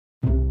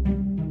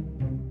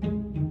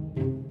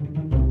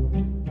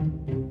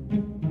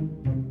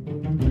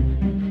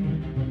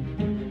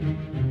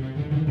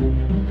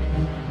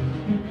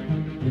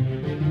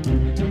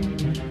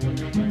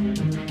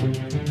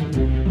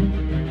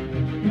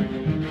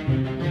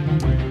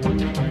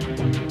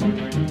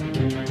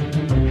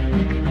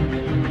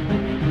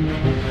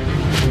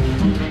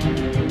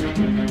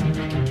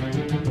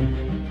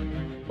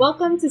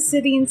Welcome to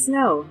City and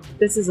Snow.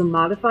 This is a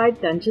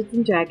modified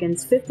Dungeons &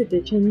 Dragons 5th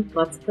edition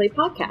Let's Play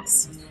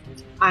podcast.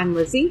 I'm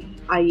Lizzie,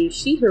 I use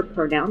she/her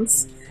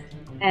pronouns,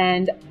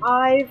 and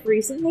I've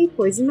recently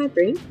poisoned my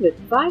brain with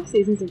 5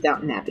 seasons of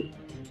Downton Abbey.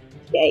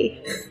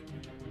 Yay!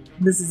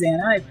 This is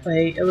Anna, I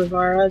play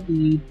Ilivara,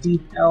 the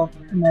Deep Elf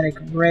Hermetic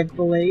Red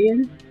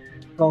Blade.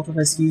 Both of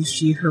us use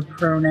she/her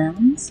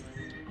pronouns.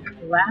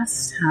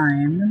 Last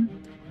time,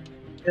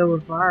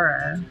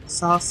 Ilivara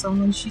saw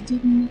someone she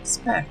didn't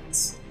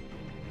expect.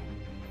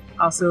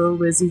 Also,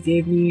 Lizzie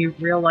gave me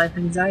real-life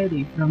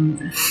anxiety from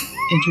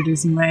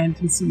introducing my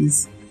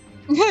NPCs.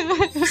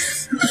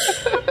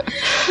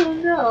 Oh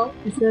no.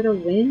 Is that a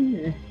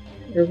win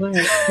or what?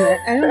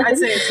 I'd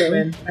say it's a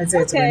win.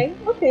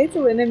 Okay, it's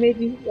a win.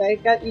 I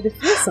got you to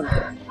feel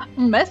something.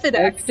 Method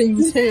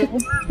acting too.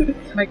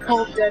 My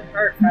cold, dead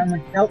heart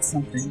finally felt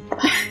something.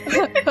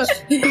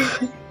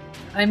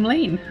 I'm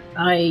Lane.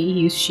 I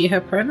use she/her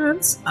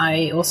pronouns.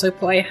 I also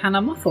play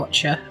Hannah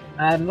Mothwatcher.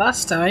 And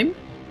last time,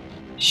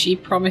 she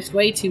promised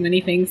way too many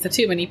things to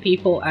too many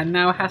people and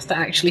now has to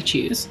actually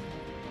choose.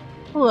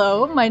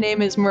 Hello, my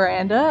name is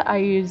Miranda. I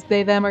use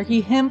they, them, or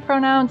he, him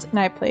pronouns, and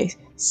I play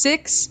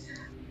Six,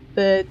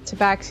 the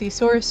Tabaxi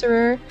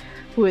sorcerer,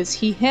 who is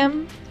he,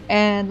 him.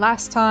 And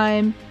last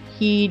time,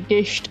 he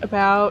dished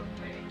about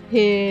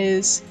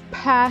his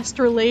past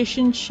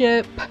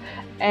relationship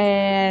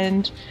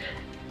and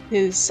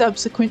his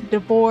subsequent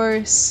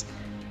divorce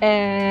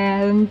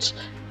and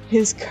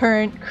his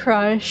current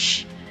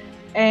crush.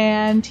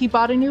 And he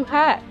bought a new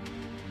hat.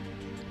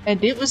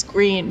 And it was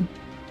green.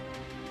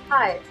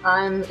 Hi,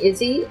 I'm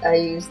Izzy. I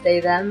use they,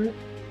 them,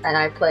 and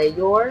I play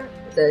Yore,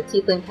 the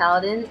Tiefling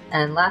Paladin,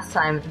 and last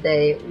time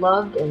they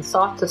loved and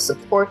sought to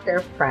support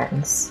their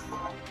friends.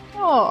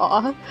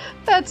 Aww,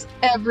 that's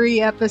every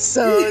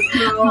episode.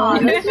 Aw,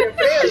 that's your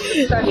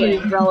favorite, especially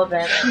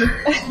relevant.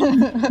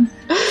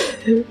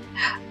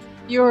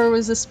 Yore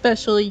was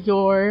especially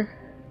Yore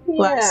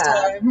last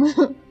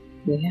time.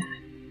 Yeah.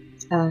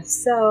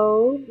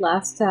 So,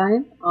 last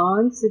time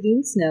on City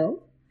and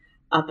Snow,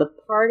 the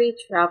party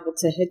traveled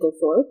to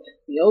Higglethorpe,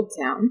 the old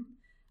town,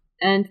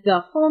 and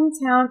the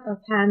hometown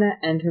of Hannah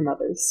and her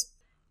mothers.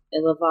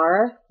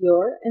 Ilivara,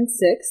 Yore, and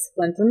Six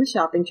went on the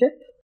shopping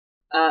trip,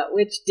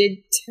 which did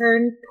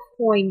turn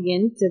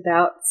poignant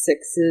about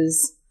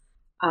Six's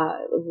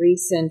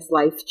recent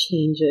life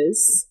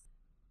changes.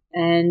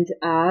 And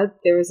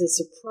there was a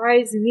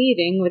surprise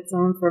meeting with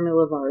someone from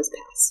Ilivara's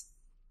past.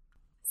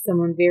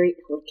 Someone very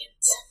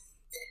elegant.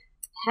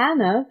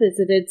 Hannah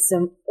visited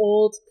some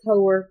old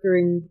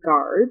co-working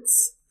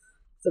guards,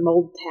 some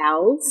old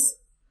pals,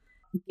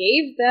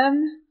 gave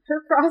them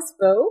her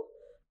crossbow,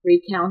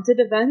 recounted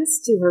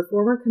events to her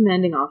former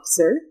commanding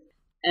officer,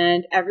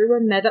 and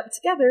everyone met up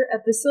together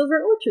at the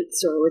Silver Orchard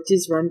store, which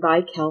is run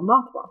by Kel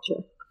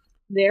Mothwatcher.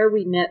 There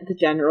we met the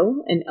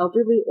general, an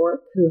elderly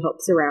orc who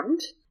helps around,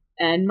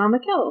 and Mama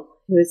Kel,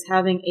 who is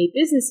having a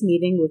business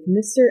meeting with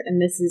Mr.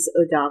 and Mrs.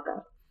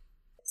 Odaga.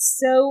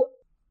 So,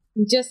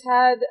 just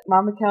had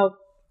Mama Kel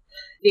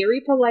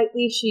very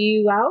politely shoo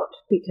you out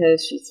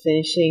because she's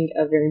finishing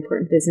a very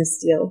important business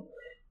deal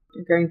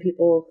regarding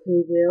people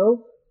who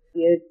will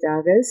be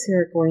Odagas, who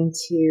are going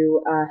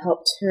to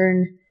help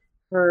turn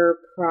her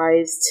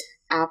prized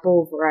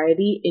apple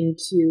variety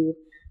into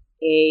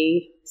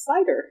a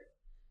cider.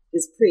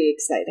 It's pretty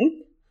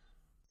exciting.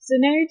 So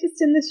now you're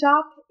just in the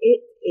shop.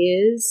 It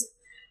is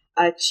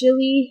a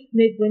chilly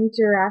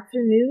midwinter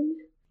afternoon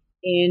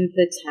in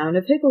the town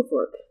of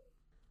Higglethorpe.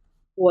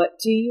 What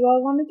do you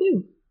all want to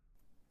do?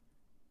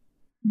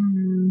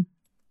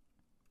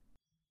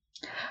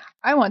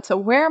 I want to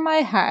wear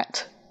my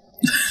hat.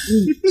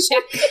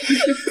 Check.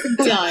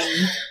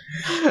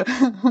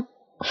 Done.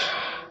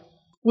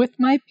 With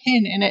my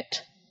pin in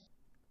it.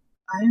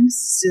 I'm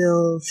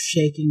still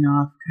shaking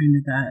off kind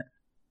of that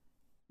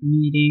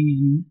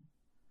meeting,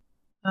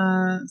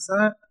 and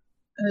so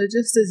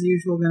just as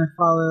usual, gonna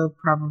follow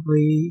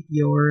probably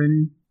Yore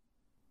and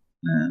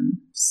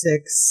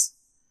Six.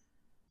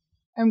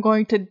 I'm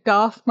going to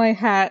doff my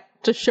hat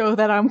to show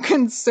that I'm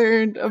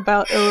concerned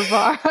about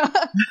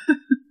Ilivara.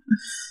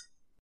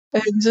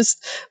 And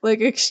just,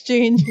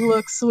 exchange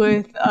looks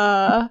with,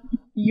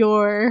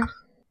 Yore.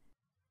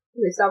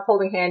 We stop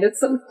holding hand at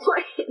some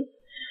point.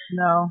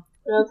 No.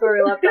 That's where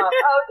we left off.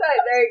 Oh,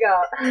 good, there you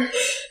go.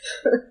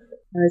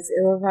 Is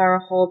Ilivara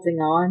holding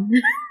on?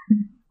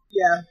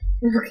 Yeah.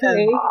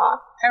 Okay.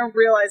 I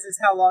realizes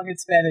how long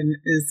it's been and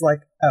is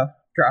like, oh,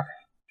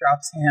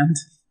 drops hand.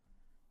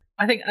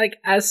 I think,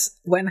 as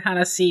when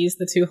Hannah sees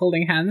the two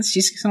holding hands,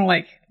 she's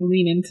gonna,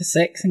 lean into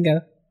Six and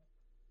go,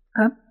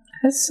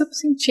 has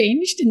something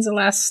changed in the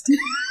last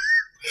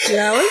 2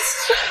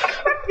 hours?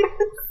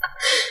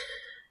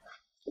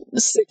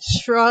 Six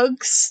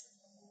shrugs.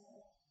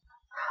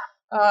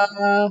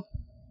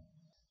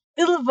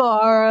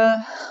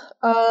 Ilivara,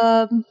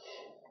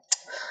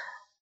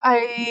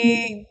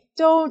 I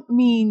don't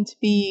mean to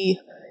be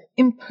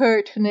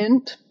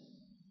impertinent.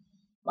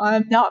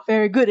 I'm not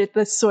very good at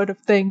this sort of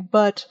thing,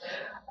 but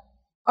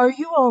are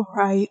you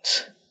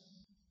alright?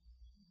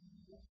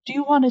 Do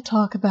you want to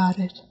talk about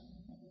it?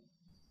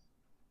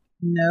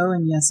 No,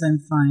 and yes, I'm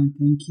fine,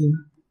 thank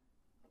you.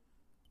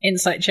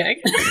 Insight check.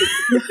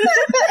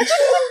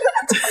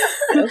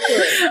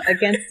 Okay,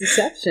 against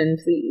deception,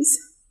 please.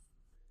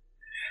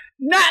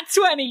 Nat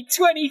 20,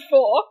 24.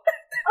 Oh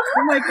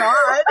my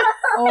god!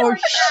 Oh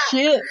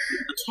shit!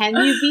 Can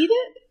you beat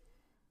it?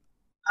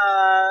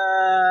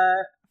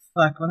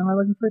 Fuck, what am I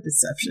looking for?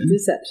 Deception.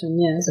 Deception,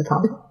 yeah. Is it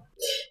possible?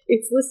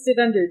 It's listed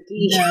under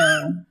D.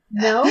 No.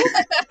 No? No.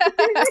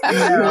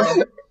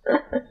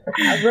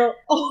 I roll.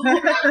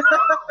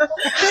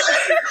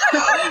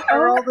 I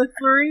rolled a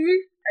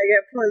 3. I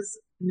get plus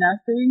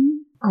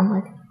nothing. Oh my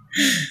god.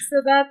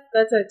 So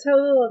that's a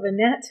total of a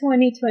nat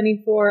 20,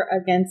 24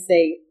 against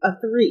a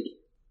 3.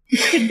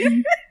 This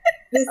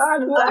is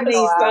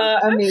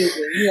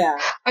amazing, yeah.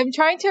 I'm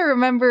trying to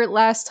remember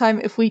last time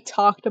if we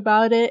talked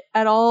about it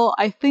at all.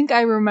 I think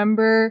I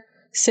remember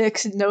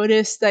Six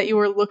noticed that you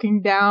were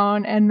looking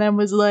down and then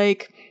was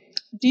like,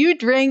 "Do you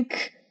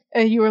drink?"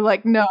 And you were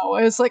like, "No."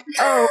 I was like,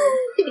 "Oh,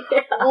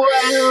 Yeah.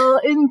 well,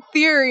 in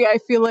theory, I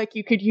feel like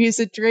you could use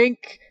a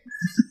drink."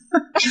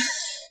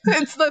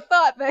 It's the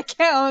thought that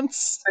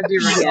counts. I do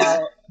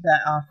recall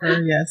that offer,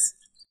 yes.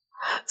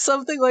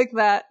 Something like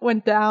that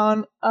went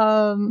down.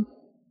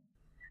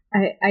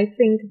 I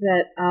think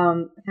that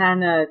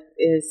Hannah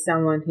is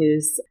someone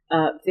who's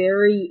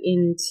very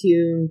in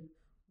tune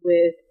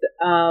with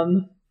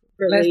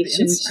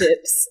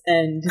relationships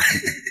and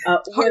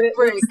what it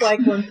looks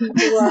like when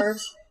people are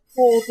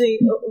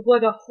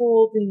what a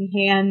holding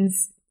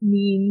hands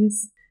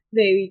means.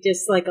 Maybe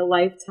just like a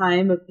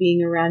lifetime of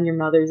being around your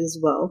mothers as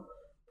well.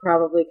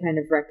 Probably kind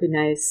of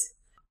recognize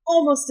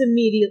almost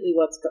immediately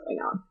what's going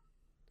on.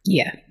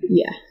 Yeah.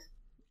 Yeah.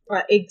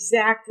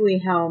 Exactly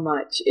how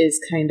much is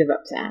kind of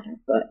up to Anna,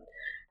 but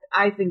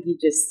I think you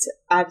just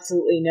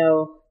absolutely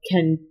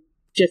can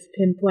just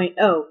pinpoint,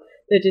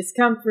 the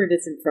discomfort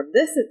isn't from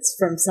this, it's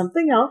from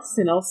something else,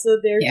 and also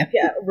there's,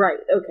 yeah right,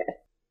 okay.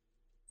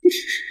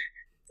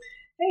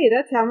 Hey,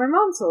 that's how my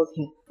mom told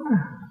him.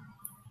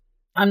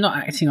 I'm not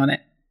acting on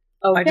it.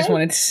 Okay. I just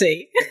wanted to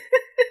see.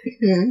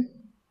 Here,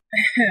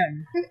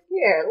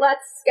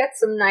 let's get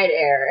some night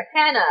air.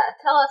 Hannah,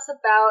 tell us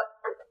about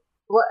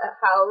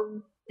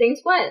how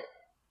things went.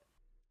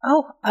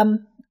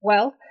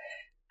 Well,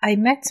 I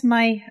met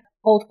my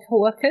old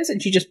co-workers,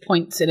 and she just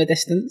points in a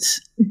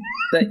distance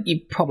that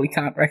you probably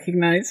can't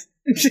recognize.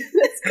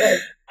 That's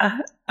good.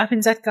 Up in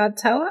Zetgard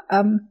Tower.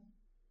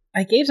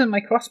 I gave them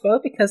my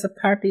crossbow because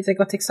apparently they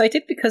got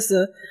excited because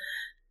the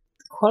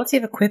quality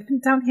of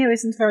equipment down here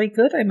isn't very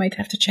good. I might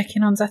have to check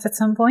in on that at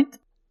some point.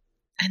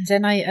 And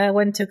then I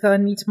went to go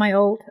and meet my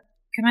old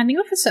commanding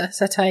officer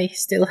that I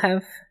still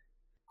have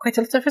quite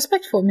a lot of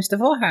respect for, Mr.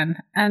 Vorhan.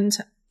 And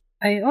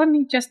I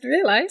only just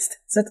realized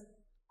that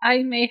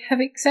I may have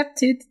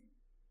accepted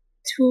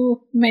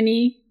too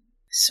many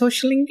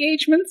social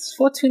engagements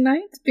for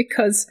tonight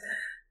because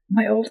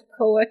my old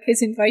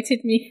co-workers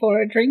invited me for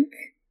a drink,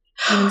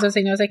 even though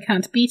they know they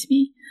can't beat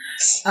me.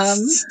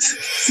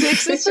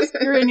 Six is just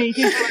grinning.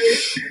 He's like,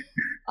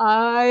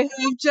 I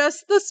have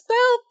just the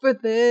spell for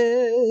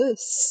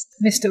this.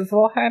 Mr.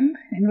 Vorhan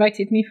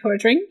invited me for a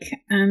drink,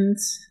 and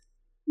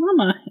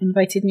Mama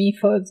invited me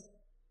for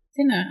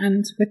dinner,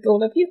 and with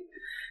all of you.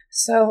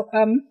 So,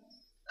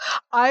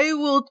 I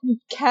will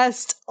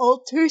cast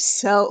Alter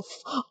Self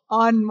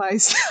on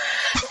myself.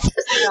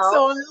 No.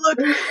 So I look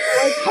like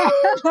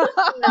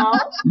No.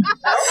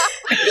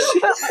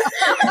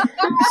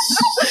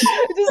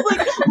 just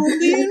like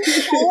lean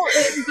full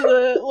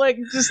into like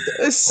just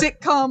a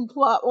sitcom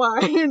plot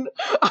line.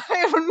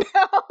 I am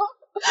now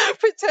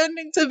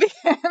pretending to be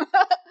Hannah.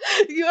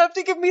 You have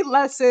to give me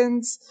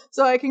lessons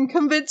so I can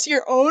convince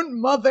your own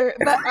mother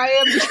that I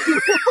am.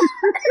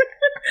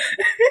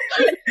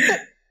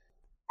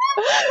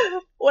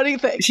 What do you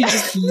think? she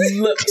just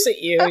looks at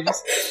you and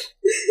just...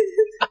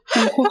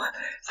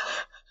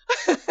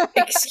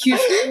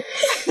 Excuse me?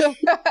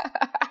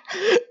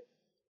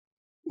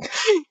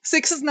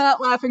 Six is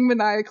not laughing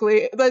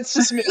maniacally. That's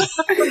just me.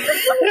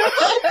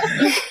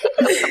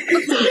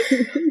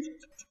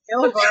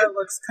 Ilvar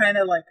looks kind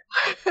of like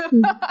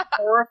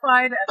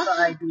horrified at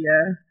the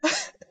idea.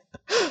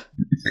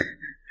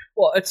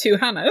 What, are two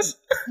Hannahs?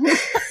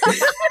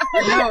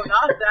 No,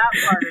 not that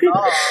part at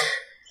all.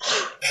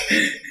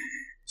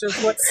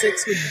 Just what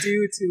Six would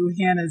do to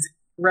Hannah's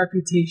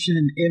reputation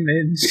and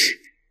image.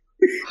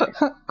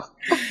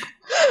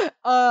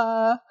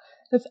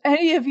 If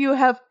any of you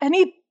have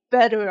any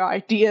better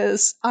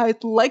ideas,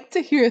 I'd like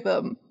to hear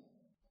them.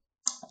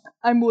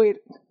 I'm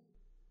waiting.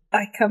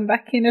 I come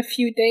back in a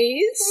few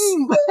days.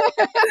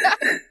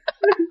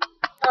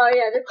 Oh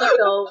yeah, just to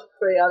fill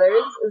for the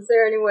others. Is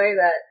there any way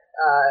that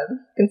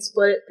can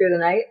split it through the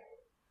night?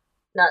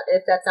 Not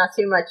if that's not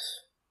too much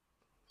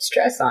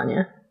stress on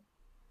you.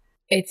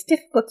 It's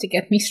difficult to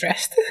get me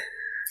stressed.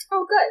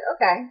 Oh, good.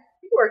 Okay,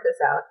 we can work this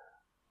out.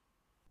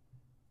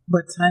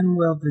 What time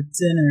will the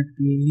dinner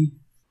be?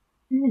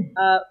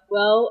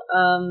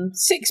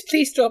 Six,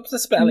 please drop the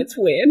spell. It's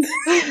weird.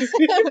 I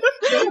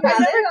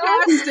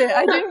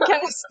didn't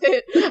cast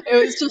it. It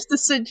was just a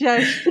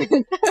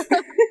suggestion.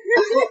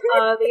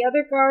 The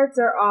other guards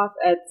are off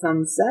at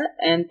sunset,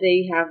 and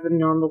they have a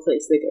normal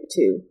place they go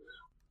to.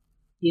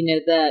 You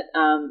know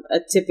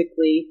that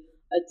typically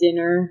a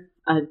dinner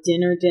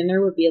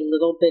would be a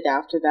little bit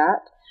after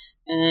that,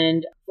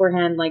 and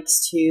Forehand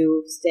likes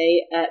to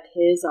stay at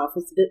his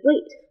office a bit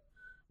late.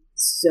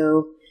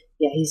 So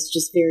yeah, he's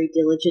just very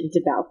diligent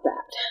about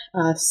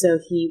that. So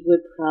he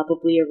would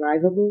probably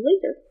arrive a little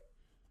later.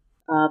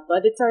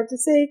 But it's hard to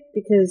say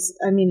because,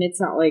 I mean, it's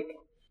not like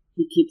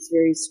he keeps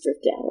very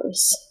strict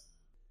hours.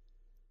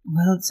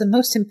 Well, the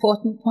most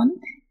important one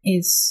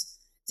is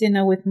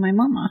dinner with my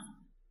mama.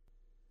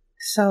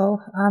 So,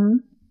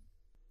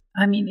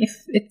 I mean,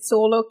 if it's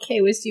all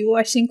okay with you,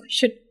 I think we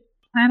should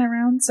plan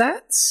around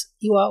that.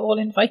 You are all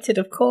invited,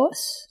 of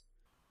course.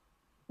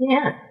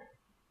 Yeah.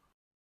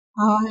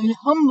 I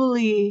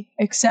humbly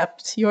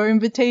accept your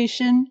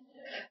invitation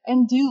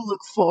and do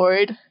look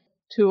forward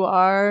to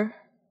our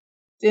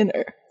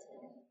dinner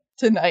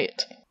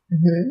tonight.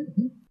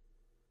 Mm-hmm.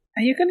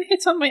 Are you going to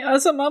hit on my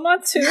other mama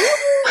too?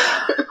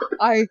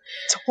 I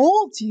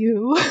told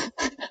you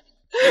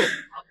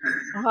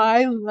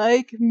I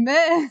like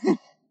men.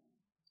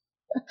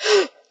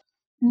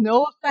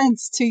 No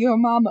offense to your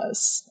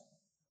mamas.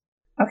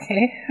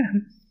 Okay.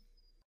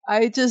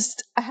 I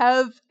just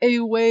have a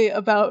way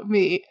about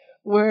me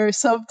where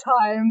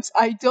sometimes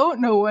I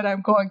don't know what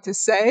I'm going to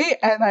say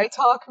and I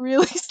talk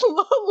really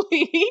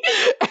slowly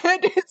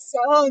and it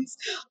sounds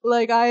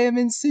like I am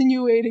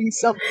insinuating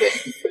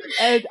something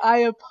and I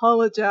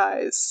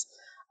apologize.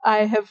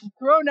 I have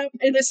grown up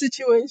in a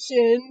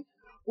situation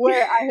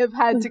where I have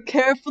had to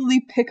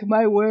carefully pick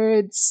my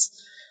words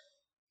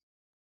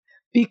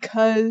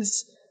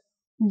because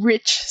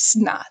rich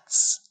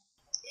snots.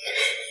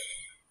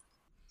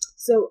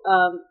 So,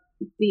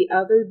 the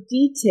other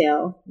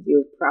detail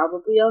you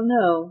probably all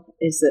know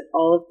is that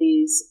all of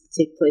these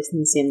take place in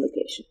the same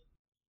location.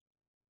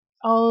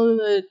 All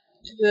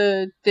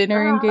the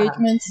dinner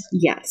engagements?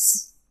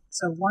 Yes.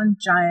 So one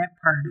giant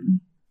party.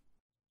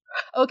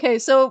 Okay,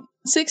 so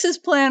Six's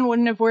plan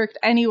wouldn't have worked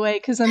anyway,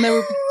 because then there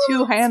would be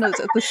two Hannahs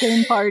at the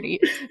same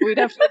party. We'd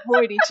have to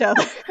avoid each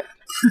other.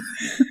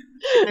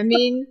 I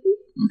mean, you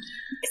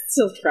can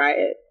still try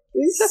it.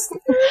 It's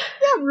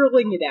not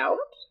ruling it out.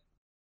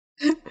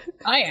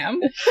 I am.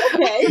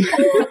 Okay.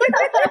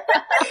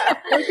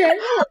 Okay.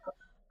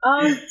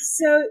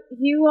 So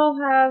you all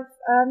have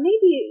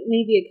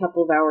maybe a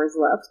couple of hours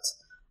left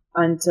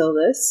until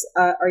this.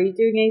 Are you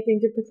doing anything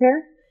to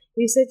prepare?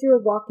 You said you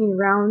were walking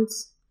around,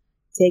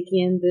 taking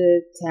in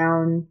the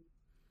town.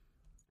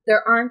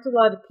 There aren't a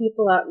lot of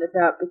people out and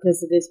about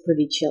because it is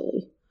pretty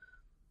chilly.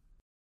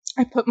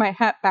 I put my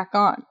hat back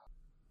on.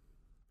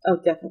 Oh,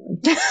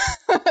 definitely.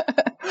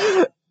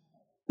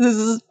 This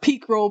is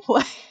peak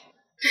roleplay.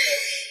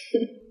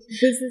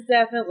 This is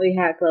definitely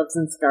hat, gloves,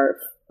 and scarf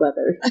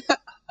weather.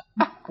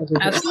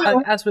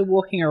 As we're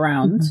walking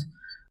around,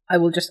 I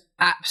will just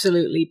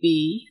absolutely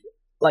be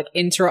like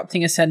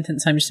interrupting a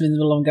sentence. I'm just in the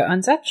middle and go,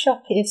 and that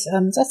shop is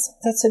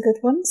that's a good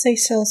one. They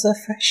sell the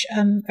fresh,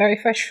 very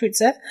fresh fruit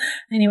there.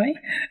 Anyway,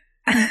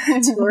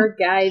 Tour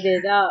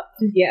guided up.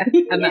 Yeah,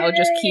 and that'll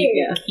just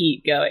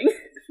keep going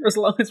for as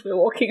long as we're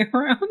walking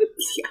around.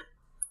 Yeah.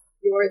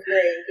 Yours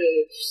very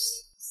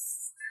engaged.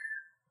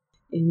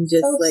 And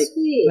just So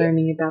sweet.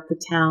 learning about the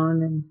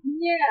town and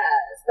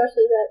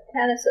Especially that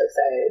Hannah's so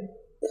excited.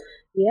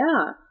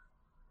 yeah.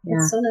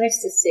 It's so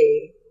nice to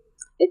see.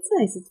 It's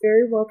nice. It's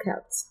very well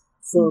kept.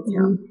 This little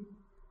town.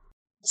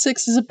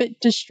 Six is a bit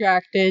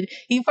distracted.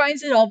 He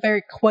finds it all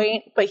very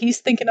quaint, but he's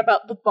thinking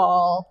about the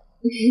ball.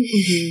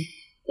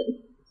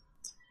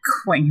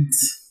 Quaint.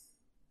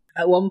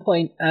 At one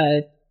point,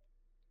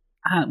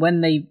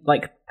 when they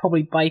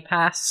probably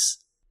bypass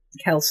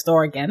Kel's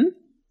store again,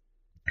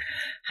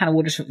 Hannah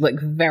will just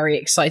very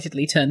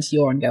excitedly turn to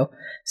Yore and go,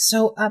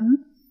 so,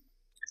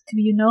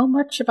 do you know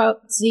much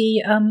about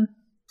the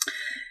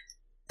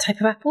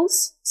type of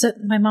apples that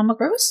my mama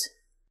grows?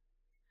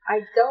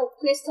 I don't.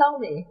 Please tell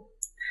me.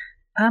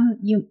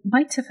 You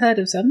might have heard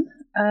of them.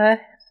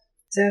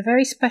 They're a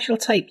very special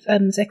type.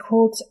 They're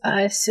called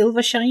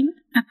Silvershine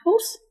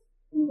apples.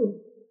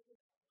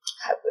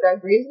 Would I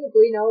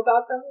reasonably know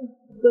about them,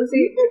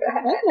 Lucy?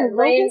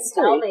 Lane,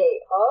 tell me.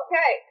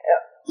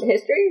 Okay.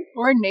 History?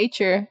 Or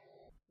nature.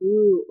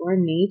 Ooh, or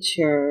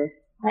nature.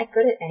 Not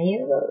good at any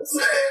of those.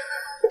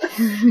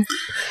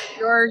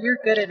 You're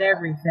good at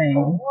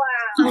everything.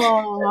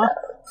 Wow.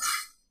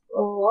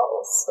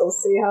 Well, we'll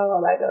see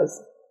how that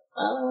goes.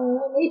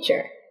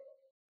 Nature.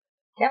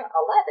 Yeah, 11.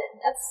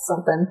 That's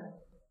something.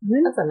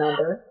 That's a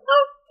number.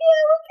 Oh,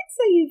 yeah, we could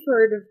say you've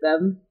heard of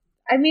them.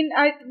 I mean,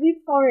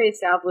 we've already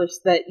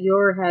established that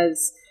Yore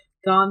has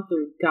gone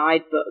through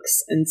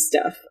guidebooks and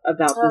stuff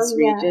about this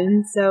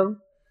region, so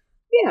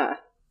yeah, I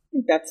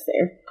think that's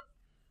fair.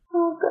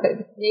 Oh,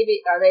 good.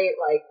 Maybe, are they,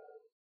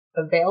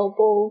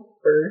 available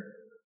for...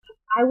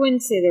 I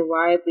wouldn't say they're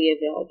widely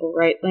available,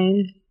 right,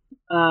 Lane?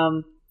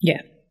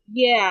 Yeah.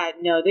 Yeah,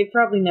 no, they've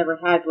probably never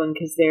had one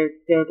because they're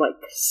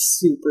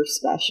super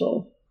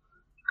special.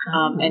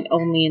 And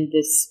only in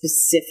this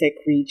specific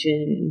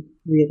region,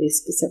 really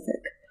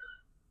specific.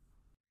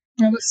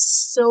 It was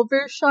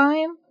Silver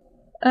Shine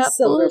apples?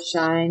 Silver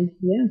Shine,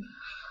 yeah.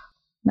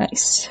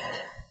 Nice.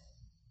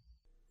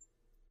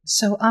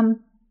 So,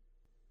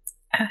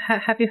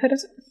 have you heard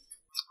of them?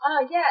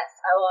 Yes.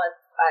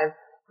 I've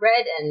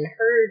read and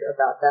heard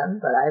about them,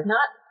 but I've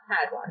not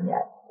had one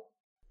yet.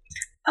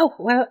 Oh,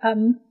 well,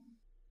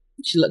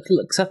 she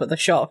looks up at the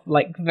shop,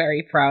 like,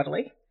 very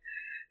proudly.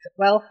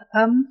 Well,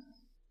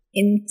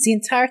 in the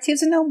entirety of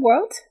the known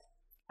world,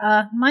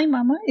 my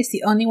mama is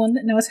the only one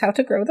that knows how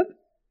to grow them.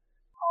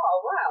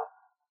 Oh, wow.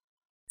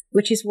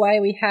 Which is why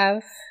we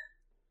have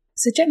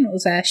the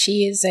generals there.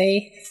 She is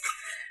sorry.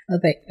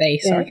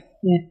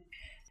 Yeah.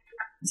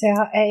 They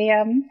are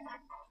a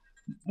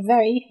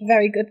very,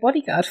 very good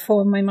bodyguard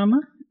for my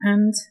mama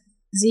and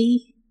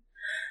the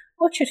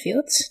orchard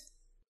fields.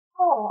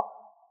 Oh.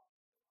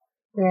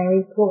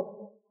 Very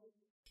cool.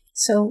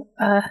 So,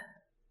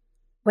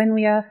 when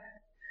we are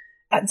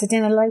at the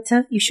dinner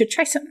later, you should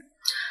try some.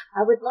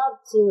 I would love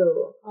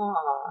to.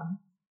 Aw.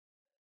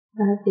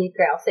 That'd be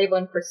great. I'll save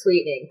one for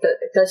sweetening.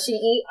 Does she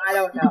eat? I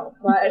don't know,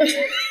 but...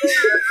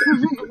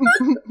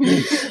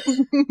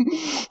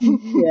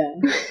 Yeah.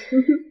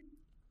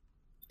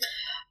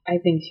 I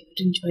think she would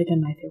enjoy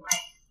them either way.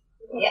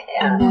 Yeah.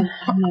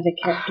 I'm not a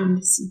character in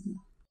this scene.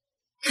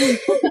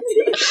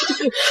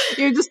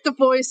 You're just the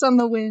voice on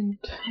the wind.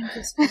 I'm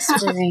just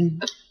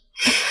whispering.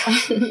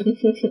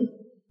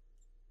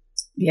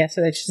 Yeah,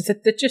 so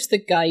just the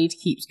guide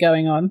keeps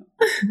going on.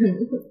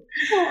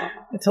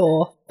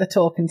 The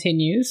tour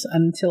continues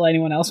until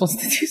anyone else wants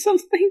to do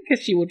something,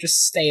 because she will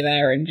just stay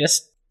there and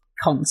just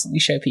constantly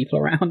show people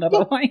around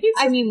otherwise.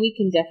 I mean, we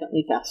can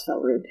definitely fast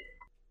forward.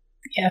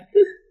 Yeah.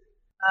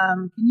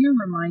 Can you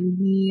remind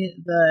me,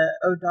 the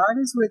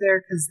Odagas were there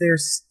because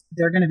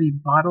they're going to be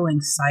bottling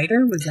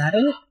cider? Was that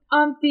it?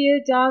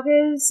 The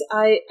Odagas,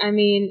 I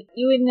mean,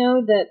 you would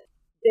know that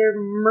they're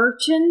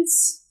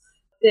merchants.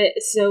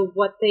 So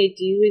what they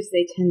do is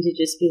they tend to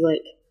just be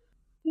like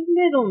the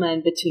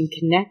middlemen between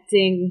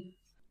connecting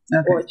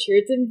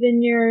orchards and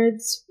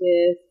vineyards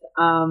with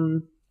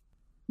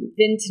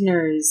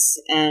vintners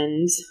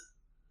and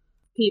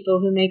people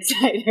who make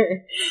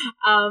cider.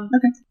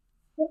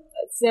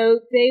 So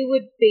they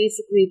would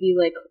basically be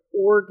like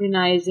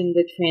organizing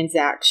the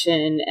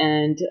transaction,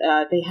 and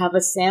they have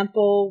a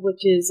sample,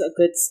 which is a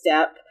good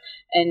step.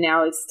 And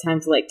now it's time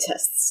to like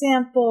test the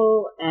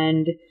sample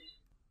and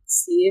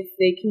see if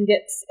they can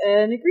get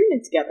an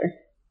agreement together.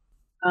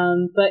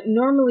 But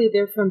normally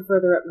they're from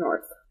further up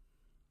north.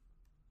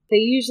 They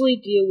usually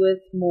deal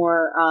with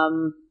more,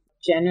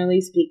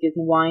 generally speaking,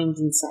 wines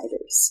and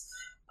ciders.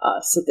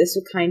 So this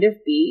would kind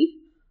of be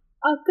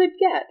a good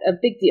get, a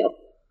big deal.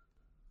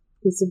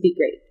 This would be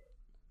great.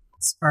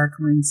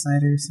 Sparkling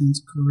cider sounds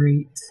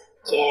great.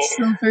 Yeah.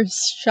 Silver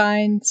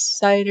Shine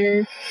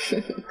cider.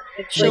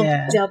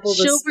 Like double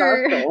the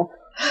sparkle.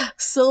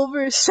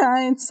 Silver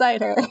Shine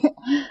cider.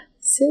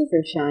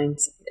 Silver Shine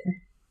cider.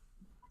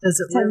 Does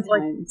it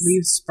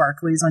leave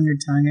sparklies on your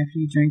tongue after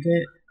you drink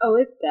it? Oh,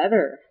 it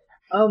better.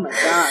 Oh my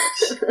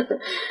gosh.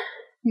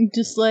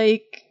 Just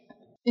like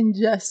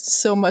ingest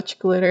so much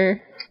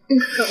glitter.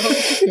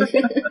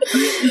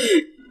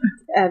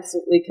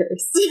 Absolutely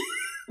cursed.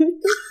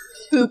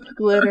 Poop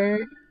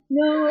glitter.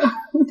 No.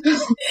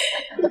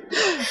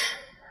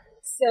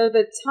 So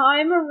the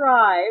time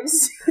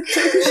arrives.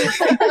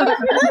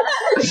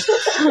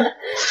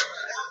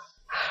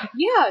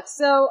 Yeah,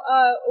 so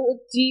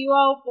do you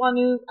all want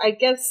to, I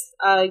guess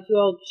you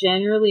all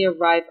generally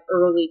arrive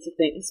early to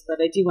things, but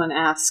I do want to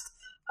ask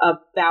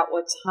about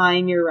what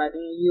time you're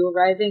arriving. Are you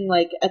arriving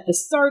like at the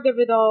start of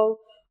it all?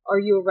 Are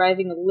you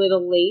arriving a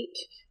little late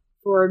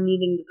for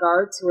meeting the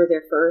guards who are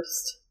there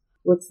first?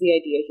 What's the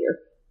idea here?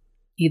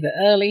 Either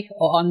early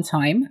or on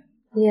time.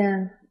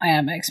 Yeah. I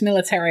am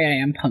ex-military, I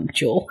am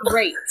punctual.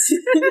 Great.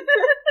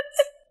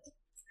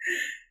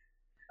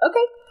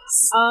 Okay.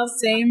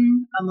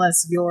 Same,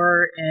 unless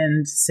Yore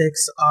and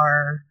Six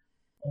are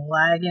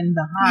lagging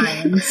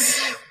behind.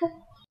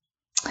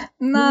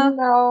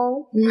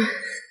 No.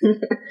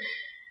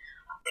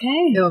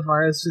 Okay.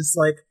 Ilvara's just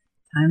like,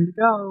 time to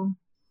go.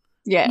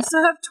 Yeah. You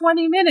still have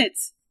 20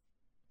 minutes.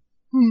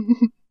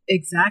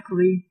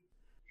 Exactly.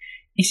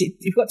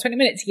 You've got 20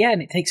 minutes, yeah,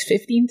 and it takes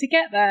 15 to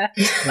get there.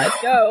 Let's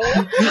go.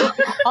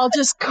 I'll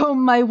just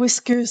comb my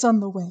whiskers on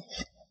the way,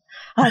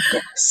 I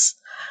guess.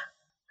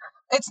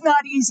 It's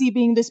not easy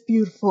being this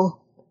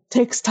beautiful.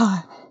 Takes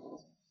time.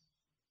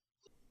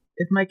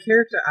 If my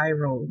character eye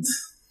rolled.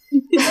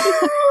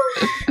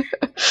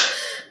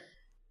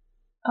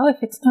 Oh,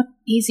 if it's not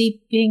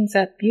easy being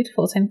that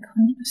beautiful, then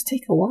it must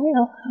take a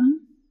while, huh?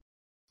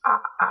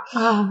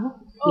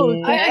 Oh,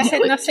 Yeah. I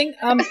said nothing.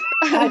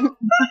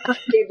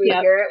 Did we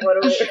hear it? What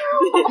do we...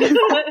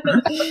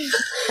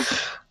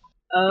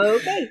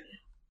 Okay.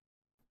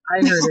 I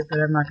heard it, but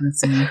I'm not going to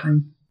say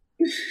anything.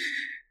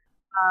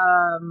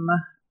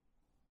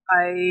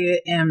 I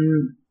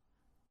am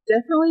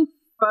definitely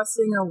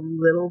fussing a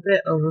little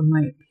bit over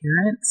my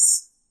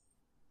appearance.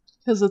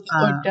 because it's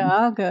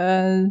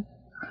Odaga.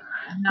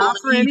 Not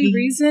for any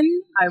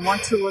reason. I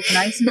want to look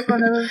nice in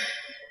front of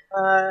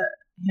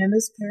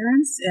Hannah's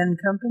parents and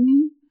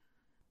company.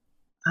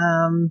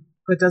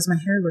 But does my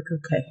hair look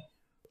okay?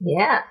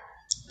 Yeah.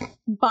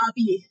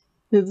 Bobby.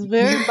 It's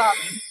very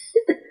Bobby.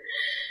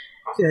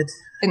 Good.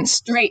 And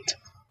straight.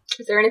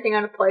 Is there anything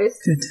out of place?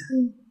 Good.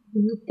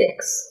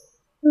 Fix.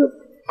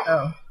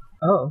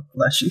 Oh,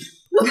 bless you.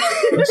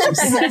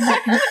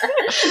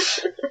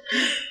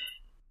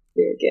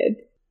 Very good.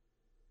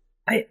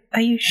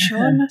 Are you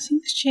sure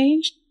nothing's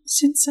changed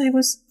since I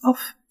was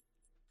off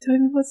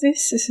doing all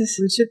this?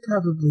 We should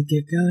probably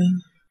get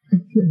going.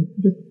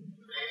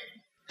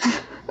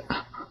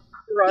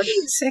 Rod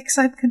 6,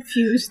 I'm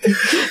confused.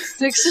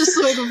 6 is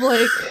sort of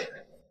like,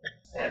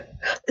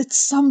 it's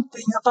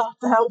something about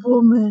that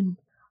woman.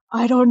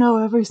 I don't know,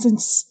 ever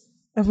since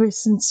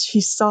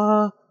she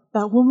saw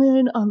that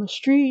woman on the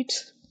street.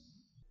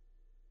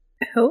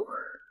 Who?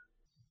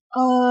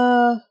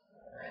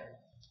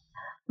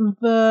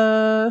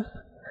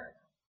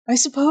 I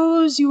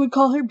suppose you would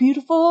call her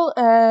beautiful,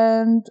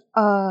 and,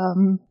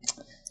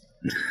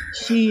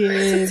 she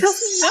is... It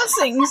tells me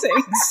nothing, 6.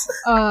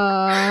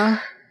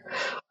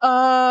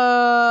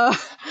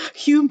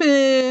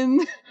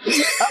 Human.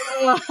 You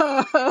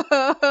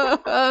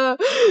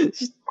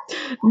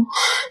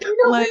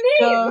know like, her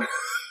name.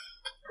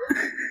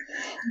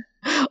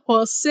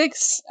 Well,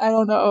 6, I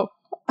don't know.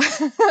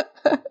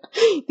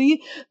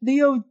 the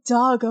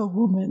Odaga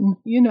woman,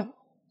 you know.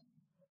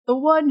 The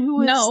one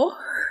who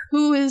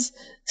is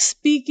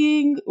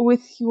speaking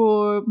with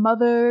your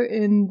mother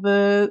in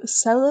the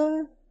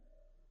cellar.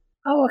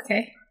 Oh,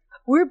 okay.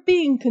 We're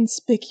being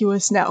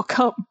conspicuous now.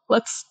 Come,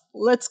 let's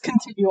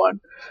continue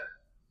on.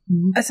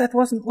 As that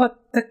wasn't what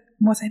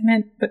I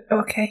meant, but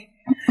okay.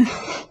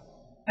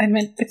 I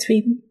meant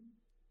between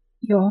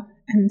Yore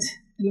and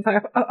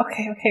Elvira. Oh,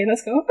 okay,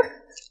 let's go.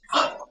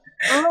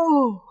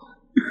 Oh.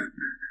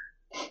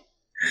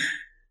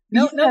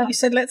 No, you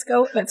said let's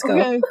go.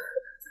 Okay.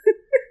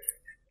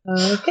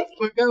 Okay.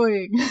 We're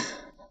going.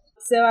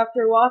 So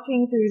after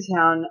walking through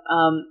town,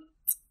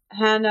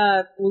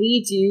 Hannah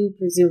leads you,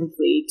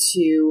 presumably,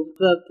 to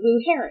the Blue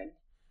Heron,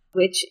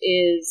 which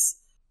is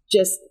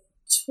just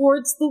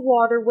towards the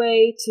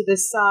waterway to the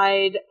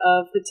side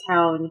of the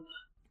town,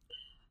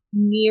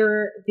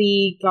 near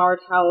the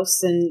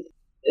guardhouse,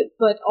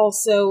 but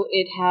also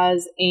it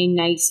has a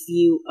nice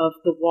view of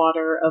the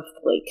water of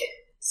the lake.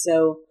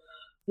 So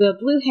the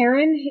Blue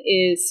Heron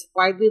is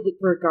widely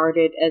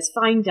regarded as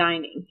fine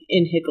dining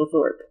in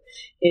Higglethorpe.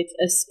 It's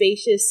a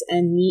spacious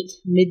and neat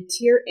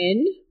mid-tier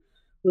inn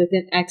with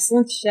an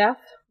excellent chef,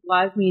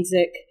 live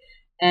music,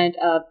 and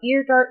a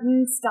beer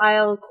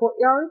garden-style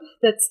courtyard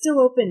that's still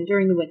open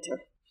during the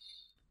winter.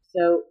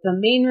 So the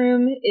main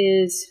room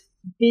is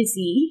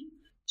busy,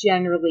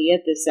 generally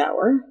at this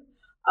hour,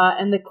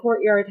 and the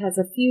courtyard has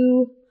a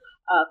few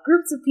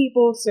groups of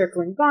people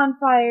circling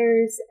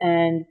bonfires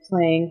and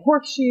playing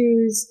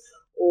horseshoes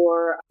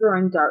or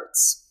throwing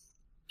darts.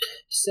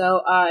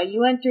 So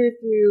you enter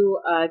through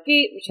a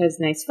gate which has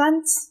a nice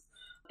fence,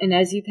 and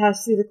as you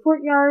pass through the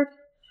courtyard,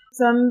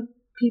 some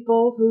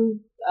people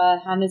who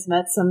Hannah's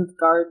met, some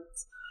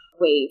guards,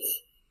 wave.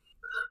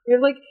 They're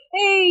like,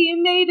 "Hey, you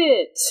made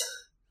it!"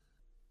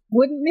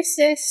 Wouldn't miss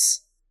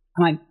this.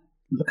 I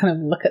kind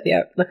of look at the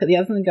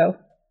other and go,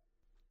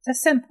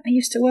 "That's them. I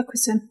used to work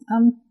with them.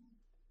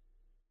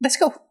 Let's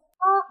go."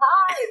 Oh,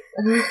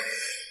 hi!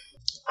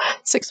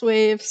 6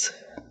 waves.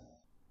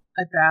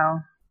 I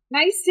bow.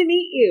 Nice to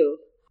meet you.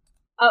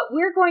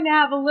 We're going to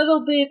have a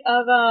little bit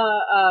of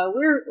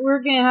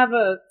we're going to have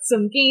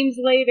some games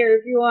later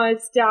if you want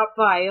to stop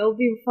by. It'll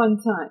be a fun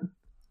time.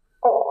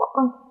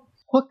 Oh.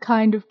 What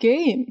kind of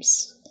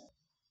games?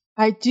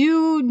 I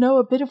do know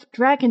a bit of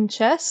dragon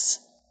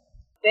chess.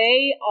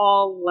 They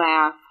all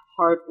laugh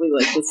heartily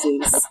like this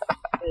is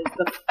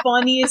the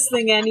funniest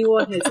thing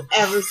anyone has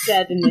ever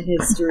said in the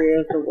history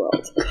of the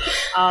world.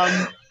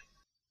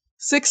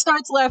 6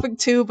 starts laughing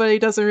too, but he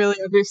doesn't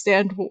really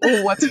understand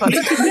what's funny.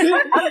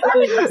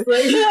 It's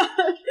like,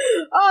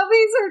 oh,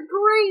 these are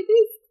great.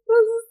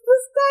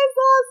 This guy's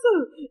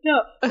awesome.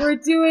 No, we're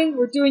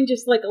doing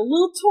just like a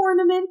little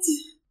tournament.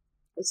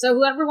 So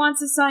whoever wants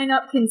to sign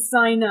up can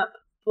sign up,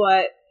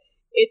 but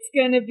it's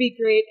gonna be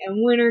great,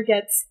 and winner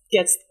gets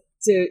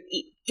to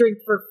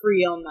drink for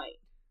free all night.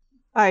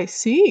 I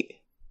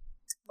see.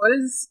 What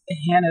is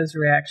Hannah's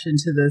reaction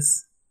to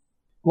this?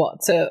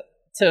 What to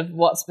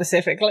what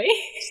specifically?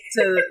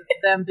 To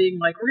them being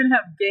like, we're gonna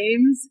have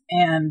games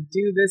and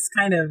do this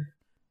kind of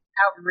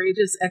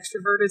outrageous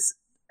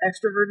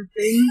extroverted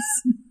things.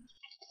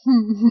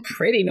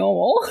 Pretty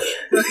normal.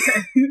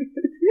 Okay.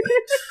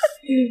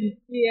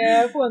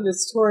 Yeah, I've won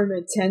this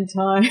tournament 10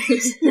 times.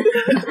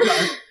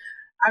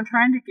 I'm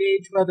trying to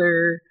gauge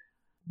whether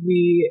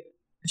we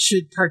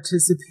should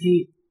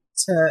participate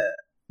to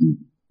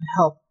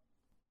help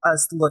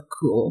us look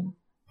cool.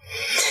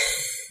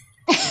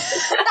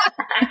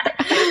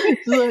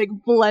 Like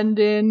blend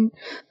in.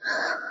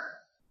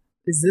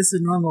 Is this a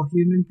normal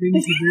human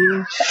thing to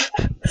do?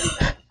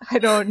 I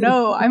don't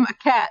know. I'm a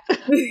cat.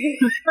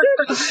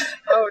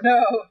 Oh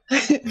no.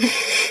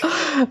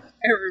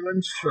 Everyone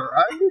and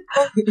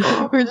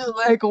shrug. We're just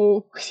like,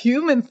 oh,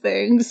 human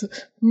things.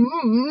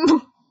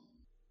 Mm.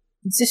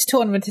 This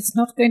tournament, it's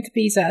not going to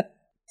be that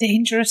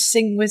dangerous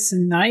thing with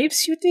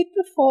knives you did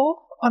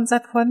before on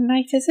that one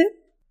night, is it?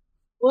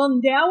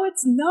 Well, now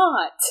it's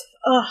not.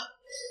 Ugh.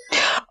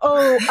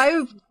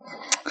 Oh,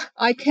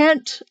 I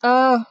can't,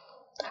 I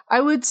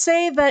would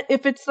say that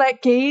if it's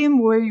that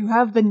game where you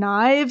have the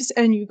knives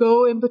and you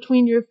go in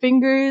between your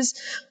fingers,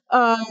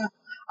 I'm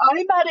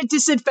at a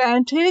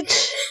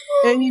disadvantage.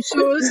 And he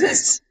shows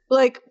his,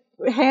 like,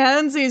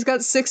 hands. He's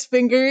got 6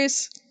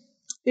 fingers.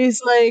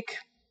 He's like,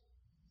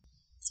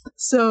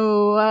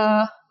 so,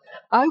 I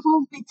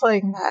won't be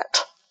playing that.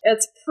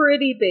 It's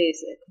pretty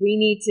basic. We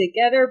need to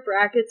get our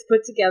brackets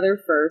put together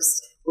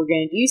first. We're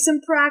going to do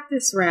some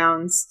practice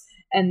rounds,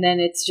 and then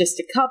it's just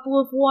a couple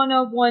of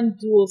one-on-one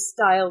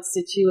duel-style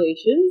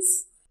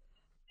situations.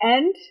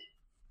 And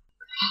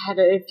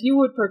if you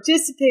would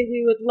participate,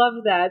 we would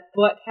love that.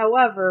 But,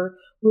 however,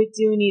 we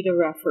do need a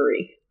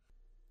referee.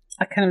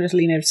 I kind of just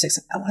lean over to Six.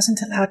 I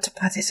wasn't allowed to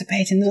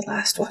participate in the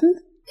last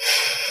one.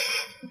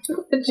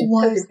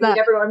 Why is that?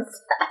 Everyone's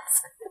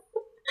stats.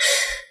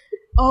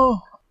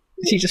 Oh.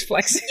 She just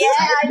flexes.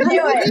 Yeah, I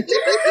knew it.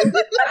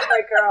 That's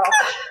my girl.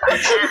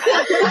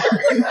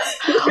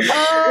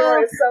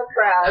 You're so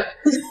proud.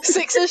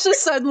 Six is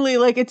just suddenly,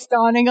 like, it's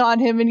dawning on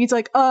him, and he's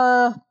like,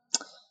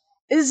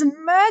 is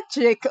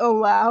magic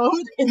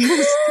allowed in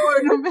this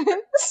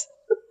tournament?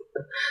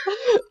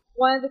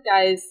 One of the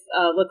guys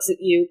looks at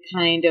you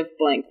kind of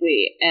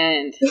blankly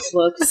and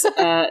looks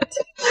at,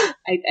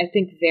 I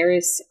think,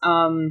 Varys,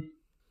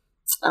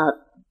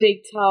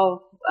 big,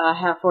 tall,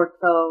 half-orc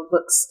fellow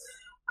looks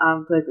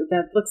at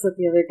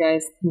the other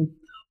guys.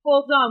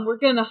 Hold on, we're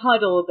gonna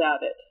huddle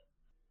about it.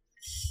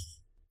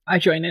 I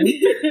join in.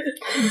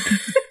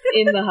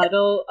 In the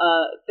huddle,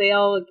 they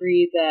all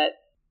agree that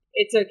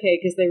it's okay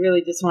because they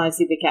really just want to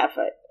see the cat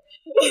fight.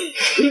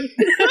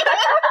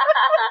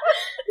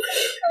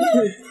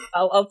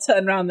 I'll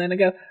turn around then and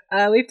go,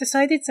 we've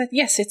decided that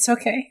yes, it's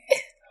okay.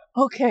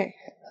 Okay,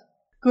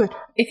 good.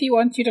 If you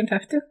want, you don't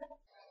have to.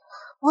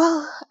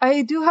 Well,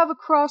 I do have a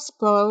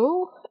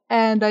crossbow,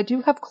 and I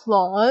do have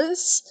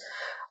claws,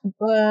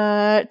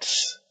 but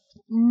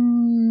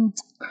I'm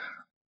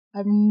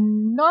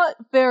not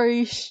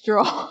very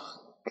strong.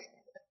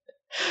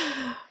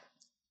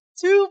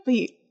 To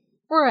be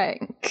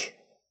frank.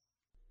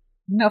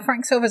 No,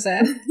 Frank's over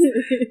there.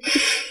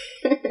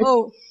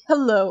 Oh,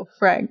 hello,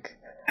 Frank.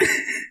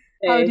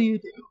 Hey. How do you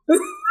do?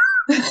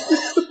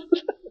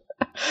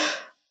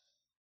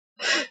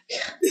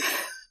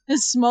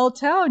 This small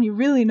town, you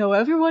really know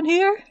everyone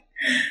here?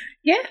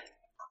 Yeah.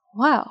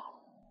 Wow.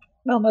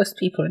 Well, most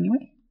people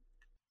anyway.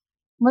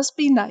 Must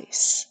be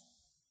nice.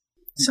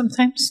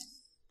 Sometimes.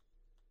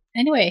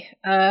 Anyway,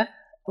 are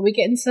we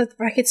getting the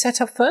bracket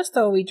set up first,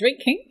 or are we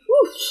drinking?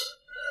 Whew.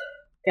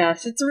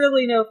 Gosh, it's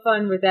really no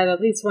fun without at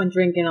least one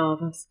drink in all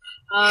of us.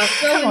 Go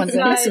Come on,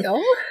 let's inside,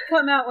 go.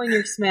 come out when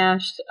you're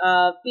smashed,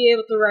 be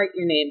able to write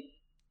your name.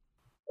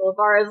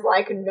 Lavara's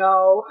like,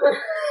 no.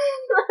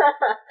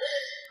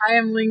 I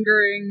am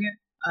lingering.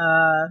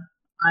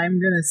 I'm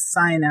gonna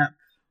sign up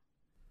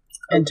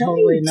and Okay.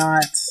 totally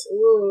not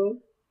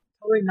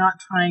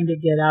trying to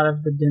get out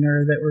of the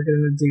dinner that we're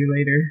gonna do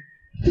later.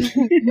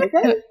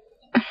 Okay.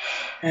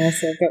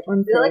 So I've got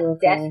one Do you for like Lavara.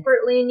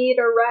 desperately need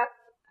a rep?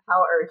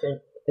 How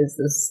urgent is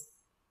this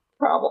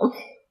problem?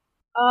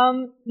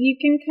 You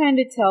can kind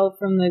of tell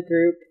from the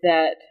group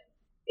that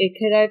it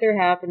could either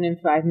happen in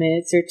 5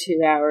 minutes or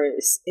 2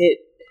 hours.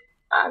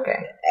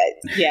 Okay.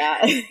 Yeah.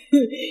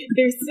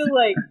 There's still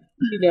like,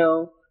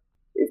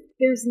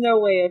 there's no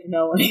way of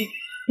knowing.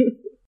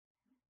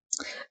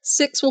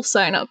 6 will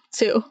sign up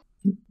too.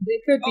 They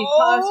could be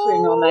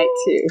posturing all night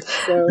too,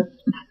 so.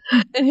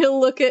 And he'll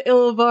look at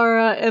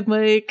Ilavara and,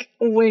 like,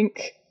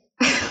 wink.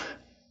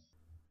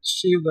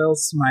 She will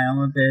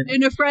smile a bit.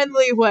 In a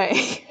friendly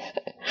way.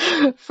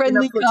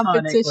 Friendly In a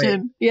platonic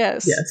competition. way.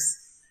 Yes. Yes.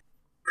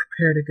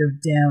 Prepare to go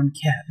down,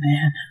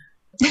 Catman.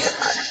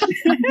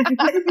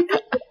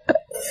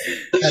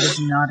 That is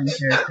not in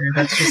character.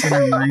 That's just in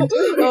her mind.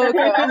 Oh,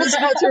 okay. I was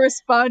about to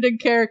respond in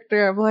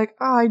character. I'm like,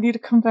 I need to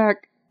come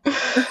back.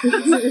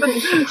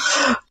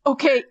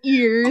 Okay,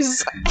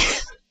 ears.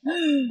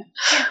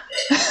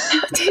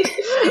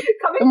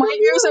 My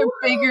ears are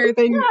bigger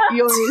than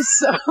yours,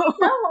 so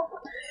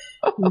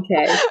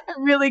Okay. I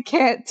really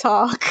can't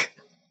talk.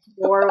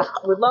 Or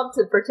would love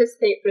to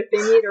participate, but if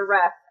they need a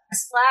rep /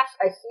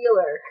 a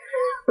healer,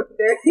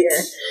 they're here.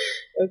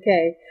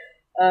 Okay.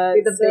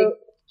 Be the big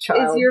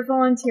child. Is your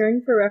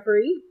volunteering for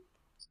referee?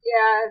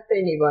 Yeah,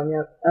 they need one,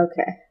 yep.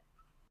 Okay.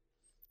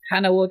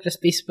 Hannah will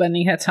just be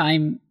spending her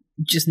time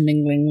just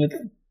mingling with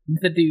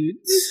the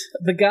dudes,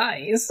 the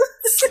guys.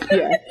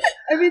 Yeah.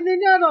 I mean, they're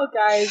not all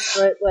guys,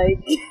 but like,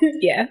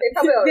 Yeah. They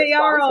probably all they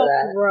are respond all to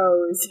that.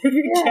 bros.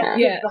 Yeah.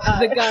 Yeah,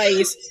 the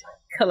guys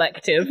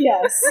collective.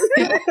 Yes.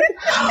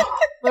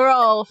 We're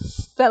all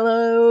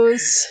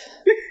fellows.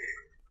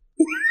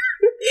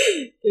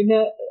 They're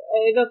not.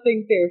 I don't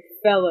think they're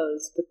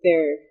fellows, but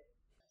they're.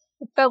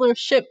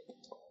 Fellowship.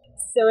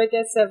 So I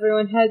guess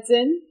everyone heads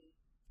in.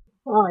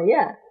 Oh,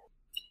 yeah.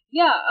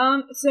 Yeah,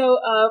 so,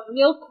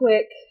 real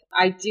quick,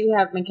 I do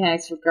have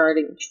mechanics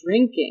regarding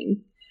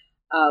drinking,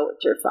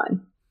 which are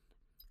fun.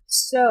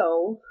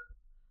 So,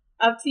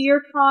 up to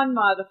your con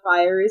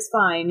modifier is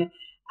fine.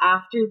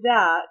 After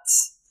that,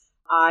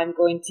 I'm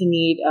going to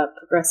need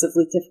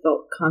progressively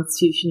difficult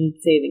constitution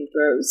saving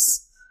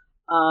throws.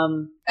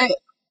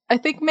 I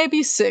think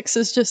maybe 6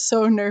 is just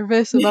so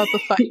nervous about the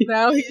fight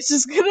now. He's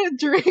just gonna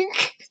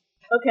drink.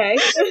 Okay.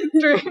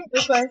 Drink.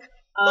 That's fine.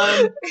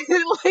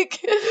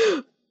 Like,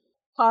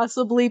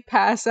 possibly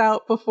pass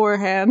out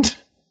beforehand.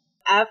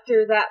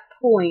 After that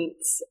point,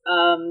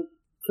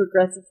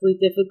 progressively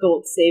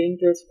difficult saving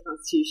throws for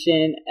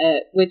Constitution,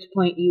 at which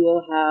point you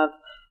will have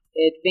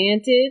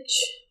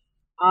advantage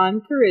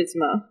on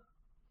Charisma,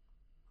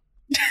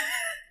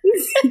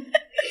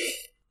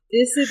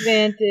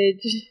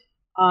 disadvantage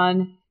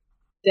on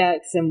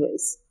Dex and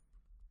Wiz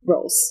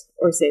rolls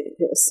or saving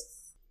throws.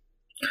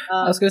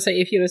 I was going to say,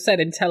 if you'd have said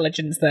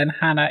intelligence, then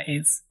Hannah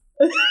is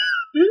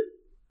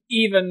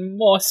even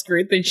more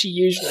screwed than she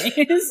usually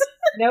is.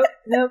 Nope.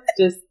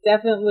 Just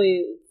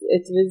definitely,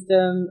 it's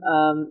wisdom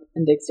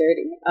and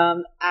dexterity.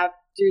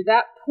 After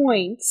that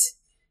point,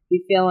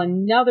 you fail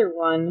another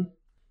one.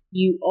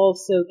 You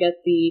also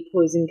get the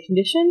poison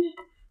condition,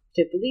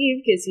 which I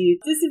believe gives you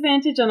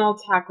disadvantage on all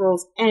attack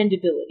rolls and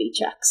ability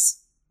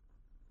checks.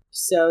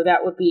 So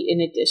that would be in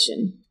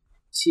addition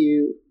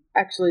to.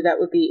 Actually, that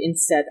would be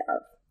instead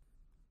of.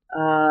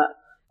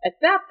 At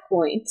that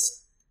point,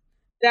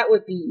 that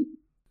would be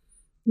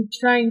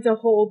trying to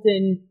hold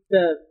it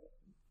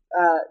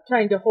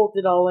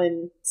all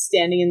in,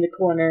 standing in the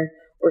corner,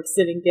 or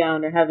sitting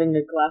down, or having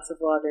a glass of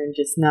water, and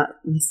just not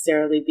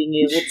necessarily being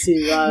able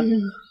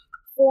to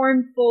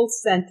form full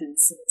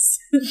sentences.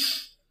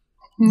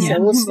 Yeah,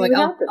 So we'll see like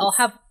what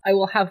happens. I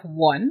will have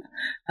one,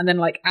 and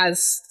then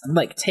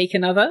take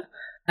another,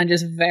 and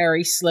just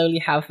very slowly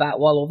have that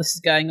while all this is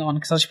going on,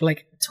 because I'll just be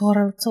like,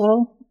 Toro,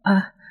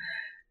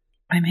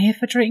 I'm here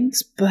for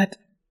drinks, but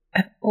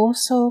I've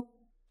also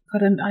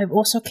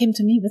came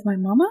to meet with my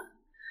mama,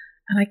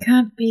 and I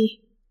can't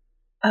be,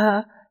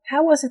 how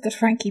was it that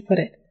Frankie put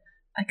it?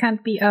 I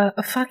can't be,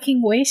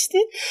 fucking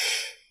wasted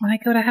when I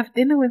go to have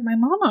dinner with my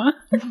mama.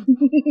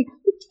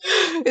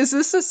 Is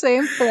this the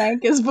same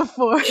Frank as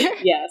before?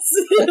 Yes.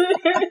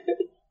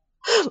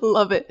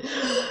 Love it.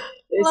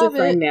 There's Love a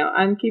friend it. now.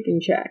 I'm keeping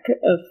track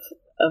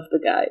of the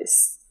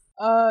guys.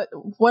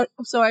 What?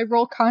 So I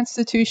roll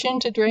Constitution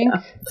to drink.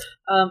 Yeah.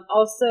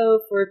 Also,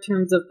 for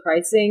terms of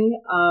pricing,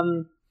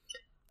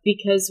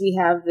 because we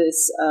have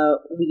this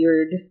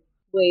weird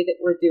way that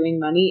we're doing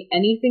money,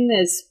 anything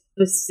that is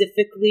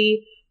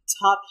specifically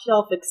top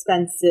shelf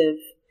expensive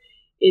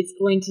is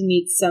going to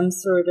need some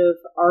sort of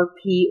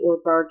RP or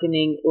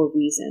bargaining or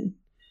reason.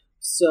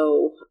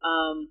 So,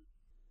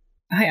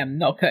 I am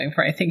not going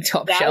for anything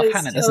top that shelf. is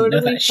Hannah doesn't know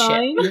totally that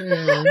fine.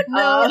 shit.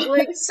 No,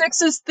 like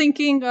 6 is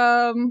thinking,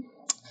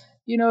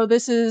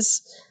 this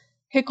is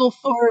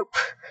Hicklethorpe.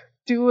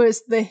 Do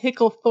as the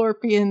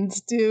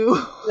Hicklethorpians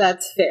do.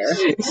 That's fair.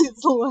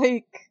 It's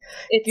like,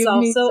 It's give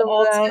me also some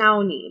all of that.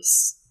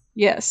 townies.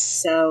 Yes.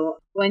 So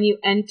when you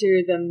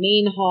enter the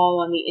main hall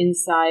on the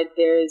inside,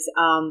 there's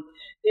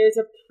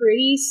a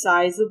pretty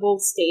sizable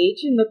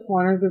stage in the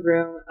corner of the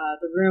room.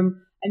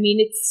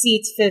 It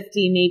seats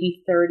 50,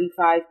 maybe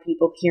 35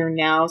 people here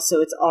now, so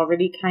it's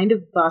already kind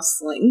of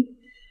bustling.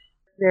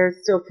 There are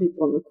still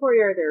people in the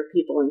courtyard, there are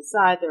people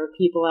inside, there are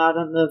people out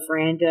on the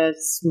veranda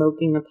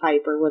smoking a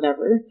pipe or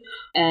whatever.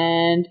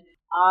 And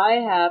I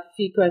have a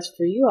few questions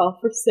for you all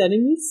for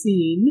setting the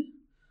scene.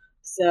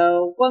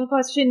 So, one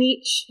question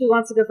each. Who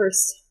wants to go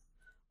first?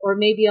 Or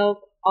maybe I'll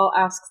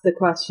ask the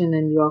question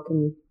and you all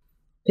can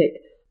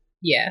pick.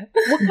 Yeah.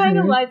 What kind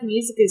of live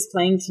music is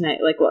playing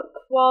tonight? Like, what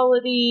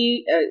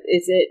quality?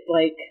 Is it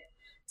like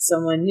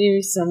someone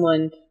new,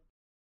 someone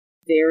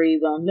very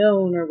well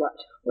known, or what?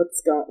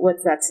 What's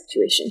that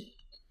situation?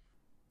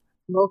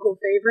 Local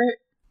favorite?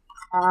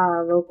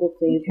 Local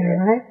favorite.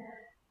 All right.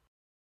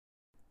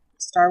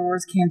 Star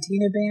Wars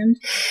Cantina Band?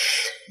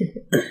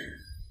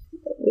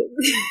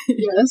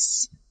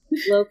 Yes.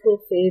 Local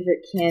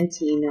favorite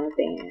cantina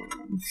band.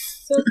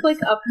 So it's like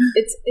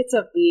it's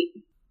upbeat.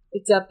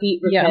 It's upbeat.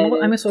 Yeah,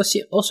 Repetitive. I'm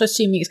also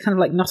assuming it's kind of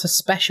like not a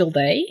special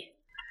day.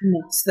 No.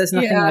 So there's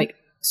nothing Yeah. like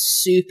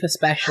super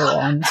special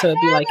on, so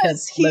it'd be like a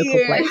Hannah's local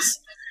here. place.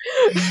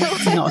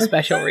 Not a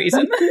special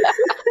reason.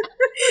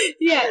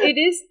 Yeah, it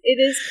is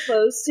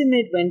close to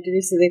midwinter,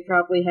 so they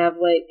probably have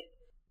like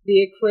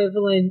the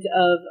equivalent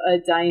of a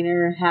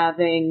diner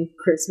having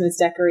Christmas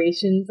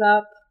decorations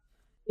up,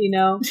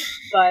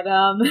 But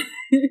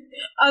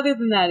other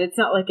than that, it's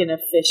not like an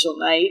official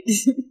night.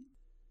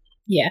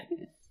 Yeah.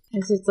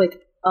 It's just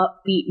like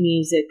upbeat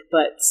music,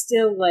 but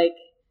still like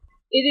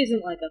it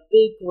isn't like a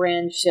big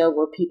grand show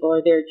where people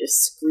are there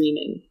just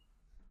screaming.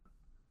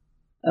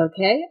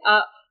 Okay.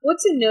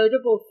 What's a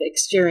notable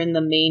fixture in the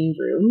main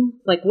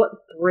room? Like, what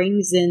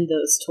brings in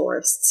those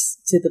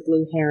tourists to the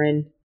Blue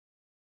Heron?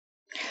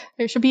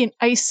 There should be an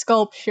ice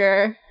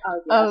sculpture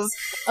Oh, of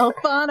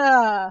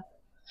Althana.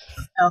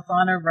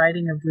 Althana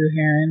riding a blue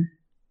heron.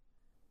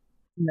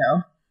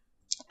 No.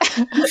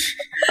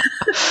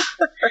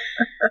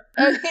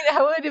 I mean,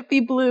 how would it be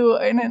blue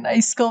in an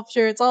ice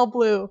sculpture? It's all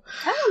blue.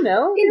 I don't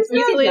know. You There's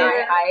can really-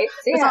 dye heights.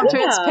 It's Yeah. all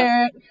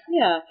transparent.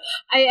 Yeah,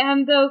 I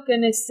am though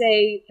gonna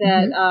say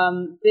that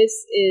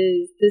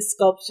this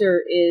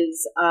sculpture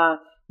is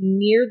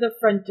near the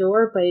front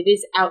door, but it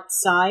is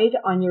outside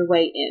on your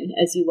way in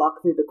as you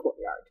walk through the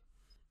courtyard.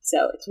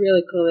 So it's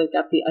really cool they've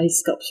got the ice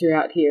sculpture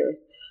out here.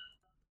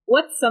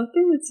 What's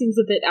something that seems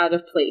a bit out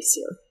of place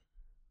here?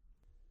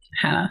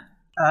 Hannah.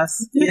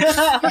 Us.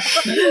 Yeah.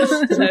 That's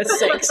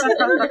 6.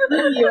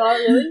 You all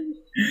really?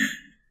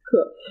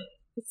 Cool.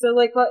 So,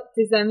 like, what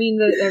does that mean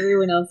that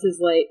everyone else is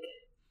like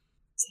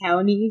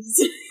townies?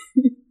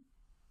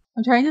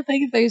 I'm trying to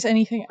think if there's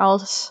anything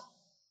else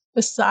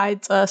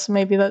besides us.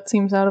 Maybe that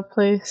seems out of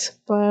place,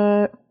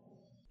 but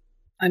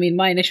I mean,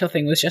 my initial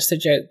thing was just a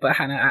joke, but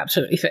Hannah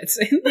absolutely fits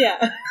in.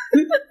 Yeah.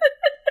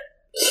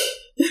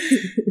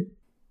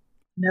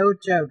 No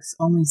jokes,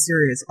 only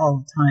serious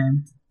all the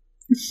time.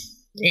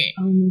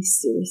 Only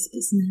serious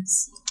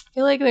business. I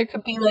feel like there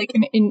could be like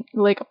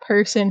like a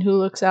person who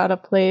looks out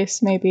of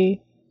place.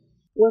 Maybe.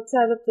 What's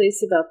out of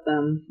place about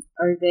them?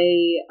 Are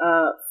they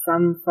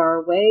from far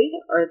away?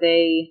 Are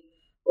they?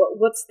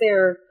 What's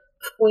their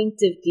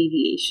point of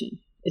deviation?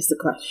 Is the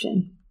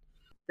question.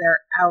 Their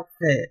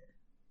outfit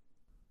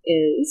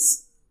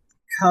Is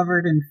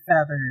covered in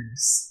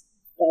feathers.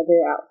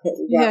 feather outfit?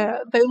 Yeah,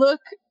 they look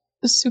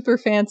super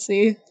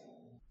fancy.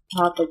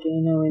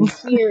 Papageno in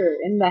here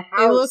in the house.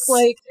 They look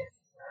like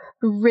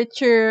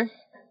richer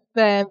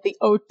than the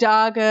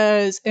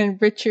Odagas and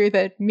richer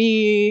than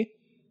me.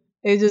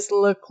 They just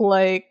look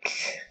like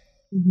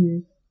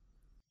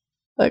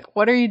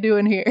what are you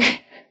doing here?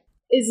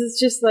 Is this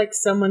just like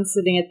someone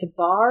sitting at the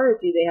bar?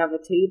 Do they have a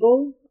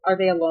table? Are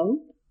they alone?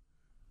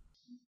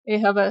 They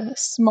have a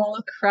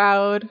small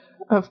crowd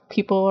of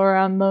people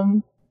around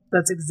them.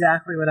 That's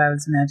exactly what I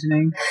was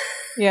imagining.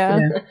 Yeah.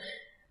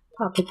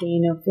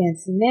 Papageno,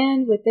 fancy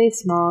man with a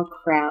small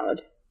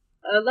crowd.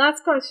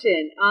 Last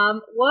question.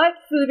 What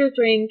food or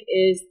drink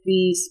is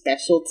the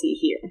specialty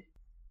here?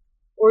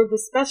 Or the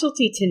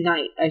specialty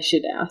tonight, I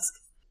should ask.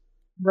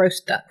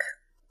 Roast duck.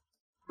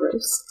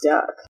 Roast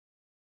duck.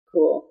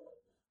 Cool.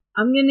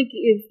 I'm gonna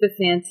give the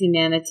fancy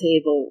man a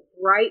table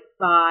right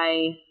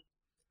by...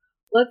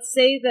 Let's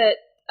say that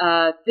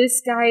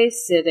this guy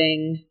is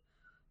sitting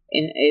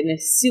in a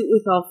suit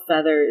with all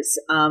feathers,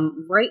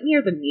 right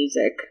near the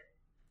music.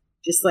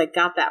 Just like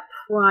got that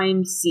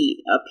prime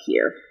seat up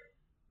here.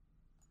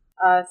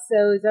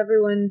 So is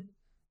everyone...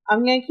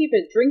 I'm going to keep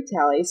a drink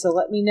tally, so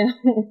let me know,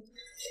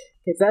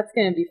 because that's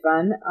going to be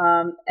fun.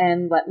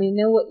 And let me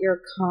know what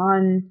your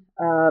con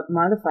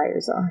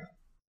modifiers are.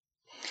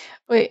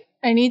 Wait,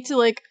 I need to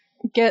like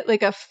get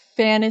like a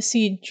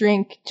fantasy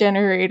drink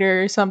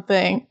generator or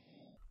something.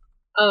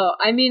 Oh,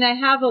 I mean, I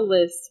have a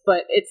list,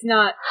 but it's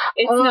not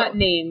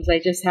names. I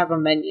just have a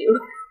menu.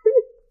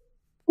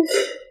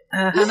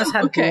 Hannah's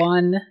had Okay.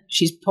 one.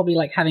 She's probably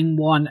like having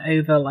one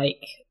over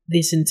like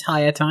this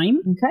entire time.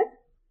 Okay.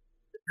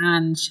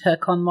 And her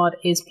con mod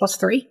is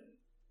 +3.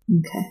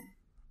 Okay.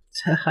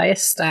 It's her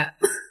highest stat.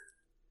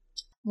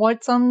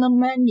 What's on the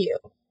menu?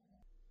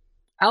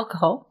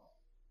 Alcohol.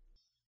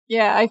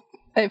 Yeah,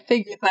 I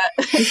figured that.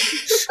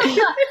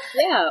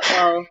 Yeah,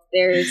 well,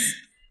 there's...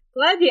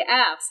 Glad you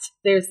asked.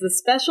 There's the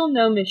special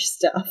gnomish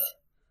stuff.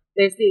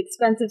 There's the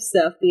expensive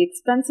stuff, the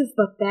expensive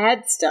but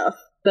bad stuff,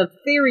 the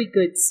very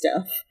good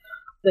stuff,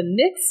 the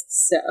mixed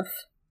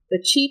stuff, the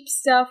cheap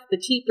stuff, the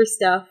cheaper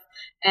stuff,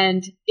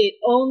 and it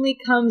only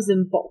comes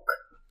in bulk.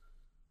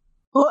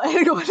 Will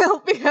anyone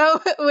help me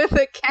out with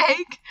a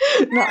cake?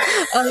 No.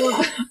 I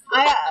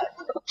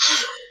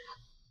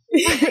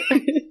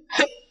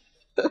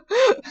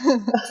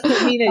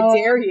mean, I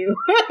dare you.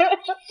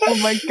 Oh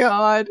my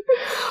god.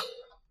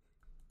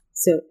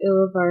 So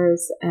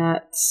Illavar's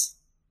at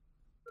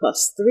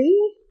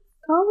 +3,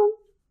 Colin?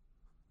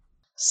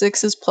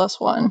 6 is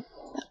 +1.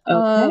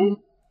 Okay.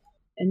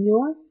 And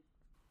your?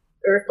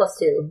 Earth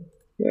 +2.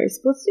 Yours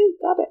 +2.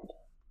 Got it.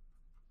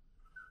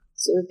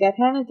 So we've got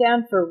Hannah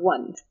down for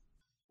 1.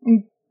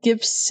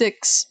 Give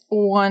 6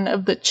 one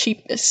of the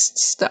cheapest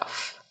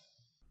stuff.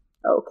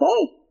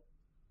 Okay.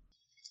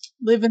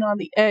 Living on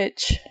the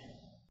edge.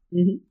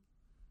 Mm-hmm.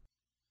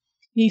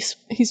 He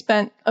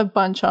spent a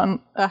bunch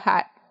on a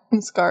hat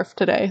and scarf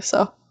today,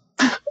 so.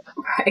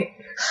 Right.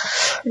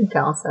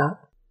 Balance out.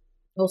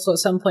 Also, at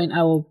some point,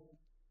 I will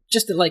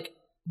just like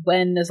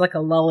when there's like a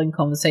lull in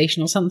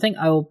conversation or something,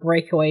 I will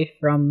break away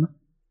from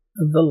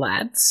the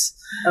lads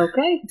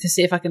Okay. to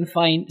see if I can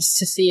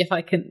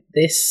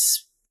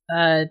this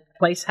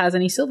place has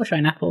any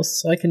silvershine apples,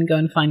 so I can go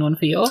and find one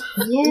for you.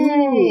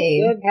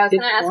 Yay! Good- I was good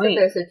going to ask point. if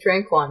there's a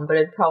drink one, but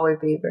it'd probably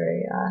be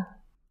very,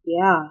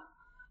 Yeah.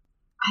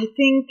 I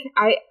think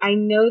I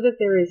know that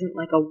there isn't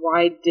like a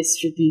wide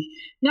distribution,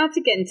 not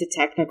to get into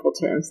technical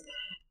terms,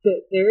 but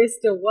there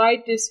isn't a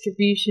wide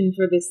distribution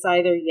for the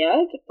cider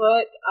yet,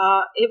 but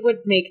it would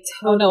make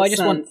total Oh no, I just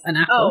sense. want an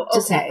apple. Oh,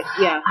 okay.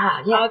 Yeah.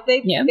 yeah.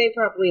 They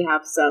probably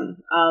have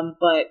some,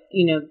 but,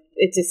 you know,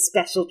 it's a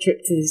special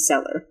trip to the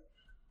cellar.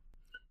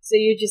 So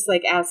you're just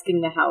like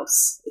asking the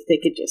house if they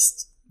could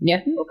just...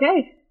 Yeah.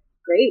 Okay,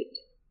 great.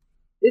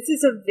 This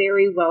is a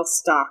very well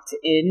stocked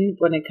inn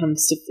when it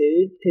comes to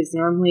food, because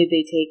normally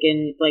they take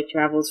in like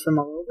travels from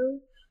all over.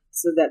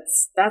 So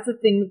that's a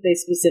thing that they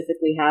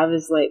specifically have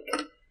is like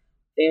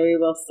very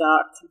well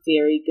stocked,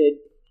 very good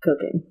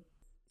cooking.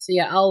 So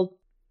yeah, I'll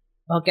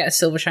get a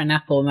silvershine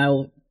apple and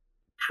I'll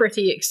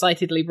pretty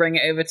excitedly bring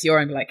it over to Yore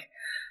and be like,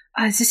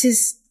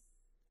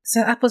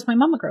 so apples my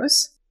mama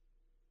grows.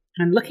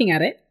 And looking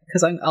at it,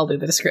 because I'll do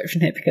the description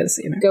here because,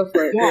 Go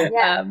for it.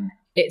 Yeah.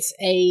 It's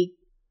a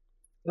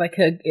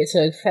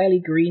fairly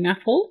green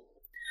apple,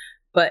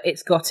 but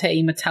it's got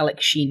a metallic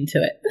sheen to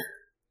it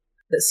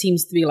that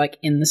seems to be like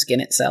in the skin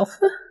itself.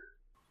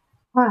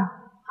 Wow.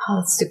 Oh,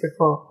 that's super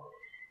cool.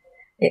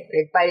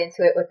 They bite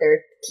into it with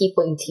their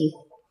tiefling teeth.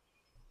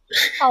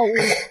 Oh,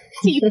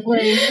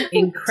 tiefling.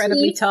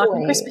 Incredibly tart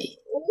and Tiefling. crispy.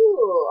 Ooh,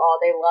 oh,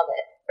 they love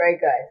it. Very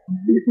good.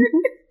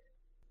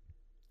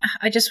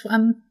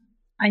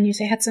 I knew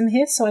they had some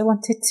here, so I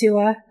wanted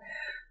to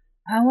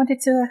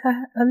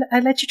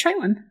let you try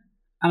one.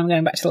 And I'm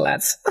going back to the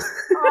lads.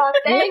 Oh,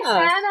 thanks,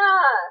 Yeah.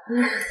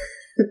 Hannah.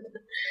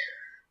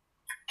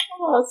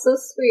 Oh, so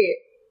sweet.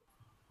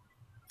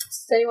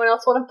 Does anyone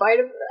else want a bite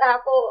of the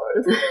apple,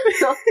 or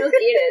I'll just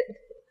eat it?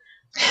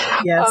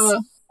 Yes.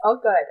 Oh,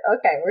 good.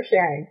 Okay, we're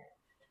sharing.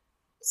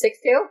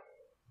 6-2?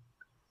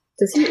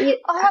 Does he eat?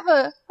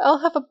 I'll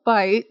have a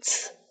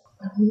bite.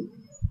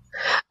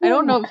 I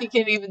don't know if he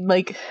can even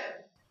like.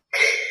 I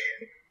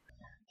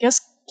guess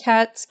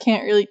cats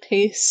can't really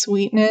taste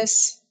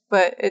sweetness,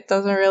 but it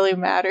doesn't really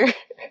matter.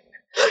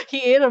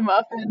 He ate a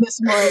muffin this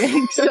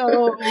morning,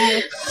 so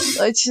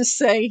let's just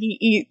say he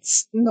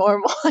eats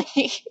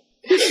normally,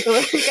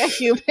 like a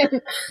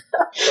human.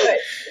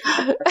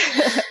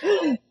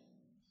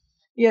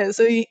 Yeah,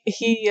 so he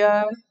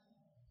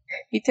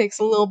takes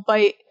a little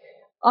bite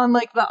on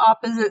like the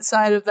opposite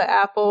side of the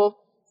apple,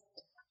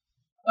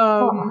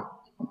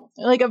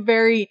 like a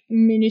very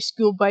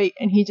minuscule bite,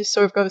 and he just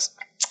sort of goes,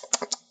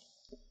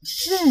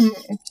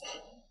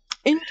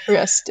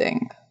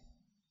 interesting.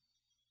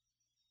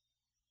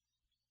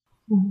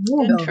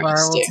 Elvira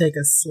will take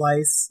a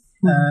slice,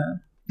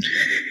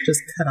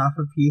 just cut off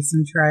a piece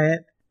and try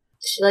it.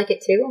 Does she like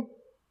it too?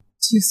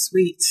 Too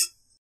sweet.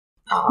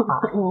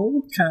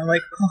 Oh. Kind of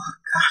like, oh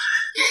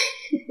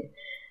god.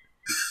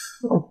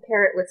 We'll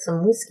pair it with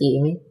some whiskey.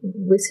 Make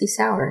whiskey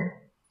sour.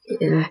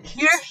 In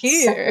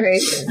Here.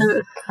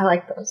 separation. I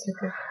like those.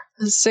 Okay.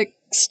 Six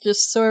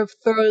just sort of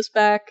throws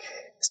back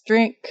his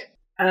drink.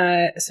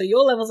 So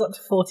your level's up to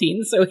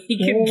 14, so he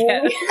can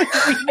get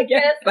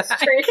Yes, back.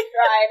 tree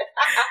stride.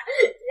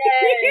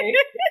 Yay!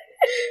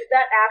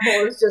 That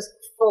apple is just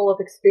full of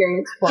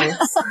experience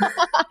points.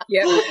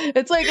 Yep.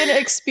 It's like an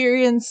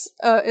experience.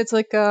 It's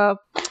like a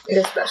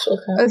It's a special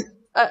kind.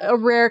 a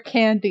rare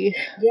candy.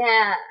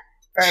 Yeah,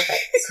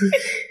 perfect.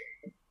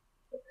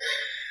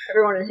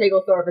 Everyone in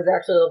Higglethorpe is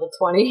actually level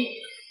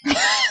 20.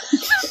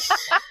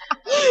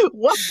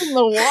 What's in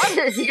the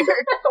water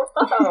here?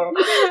 Whoa.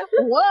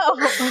 Whoa!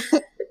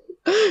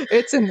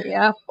 It's in the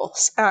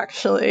apples,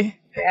 actually.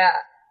 Yeah.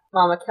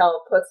 Mama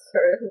Kel puts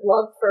her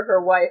love for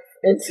her wife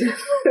into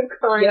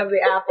growing up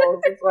the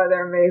apples. That's why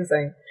they're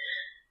amazing.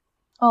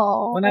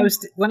 Oh,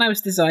 When I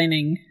was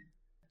designing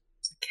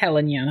Kel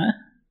and Yana,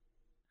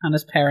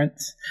 Hannah's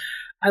parents,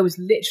 I was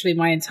literally,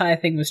 my entire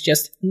thing was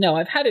just, no,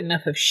 I've had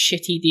enough of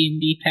shitty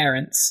D&D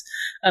parents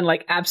and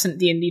like absent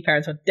D&D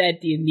parents or dead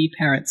D&D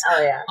parents.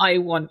 Oh yeah. I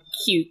want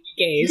cute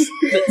gays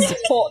that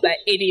support their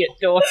idiot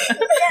daughter.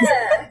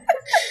 Yeah.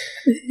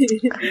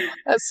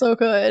 that's so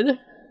good.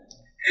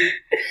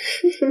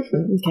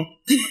 Okay.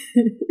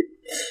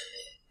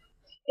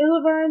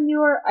 Illivar and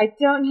Yore, I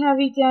don't have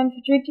you down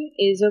for drinking.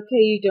 It is okay,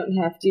 you don't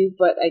have to,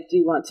 but I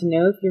do want to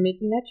know if you're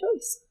making that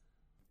choice.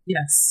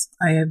 Yes,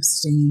 I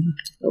abstain.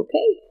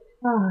 Okay.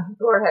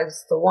 Yore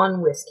has the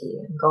one whiskey.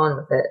 I'm going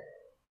with it.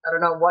 I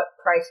don't know what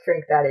price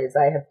drink that is.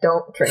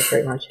 Don't drink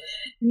very much.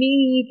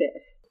 Me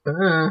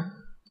neither.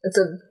 It's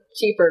a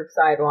cheaper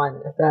side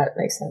one, if that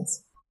makes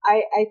sense.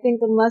 I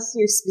think unless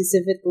you're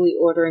specifically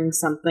ordering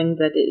something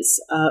that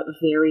is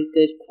very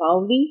good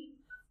quality,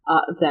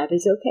 that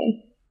is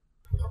okay.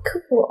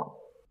 Cool.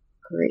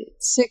 Great.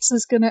 Six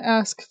is gonna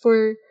ask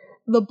for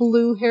the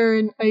blue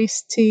heron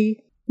iced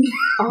tea.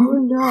 Oh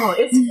no,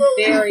 it's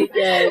Very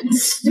good.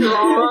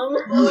 strong.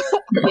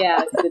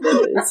 Yes, it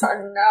is.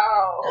 Oh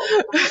no.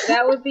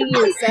 That would be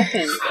your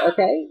second,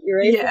 okay? You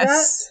ready for that?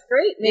 Yes.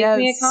 Great, make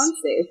me a Yes. con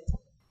save.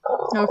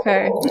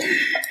 Okay.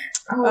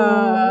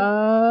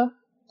 Oh.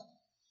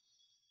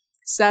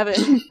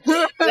 7.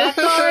 That's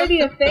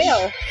already a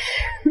fail.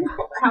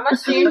 How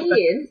much do you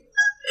need?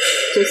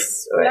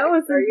 Just That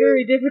was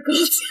very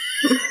difficult.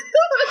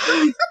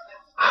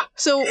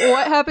 So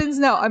what happens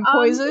now? I'm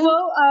poisoned?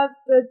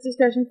 The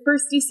discretion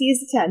first DC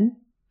is a 10.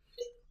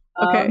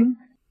 Okay.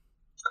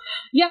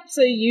 Yep,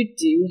 so you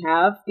do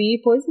have the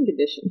poison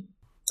condition.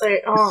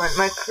 Wait, hold on.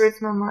 My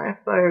charisma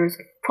modifier is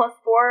 +4.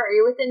 Are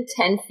you within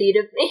 10 feet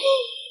of me?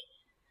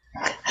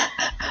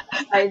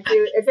 I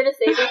do. Is it a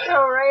saving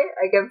throw, right?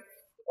 I give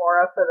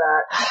aura for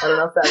that. I don't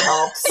know if that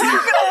helps.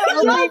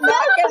 I'm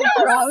not getting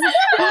drunk.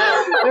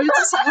 They're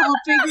just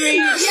helping me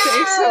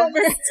stay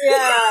sober.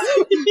 Yeah.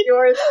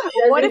 Yours.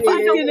 What if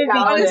I don't want to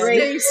paladin.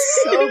 stay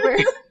sober?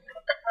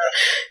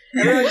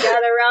 Everyone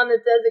gather around the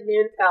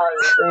designated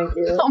paladin. Thank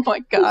you. Oh my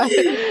god.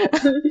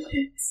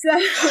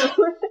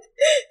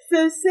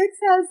 So Six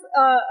has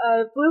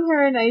blue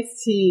hair and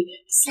iced tea,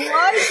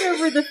 slides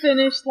over the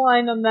finish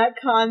line on that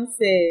con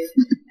save,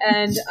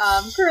 and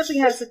currently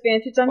has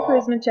advantage on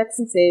charisma checks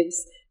and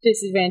saves,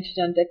 disadvantage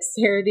on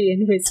dexterity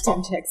and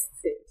wisdom checks and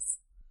saves.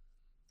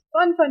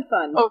 Fun.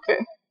 Okay.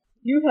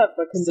 You have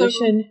a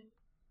condition.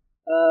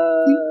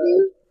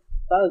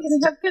 Buzzed. Can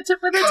I have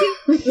ketchup with it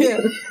too?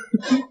 Yeah.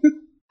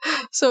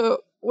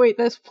 So, wait,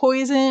 that's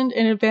poisoned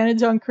and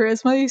advantage on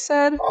charisma, you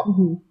said?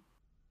 Mm-hmm.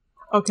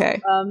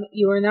 Okay.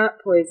 You are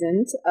not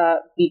poisoned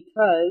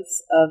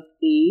because of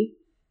the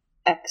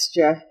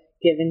extra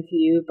given to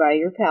you by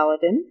your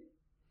paladin.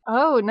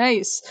 Oh,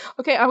 nice.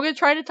 Okay, I'm gonna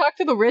try to talk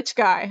to the rich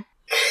guy.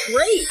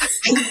 Great!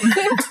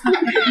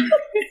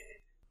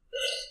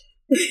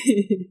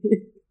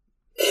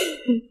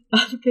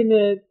 I'm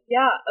gonna...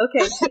 Yeah,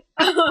 okay.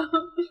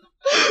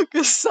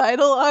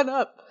 Sidle on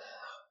up.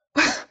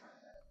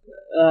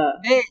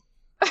 Hey.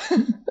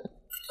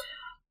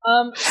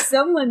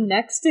 Someone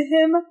next to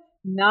him,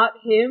 not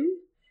him,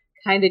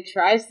 kind of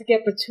tries to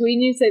get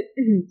between you. Say,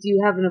 do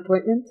you have an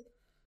appointment?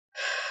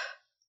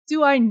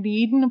 Do I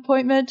need an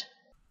appointment?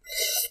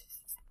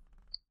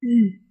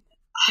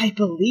 I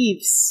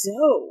believe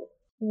so.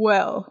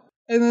 Well,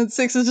 and then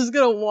Six is just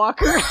gonna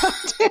walk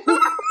around him.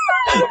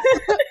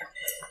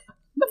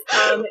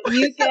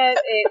 You get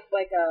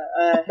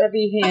a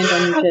heavy hand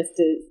on your chest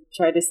to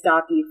try to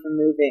stop you from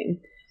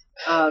moving.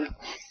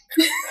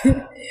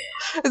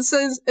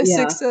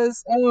 Six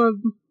says,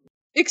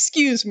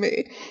 excuse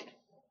me.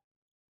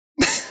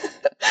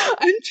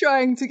 I'm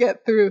trying to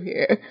get through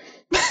here.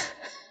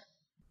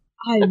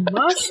 I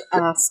must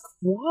ask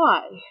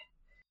why.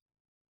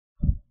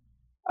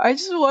 I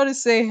just want to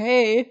say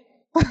hey.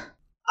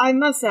 I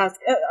must ask,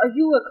 are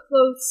you a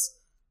close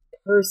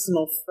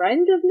personal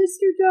friend of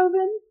Mr.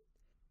 Dovin?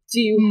 Do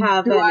you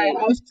have Do any... I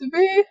have to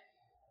be?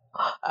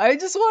 I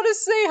just want to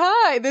say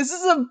hi. This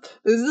is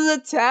a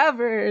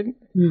tavern.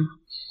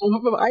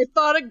 I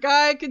thought a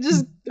guy could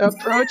just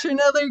approach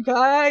another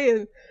guy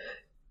and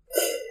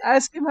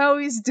ask him how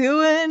he's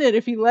doing and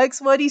if he likes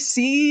what he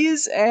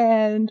sees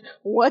and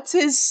what's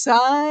his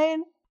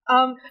sign.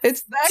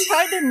 It's that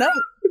kind of night.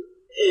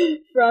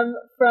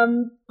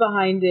 From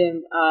behind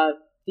him,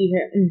 you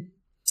hear,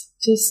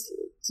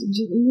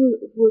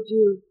 would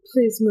you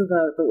please move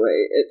out of the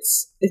way?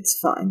 It's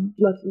fine.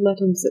 Let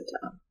him sit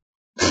down.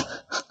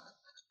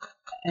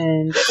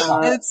 And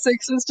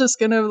Six is just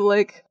gonna be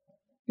like,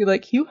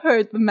 you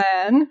heard the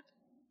man.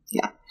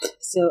 Yeah.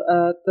 So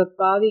the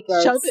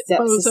bodyguard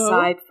steps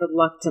aside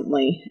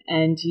reluctantly,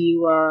 and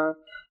you are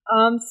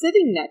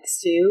sitting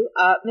next to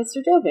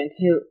Mr. Dovin,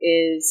 who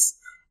is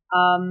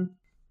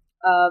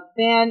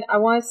man, I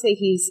want to say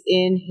he's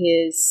in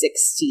his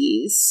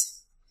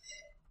 60s.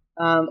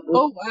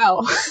 Oh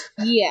wow.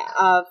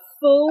 Yeah,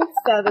 full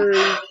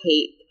feathery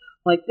cape.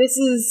 Like, this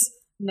is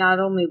not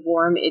only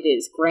warm, it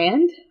is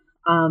grand.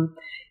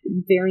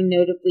 Very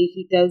notably,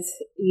 he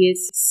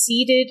is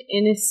seated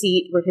in a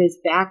seat where his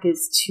back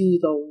is to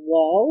the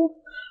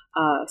wall.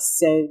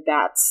 So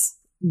that's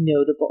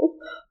notable.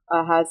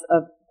 Has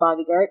a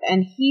bodyguard,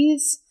 and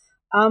he's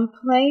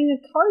playing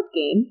a card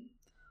game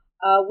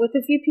with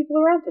a few people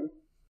around him.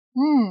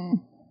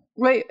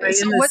 Wait, in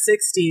the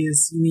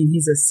 60s, you mean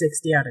he's a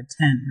 60 out of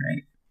 10,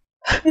 right?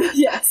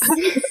 Yes.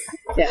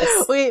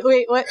 Yes.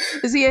 Wait, what?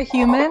 Is he a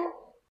human?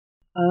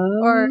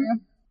 Or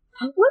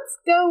let's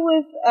go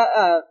with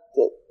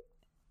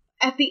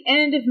at the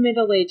end of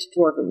middle-aged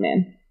dwarven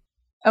man.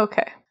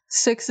 Okay.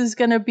 Six is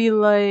gonna be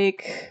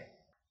like,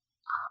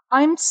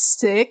 I'm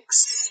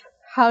Six.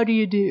 How do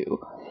you do?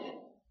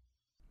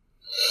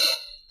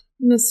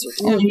 Mr.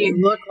 You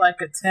look like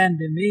a 10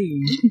 to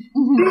me.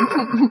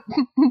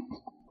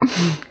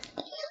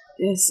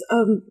 Yes,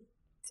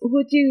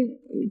 would you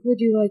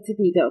like to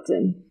be dealt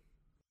in?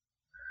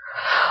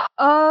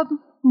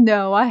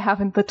 No, I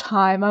haven't the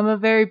time. I'm a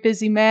very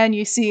busy man,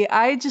 you see.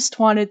 I just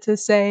wanted to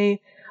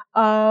say,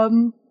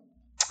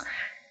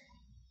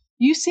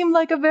 you seem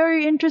like a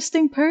very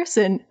interesting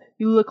person.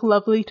 You look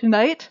lovely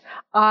tonight.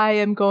 I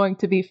am going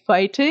to be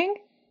fighting.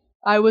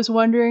 I was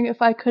wondering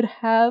if I could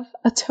have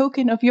a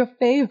token of your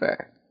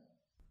favor.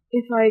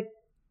 If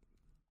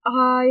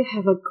I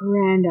have a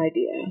grand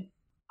idea.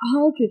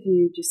 I'll give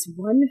you just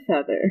one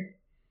feather,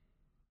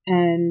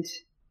 and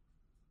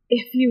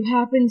if you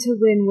happen to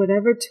win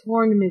whatever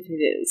tournament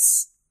it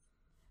is,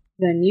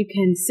 then you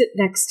can sit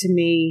next to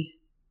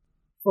me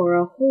for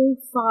a whole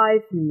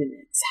 5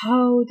 minutes.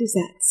 How does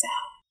that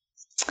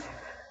sound?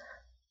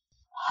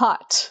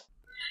 Hot.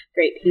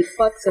 Great. He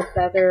plucks a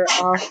feather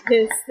off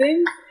his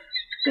thing,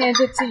 hands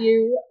it to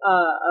you,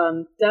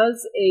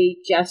 does a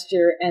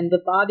gesture, and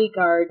the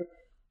bodyguard,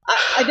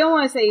 I don't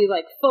want to say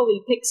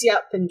fully picks you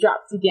up and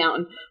drops you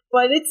down,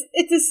 but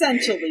it's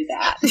essentially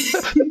that.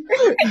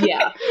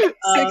 Yeah.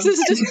 Six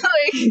is just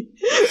like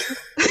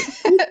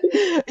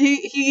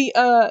he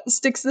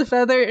sticks the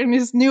feather in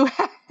his new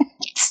hat.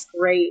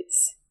 Great.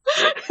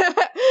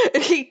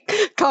 He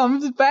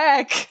comes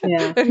back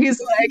Yeah. and he's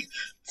like,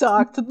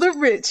 talk to the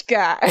rich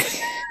guy.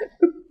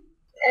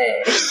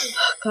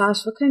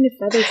 Gosh, what kind of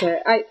feathers are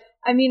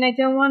I mean, I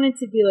don't want it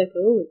to be like,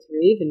 oh, it's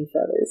raven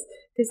feathers.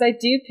 Because I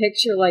do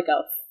picture like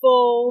a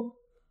full,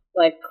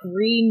 like,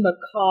 green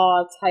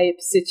macaw type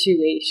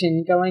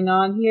situation going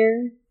on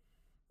here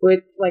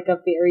with like a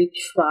very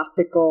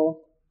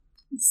tropical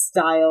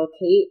style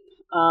cape.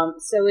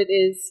 So it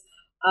is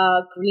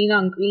green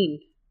on green,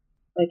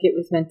 like it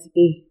was meant to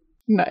be.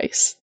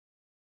 Nice.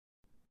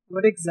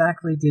 What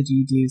exactly did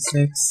you do,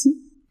 Six?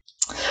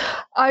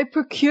 I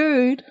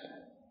procured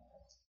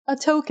a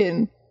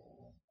token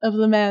of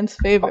the man's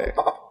favor.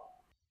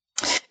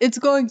 It's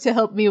going to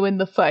help me win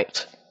the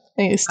fight.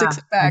 And he sticks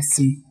it back. I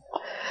see.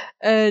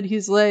 And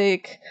he's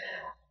like,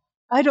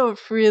 I don't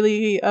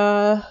really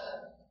care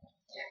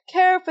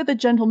for the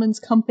gentleman's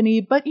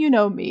company, but you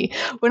know me.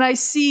 When I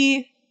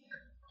see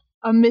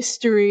a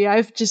mystery,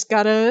 I've just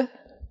gotta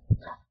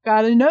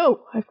know.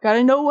 I've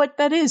gotta know what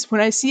that is.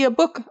 When I see a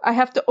book, I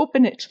have to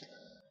open it.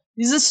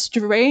 He's a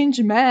strange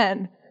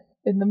man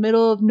in the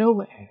middle of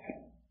nowhere.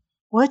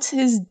 What's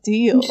his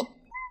deal?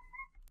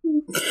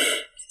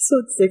 So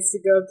it's Six to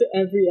go up to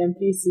every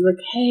NPC like,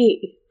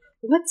 hey,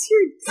 what's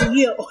your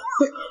deal?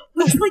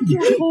 What's like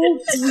your whole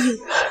deal?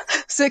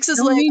 Six is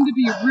Don't like, mean to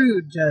be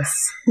rude,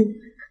 Jess.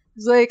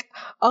 he's like,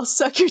 I'll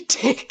suck your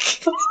dick.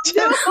 Tell me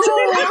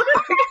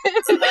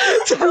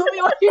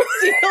what your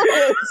deal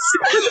is.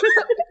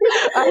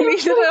 I need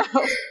to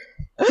know.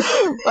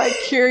 My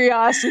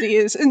curiosity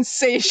is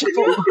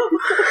insatiable.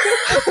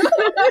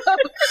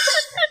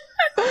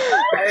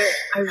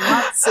 I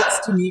want Six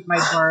to meet my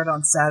bard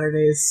on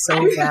Saturdays so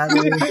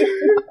badly.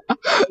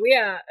 We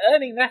are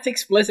earning that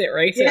explicit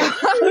rating. Yeah.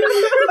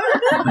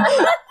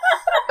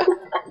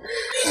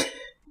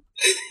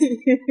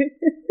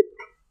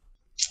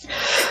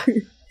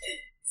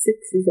 Six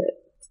is it.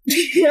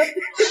 Yep.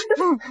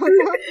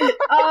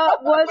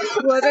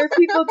 What are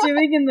people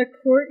doing in the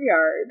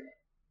courtyard?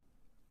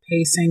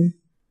 Pacing.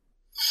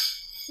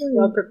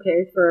 Y'all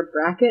prepared for a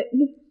bracket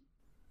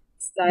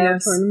style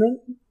Yes. tournament?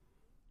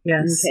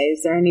 Yes. Okay,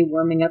 is there any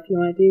warming up you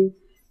want to do?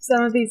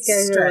 Some of these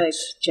guys are like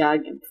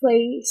jogging in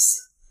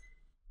place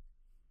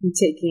and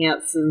taking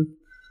out some.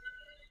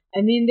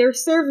 I mean, they're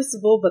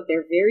serviceable, but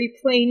they're very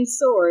plain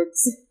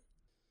swords.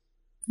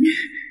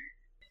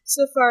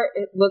 So far,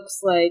 it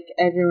looks like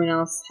everyone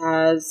else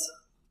has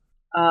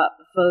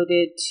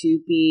voted to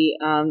be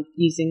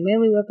using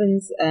melee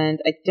weapons, and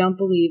I don't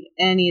believe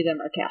any of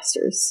them are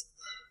casters.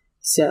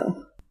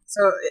 So,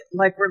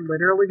 like, we're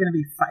literally going to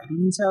be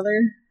fighting each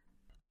other?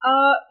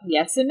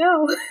 yes and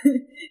no.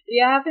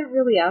 You haven't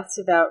really asked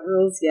about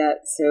rules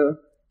yet, so,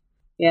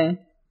 yeah.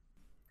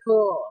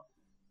 Cool.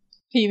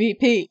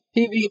 PvP.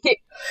 PvP.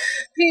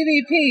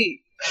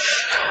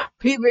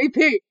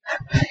 PvP.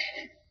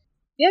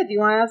 Yeah, do you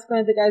want to ask one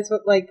of the guys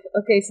what, like,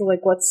 okay, so,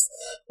 like, what's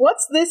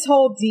this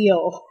whole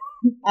deal,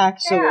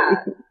 actually?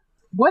 Yeah.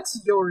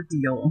 What's your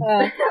deal?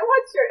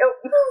 What's your...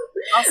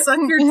 I'll suck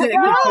your dick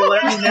if you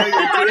let me know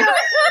your deal.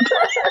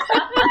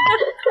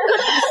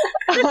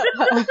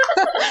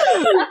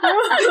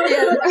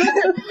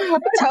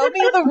 Tell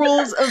me the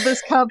rules of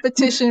this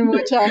competition,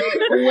 which I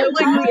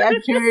willingly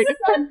entered.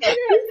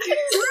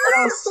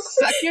 I'll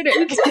suck your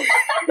dick.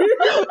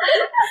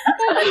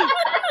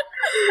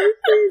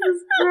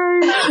 Jesus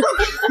Christ.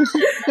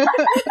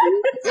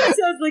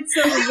 Sounds like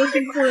someone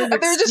looking for an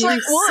They're just like,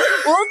 excuse.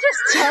 we'll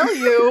just tell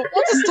you.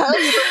 We'll just tell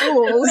you the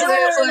rules. No, And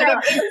it's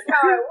like, this is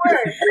how it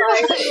works.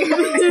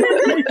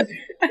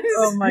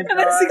 Oh my And then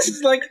god. Six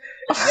is like,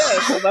 yeah,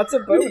 so that's a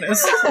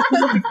bonus. Oh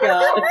my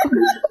god.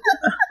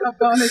 A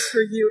bonus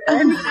for you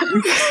and me.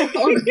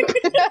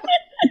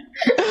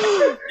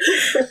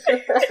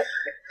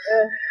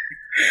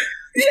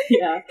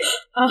 Yeah.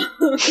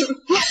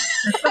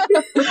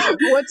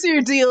 what's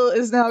your deal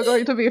is now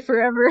going to be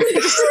forever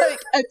just like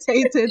a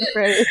tainted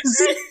phrase.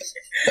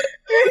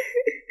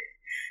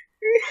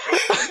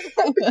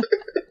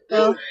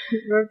 Well,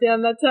 wrote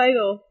down that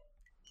title.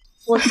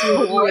 What's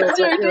your deal? What's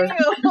your deal?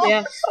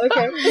 Yeah,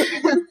 okay.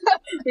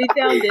 We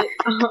found it.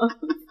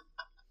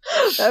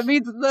 That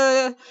means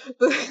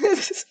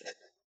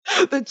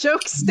the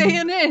joke's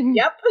staying in.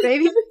 Yep.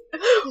 Baby.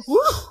 Woo.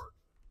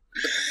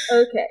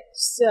 Okay,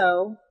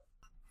 so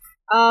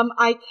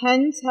I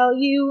can tell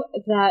you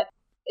that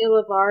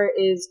Ilivar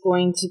is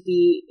going to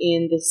be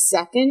in the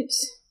second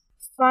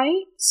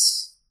fight,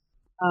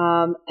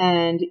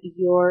 and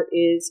Yore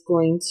is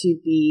going to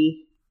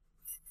be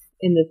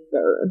in the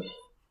third.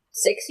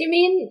 6, you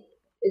mean?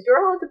 Is your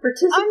allowed to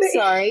participate? I'm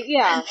sorry,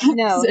 yeah,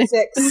 no,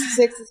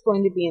 six is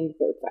going to be in the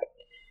third fight.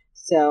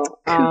 So,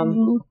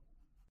 Cool.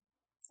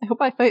 I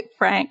hope I fight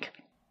Frank.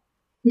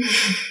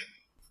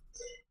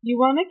 you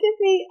want to give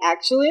me,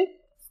 actually,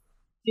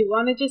 do you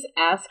want to just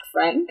ask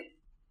Frank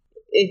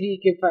if you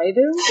could fight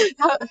him.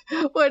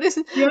 What is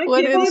You want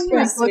what to give does a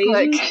Frank look persuasion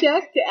like?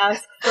 check to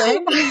ask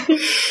Frank?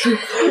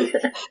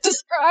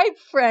 Describe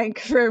Frank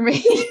for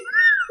me.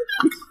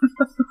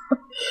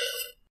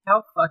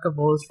 How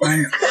fuckable is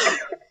Frank?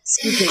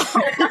 Excuse me.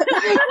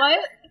 What?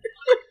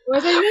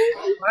 What are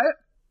you? What?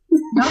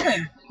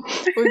 Nothing.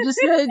 We're just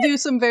gonna do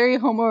some very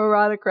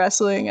homoerotic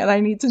wrestling, and I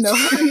need to know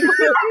how he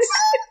looks.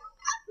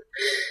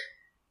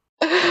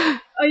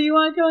 Oh, you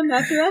want to go in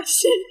that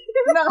direction?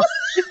 No.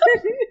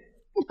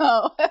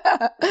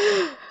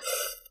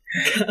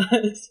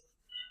 Gosh.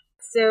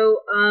 So,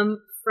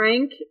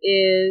 Frank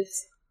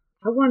is.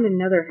 I want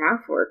another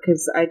half orc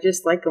because I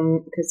just like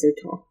them because they're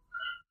tall.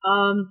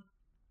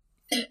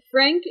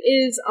 Frank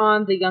is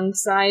on the young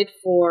side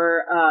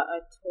for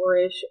a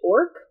Taurish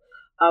orc,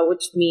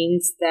 which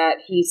means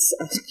that he's,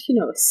 a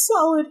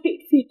solid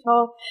 8 feet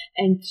tall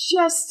and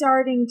just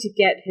starting to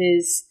get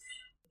his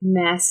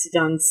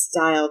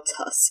mastodon-style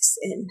tusks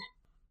in.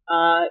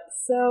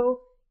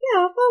 So,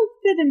 yeah, a little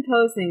bit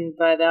imposing,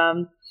 but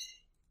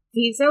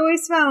he's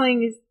always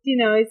smiling. He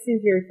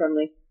seems very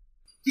friendly.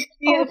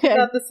 He has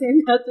about the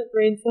same amount of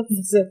brain cells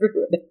as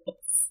everyone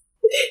else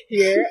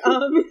here.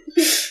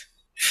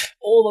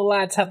 All the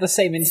lads have the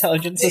same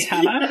intelligence as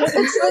Hannah. It's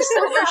the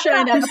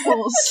Silvershine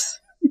apples.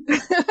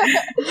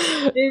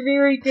 They're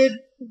very good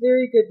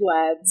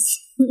lads.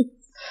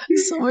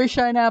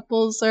 Silvershine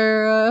apples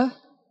are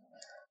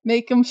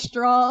make them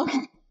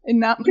strong and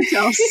not much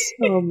else.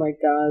 Oh my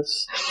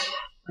gosh.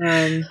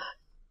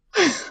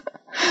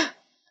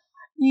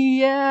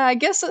 Yeah, I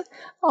guess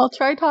I'll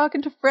try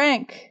talking to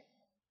Frank.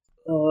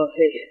 Oh,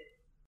 hey.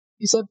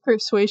 You said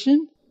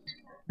persuasion?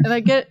 And I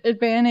get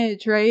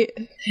advantage, right?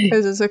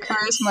 Because it's a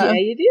charisma. Yeah,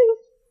 you do.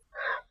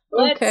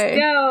 Let's Okay.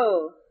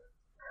 go.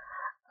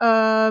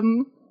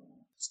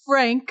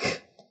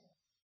 Frank.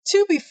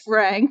 To be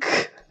frank.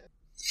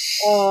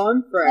 Oh,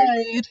 I'm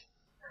Frank.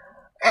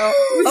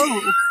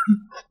 Oh,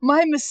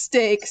 my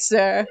mistake,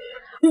 sir.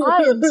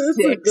 I am That's a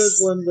 6. good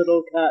one,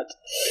 little cat.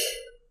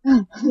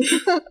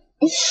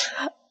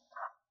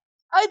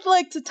 I'd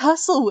like to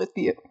tussle with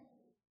you.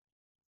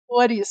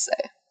 What do you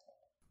say?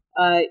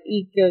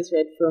 He goes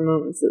red for a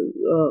moment and says,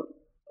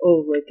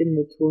 like in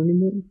the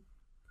tournament?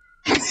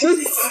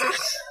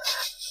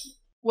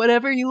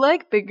 Whatever you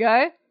like, big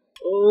guy.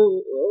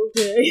 Oh,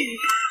 okay.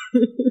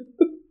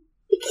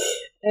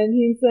 And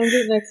he sends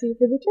it next to you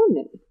for the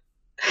tournament.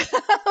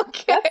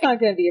 Okay. That's not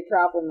going to be a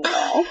problem at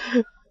all.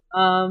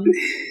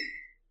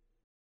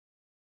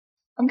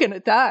 I'm gonna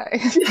die.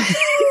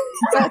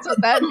 That's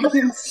what that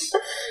means.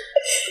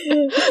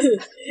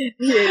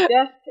 Your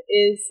death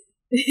is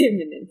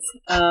imminent.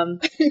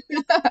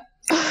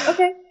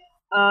 Okay.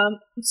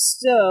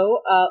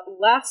 So,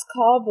 last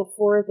call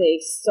before they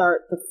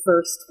start the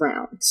first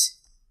round.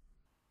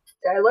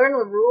 Did I learn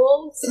the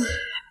rules?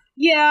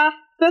 Yeah,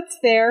 that's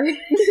fair.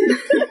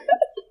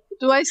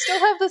 Do I still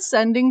have the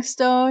sending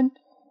stone?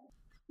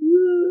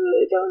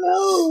 I don't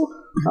know.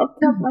 Off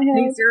the top of my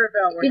Hey, head.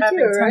 Zerabel, we're You having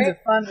too, tons right? of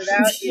fun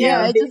without you.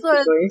 Yeah, I just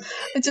basically.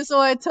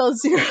 want to tell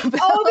Zero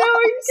about. Oh no,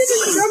 are you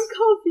gonna drum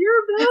call Zero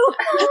Bell?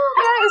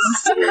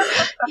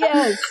 Yes.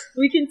 Yes.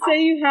 We can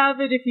say you have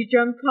it if you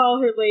drum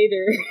call her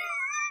later.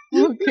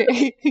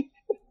 Okay.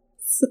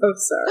 So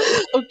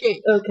sorry.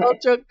 Okay. I'll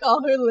drunk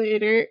call her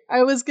later.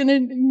 I was gonna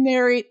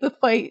narrate the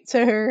fight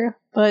to her,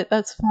 but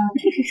that's fine.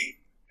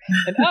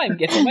 And I'm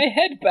getting my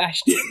head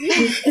bashed in.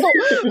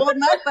 Well,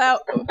 not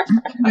that one.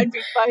 I'd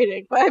be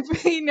fighting, but I'd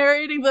be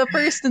narrating the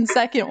first and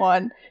second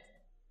one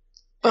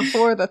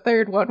before the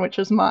third one, which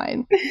is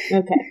mine.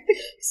 Okay.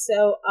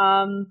 So,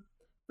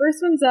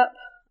 first one's up.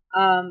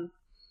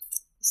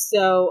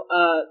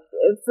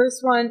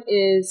 First one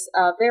is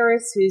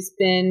Varys, who's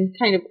been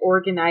kind of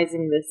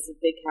organizing this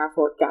big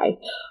half-orc guy.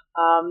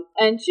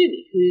 And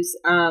Judy, who's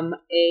a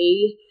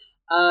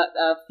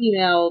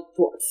female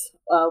dwarf.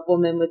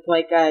 Woman with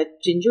like a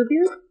ginger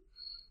beard.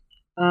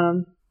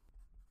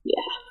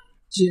 Yeah.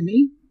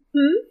 Jimmy?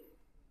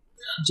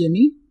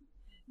 Jimmy?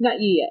 Not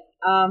you yet.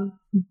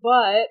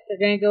 But they're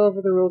gonna go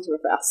over the rules real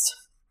fast.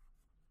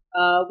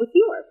 With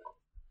Yore.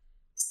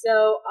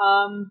 So,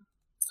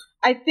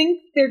 I think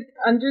they're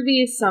under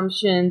the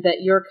assumption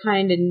that Yore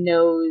kind of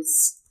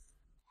knows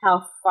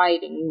how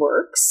fighting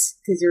works,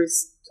 because you're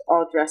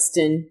all dressed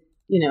in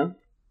their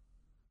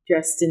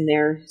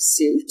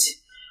suit.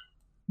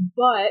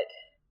 But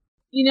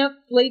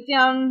laid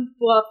down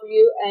law for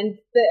you, and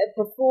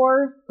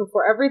before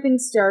everything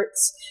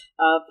starts,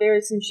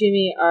 Varys and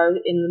Shimi are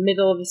in the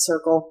middle of a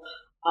circle.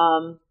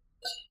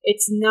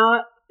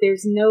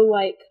 There's no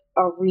like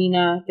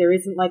arena, there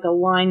isn't like a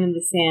line in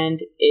the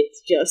sand, it's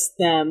just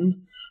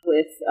them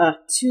with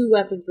 2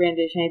 weapons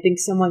brandished, and I think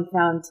someone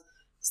found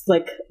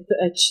like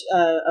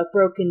a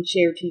broken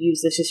chair to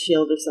use as a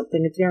shield or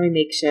something. It's very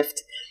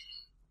makeshift.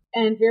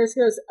 And Varys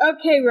goes,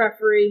 "Okay,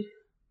 referee.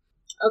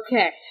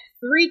 Okay.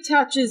 3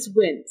 touches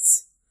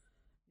wins.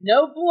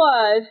 No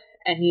blood."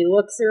 And he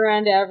looks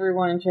around at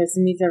everyone and tries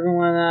to meet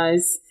everyone's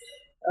eyes.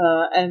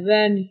 And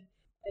then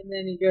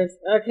he goes,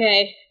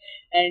 "Okay,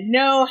 and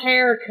no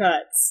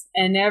haircuts."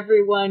 And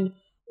everyone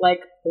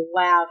like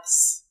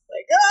laughs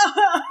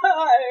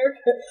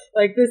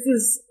Like this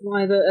is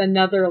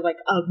another like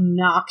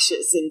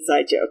obnoxious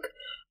inside joke.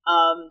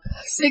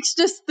 Six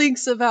just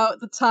thinks about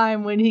the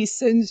time when he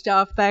singed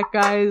off that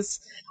guy's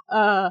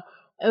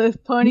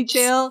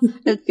ponytail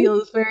and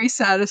feels very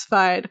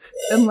satisfied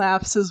and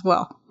laughs as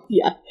well.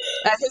 Yeah.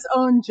 At his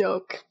own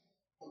joke.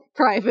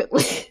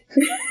 Privately.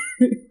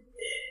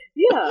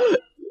 Yeah.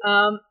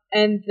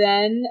 And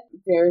then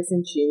Varys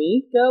and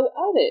Shumi go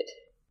at it.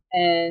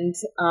 And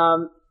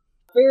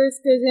Varys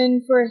goes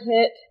in for a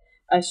hit.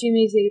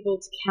 Shumi's able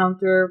to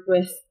counter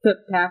with the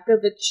back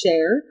of a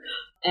chair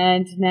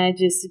and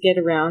manages to get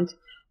around.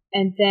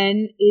 And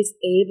then is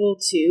able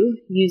to,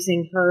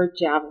 using her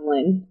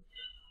javelin,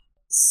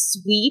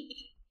 sweep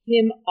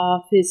him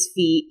off his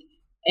feet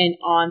and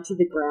onto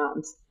the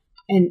ground.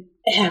 And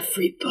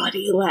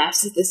everybody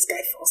laughs as this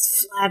guy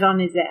falls flat on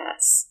his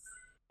ass.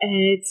 And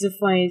it's the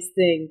funniest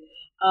thing.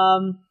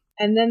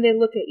 And then they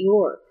look at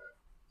Yore.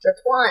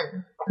 That's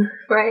one,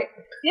 right?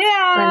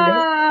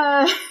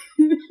 Yeah!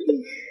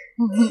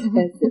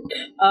 That's it.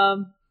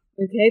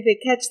 Okay, they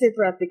catch their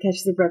breath,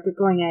 they're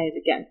going at it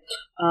again.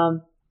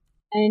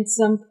 And at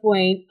some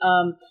point,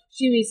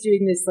 Shumi's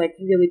doing this, like,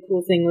 really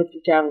cool thing with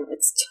the javelin.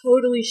 It's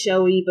totally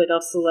showy, but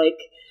also, like,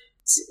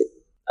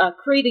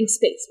 creating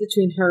space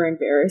between her and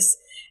Varys.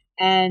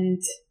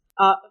 And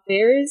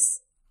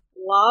Varys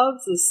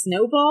lobs a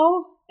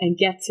snowball and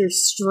gets her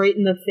straight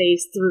in the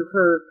face through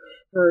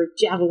her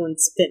javelin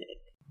spinning.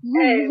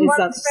 Hey,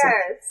 what's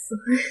Varys?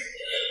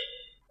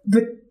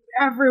 But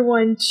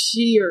everyone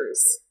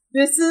cheers.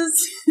 This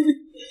is,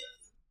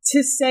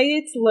 to say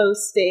it's low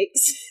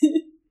stakes.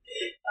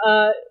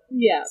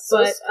 Yeah, so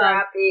but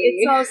scrappy.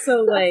 It's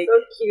also like,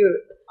 so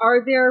cute.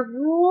 Are there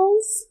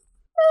rules?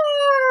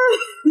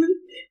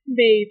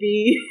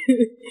 Maybe.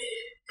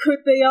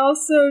 Could they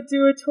also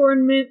do a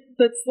tournament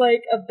that's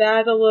like a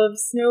battle of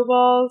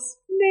snowballs?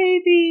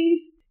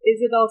 Maybe.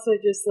 Is it also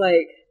just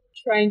like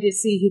trying to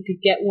see who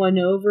could get one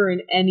over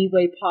in any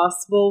way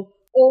possible?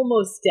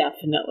 Almost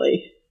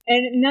definitely.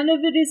 And none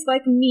of it is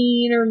like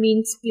mean or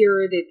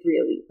mean-spirited,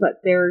 really,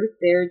 but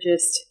they're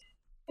just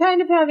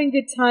kind of having a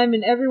good time,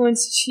 and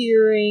everyone's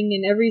cheering,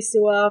 and every so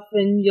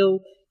often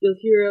you'll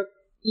hear,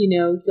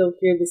 you'll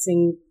hear the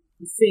same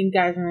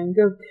guys around and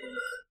go,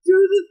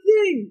 do the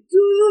thing!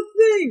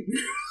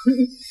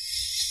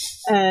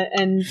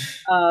 And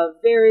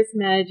Varys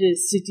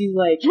manages to do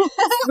like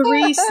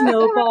 3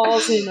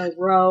 snowballs in a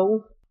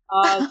row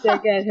to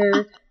get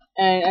her,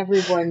 and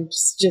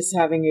everyone's just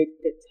having a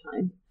good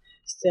time.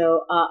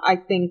 So I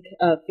think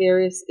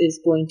Varys is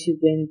going to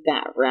win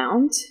that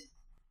round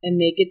and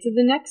make it to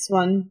the next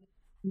one.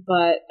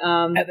 But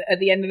at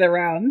the end of the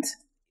round,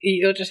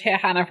 you'll just hear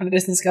Hannah from the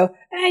distance go,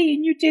 "Hey,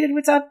 and you did it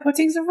without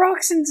putting some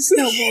rocks into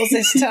snowballs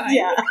this time."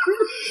 Yeah,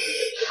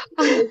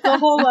 it's a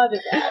whole lot of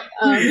that.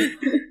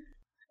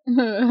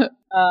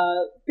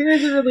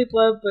 Varys are really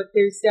blood, but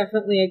there's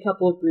definitely a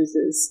couple of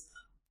bruises.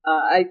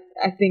 I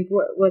think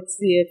what's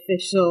the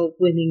official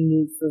winning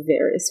move for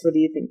Varys? What do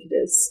you think it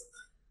is?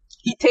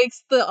 He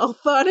takes the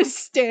Alphonse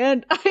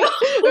stand, the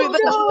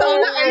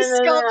Alphonse ice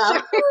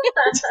sculpture,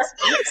 just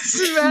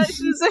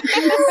smashes it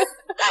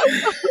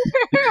over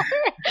her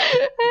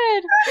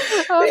head.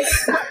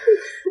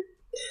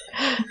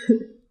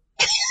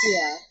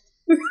 Yeah.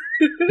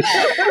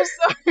 I'm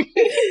sorry.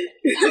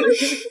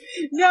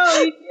 No,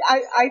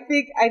 I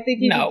think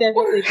you can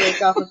definitely break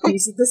off a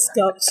piece of the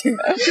sculpture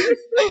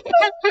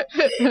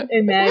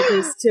and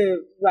manages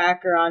to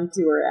whack her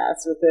onto her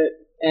ass with it.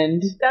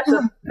 And that's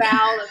a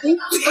foul of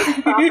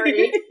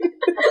property.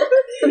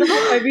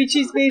 I mean,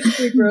 she's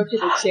basically broken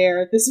a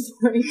chair at this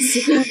point.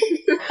 So.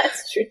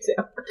 That's true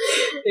too.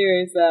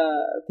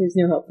 There's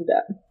no help for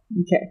that.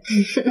 Okay.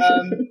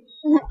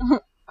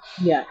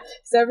 Yeah.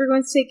 So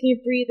everyone's taking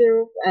a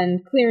breather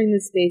and clearing the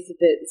space a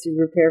bit to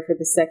prepare for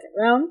the second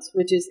round,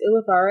 which is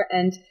Illavarra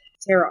and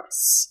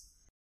Teros.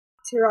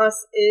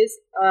 Teros is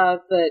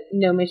the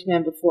gnomish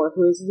man before,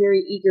 who is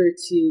very eager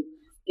to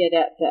get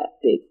at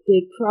that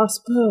big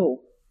crossbow.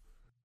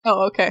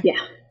 Oh, okay.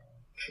 Yeah.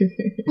 I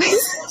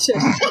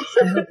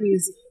hope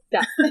he's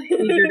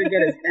eager to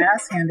get his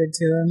ass handed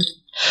to him.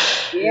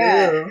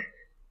 Yeah. Ew.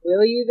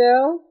 Will you,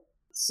 though?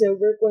 So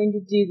we're going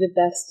to do the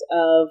best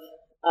of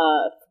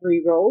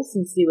 3 rolls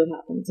and see what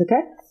happens, okay?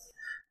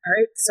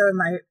 Alright, so am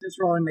I just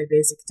rolling my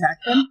basic attack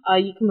then?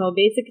 You can roll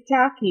basic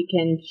attack. You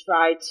can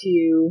try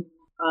to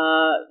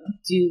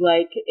do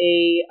like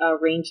a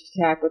ranged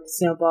attack with the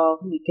snowball.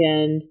 You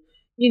can,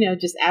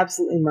 just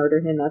absolutely murder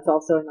him. That's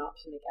also an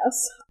option, I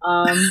guess.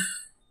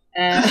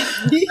 And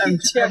as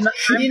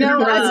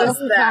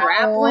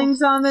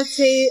grappling's on the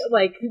table,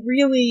 like,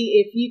 really,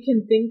 if you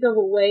can think of a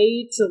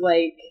way to,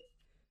 like,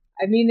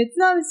 I mean, it's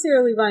not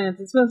necessarily violence,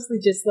 it's mostly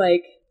just,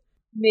 like,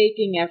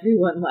 making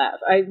everyone laugh.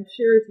 I'm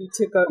sure if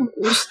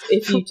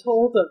you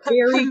told a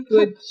very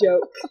good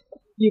joke,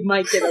 you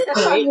might get a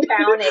point.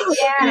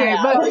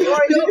 Yeah, but you're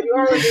a good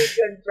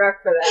drug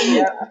for that.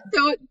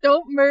 Yeah.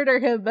 Don't murder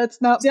him.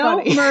 That's not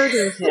funny. Don't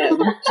murder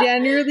him.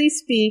 Generally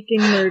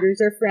speaking,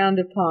 murders are frowned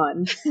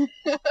upon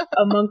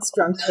amongst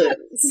drunk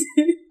fairies.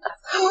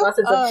 Unless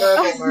it's a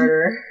verbal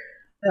murder.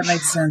 That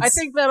makes sense. I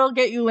think that'll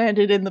get you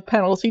landed in the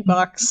penalty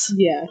box.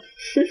 Yeah.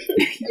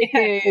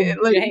 Okay,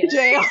 like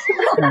jail.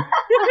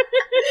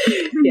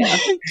 Yeah.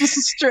 Just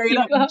straight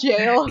up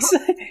jail.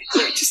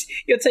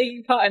 You're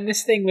taking part in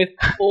this thing with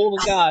all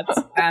the guards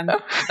and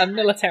a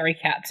military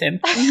captain.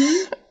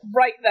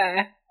 Right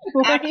there.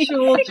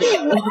 Actual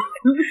jail.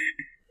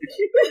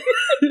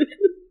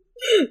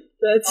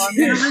 That's I'm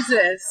gonna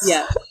resist.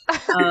 Yeah.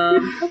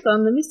 Hold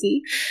on, let me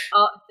see.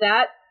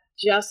 That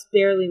just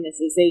barely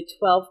misses. A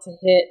 12 to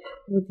hit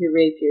with your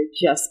rapier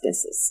just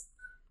misses.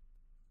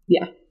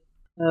 Yeah.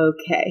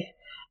 Okay.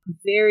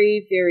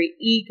 Very, very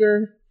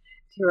eager.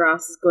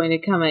 Taras is going to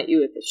come at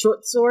you with a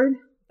short sword,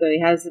 though he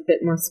has a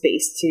bit more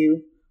space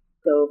to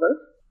go over.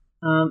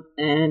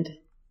 And I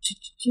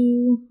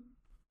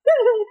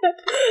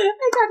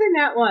got in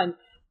that one.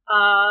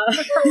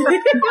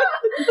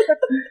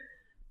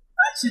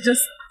 She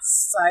just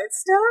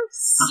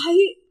sidesteps.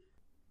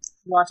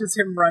 Watches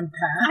him run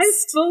past. I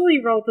fully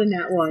rolled in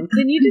that one.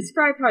 Can you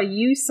describe how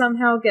you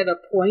somehow get a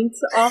point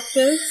off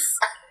this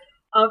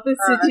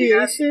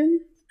situation?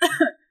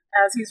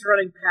 As he's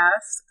running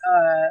past,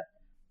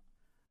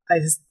 I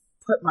just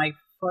put my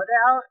foot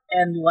out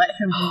and let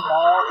him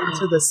fall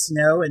into the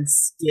snow and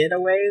skid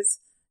a ways,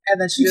 and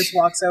then she just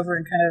walks over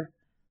and kind of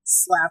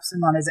slaps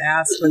him on his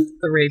ass with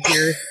the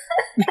rapier.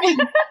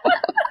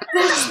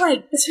 That's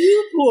like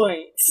 2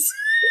 points.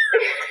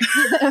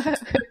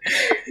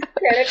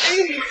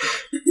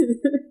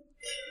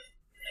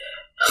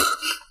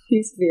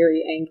 He's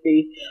very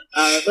angry.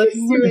 Let's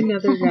do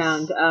another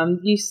round.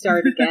 You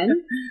start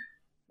again.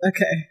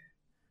 Okay.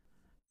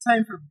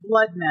 Time for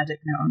blood magic.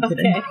 No, I'm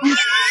kidding.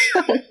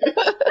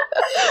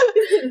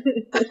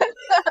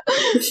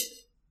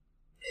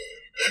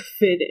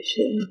 Finish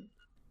him.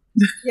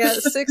 Yeah,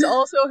 6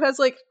 also has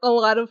like a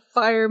lot of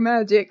fire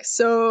magic,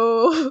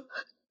 so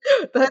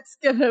that's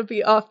gonna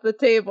be off the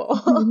table.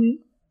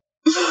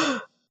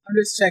 I'm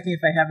just checking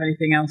if I have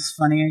anything else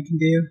funny I can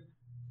do.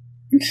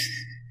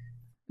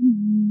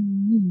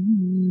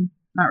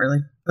 Not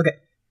really. Okay.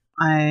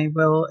 I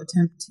will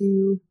attempt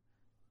to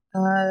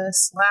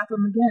slap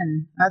him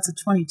again. That's a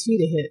 22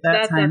 to hit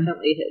that time. That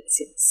definitely hits,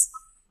 yes.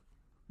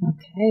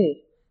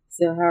 Okay.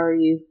 So how are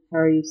you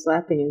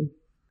slapping him?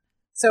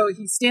 So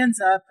he stands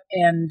up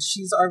and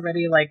she's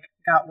already like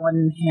got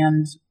one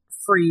hand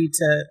free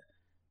to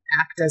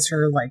act as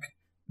her like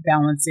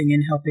balancing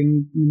and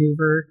helping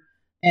maneuver.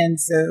 And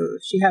so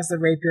she has the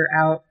rapier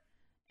out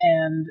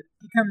and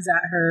he comes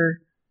at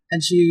her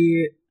and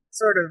she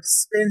sort of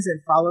spins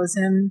and follows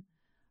him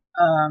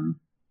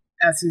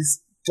as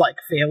he's like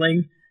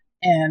failing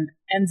and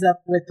ends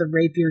up with the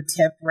rapier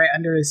tip right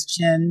under his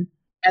chin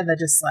and then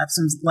just slaps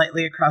him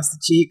lightly across the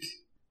cheek.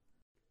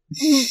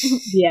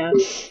 Yeah.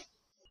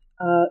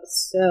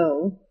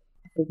 So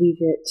I believe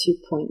you're at 2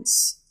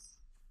 points.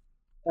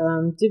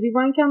 Did we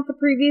want to count the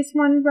previous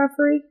one,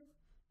 referee?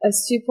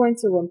 As 2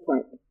 points or 1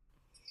 point?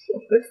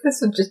 This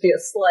would just be a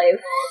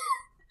slave.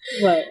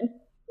 What?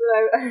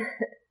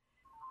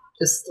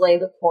 Just slay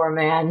the poor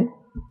man.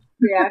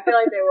 Yeah, I feel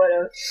like they would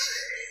have.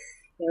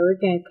 Yeah, we're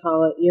gonna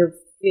call it. You're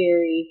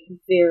very,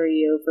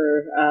 very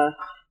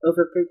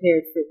over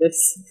prepared for this.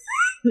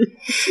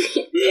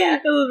 Yeah.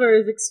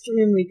 Illiver is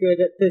extremely good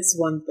at this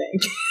one thing.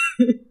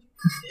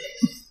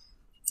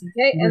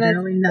 Okay, and then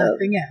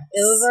nothing else.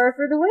 Illiver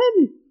for the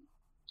win.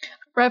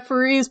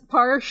 Referee's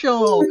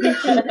partial.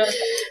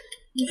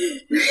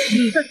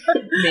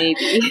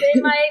 Maybe.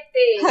 They might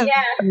be,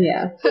 yeah.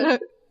 Yeah.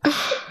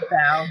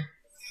 Bow.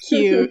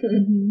 Cute.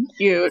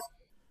 Cute.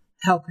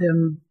 Help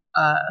him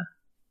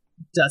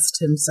dust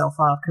himself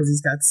off because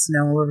he's got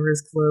snow all over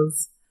his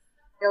clothes.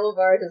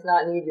 Illivar does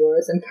not need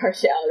yours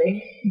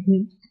impartiality.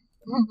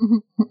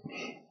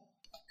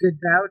 Good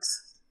bout.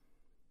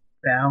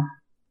 Bow.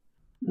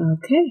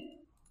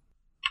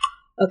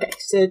 Okay,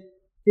 so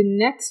the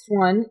next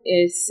one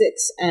is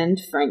Six and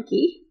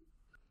Frankie.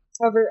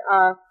 However,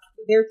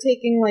 they're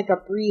taking like a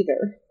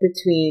breather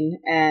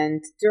between,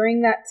 and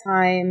during that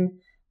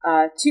time,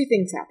 2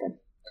 things happen.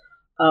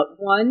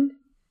 One,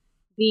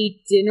 the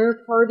dinner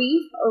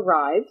party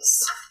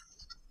arrives.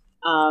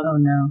 Oh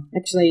no.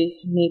 Actually,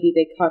 maybe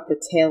they caught the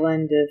tail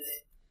end of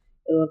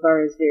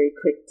Illivar's very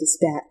quick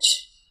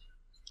dispatch.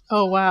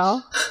 Oh,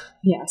 wow.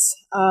 Yes.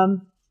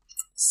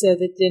 So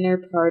the dinner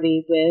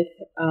party with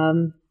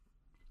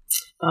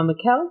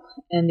Mikkel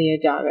and the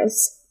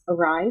Adagas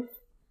arrive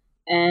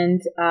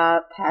and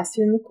pass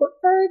you in the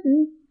courtyard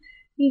and,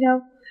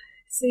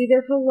 say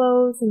their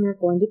hellos, and they're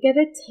going to get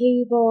a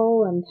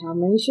table, and how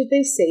many should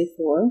they say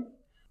for?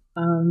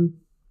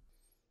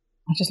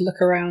 I just look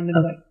around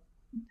and like,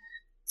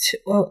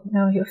 well,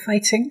 no, you're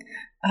fighting.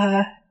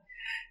 Illivar,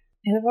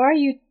 are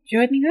you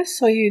joining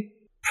us, or are you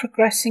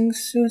progressing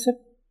through the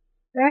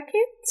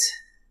bracket?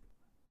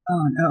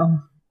 Oh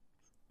no.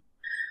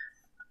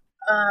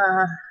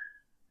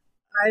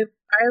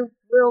 I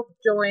will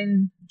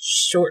join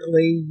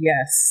shortly,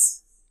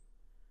 yes.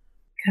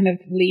 Kind of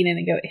lean in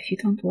and go, if you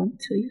don't want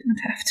to, you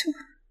don't have to.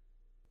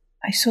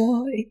 I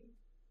saw it.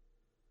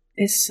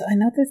 I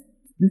know that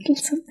little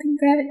something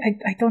there.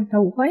 I don't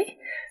know why,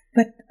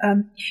 but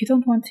if you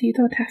don't want to, you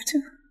don't have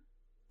to.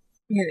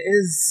 It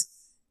is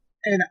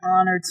an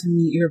honor to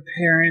meet your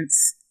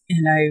parents,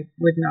 and I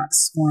would not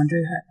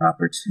squander that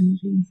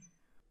opportunity.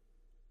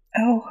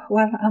 Oh,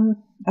 well,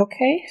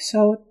 okay,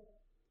 so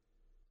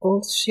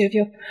all three of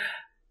you.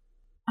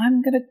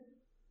 I'm gonna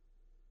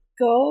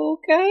go,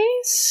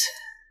 guys.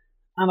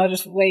 And I'll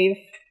just wave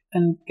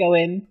and go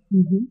in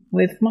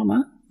with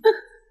Mama.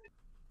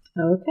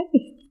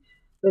 Okay.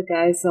 The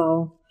guys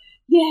all,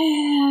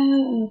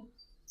 yeah!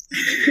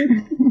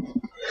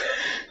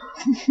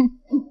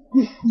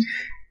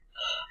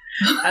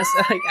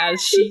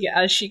 as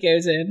she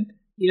goes in,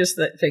 you just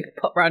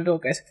pop round door,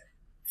 goes,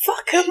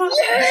 fuck him up.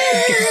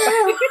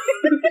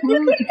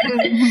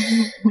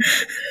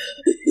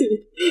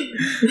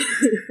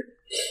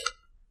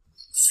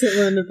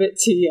 Someone a bit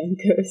too young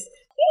goes,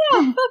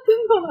 yeah, fuck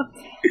him up.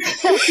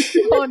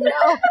 Oh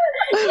no!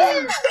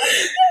 Yeah.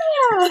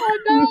 Oh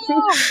no!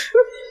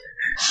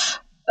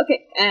 Okay,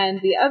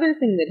 and the other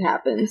thing that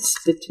happens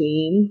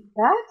between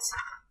that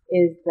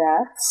is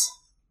that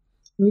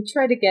let me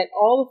try to get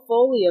all the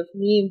foley of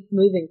me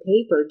moving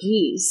paper.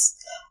 Geez.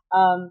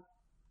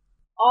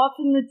 Off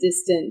in the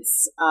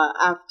distance,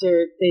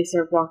 after they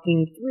start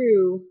walking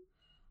through,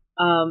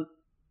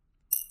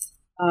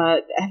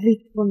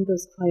 everyone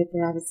goes quiet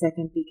for half a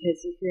second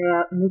because you hear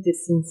out in the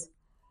distance,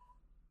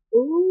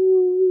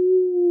 ooh,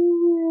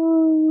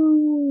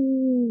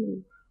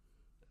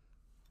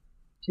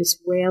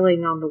 just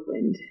wailing on the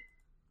wind.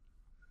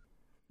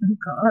 Oh,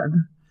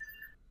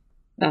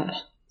 God.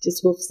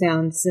 Just wolf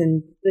sounds,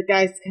 and the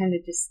guys kind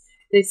of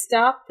they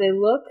stop, they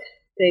look,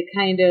 they're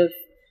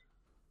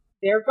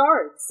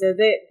guards, so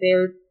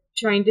they're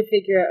trying to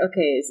figure out,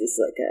 okay, is this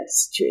like a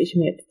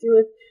situation we have to deal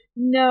with?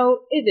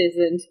 No, it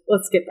isn't.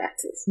 Let's get back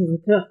to this. I'm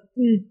like,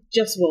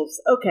 just wolves.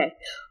 Okay,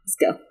 let's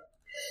go.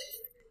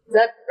 Is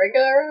that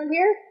regular around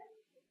here?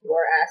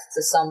 Or asked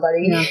to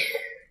somebody?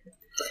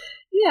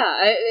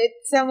 Yeah,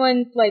 it's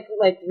someone like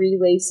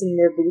relacing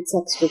their boots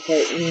extra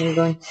tight and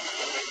going,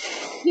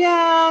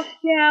 yeah,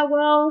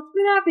 well, it's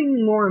been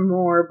happening more and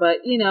more, but,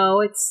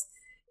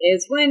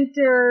 it's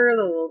winter,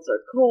 the wolves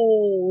are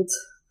cold.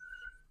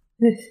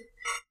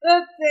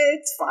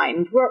 It's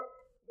fine.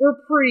 We're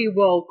pretty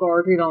well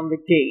guarded on the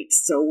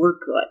gates, so we're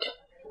good.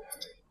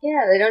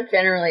 Yeah, they don't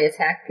generally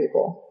attack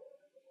people.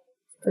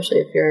 Especially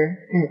if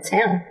you're in a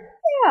town.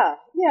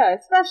 Yeah,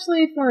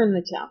 especially if we're in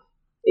the town.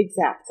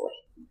 Exactly.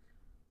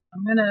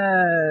 I'm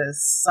gonna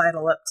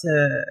sidle up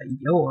to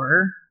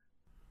Yore.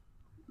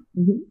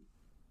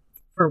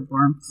 For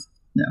warmth.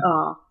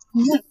 No.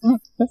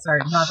 Sorry,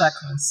 not that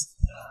close.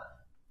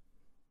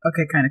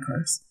 Okay, kind of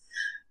close.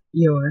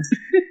 Yore.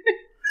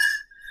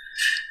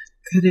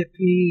 Could it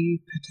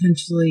be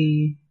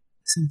potentially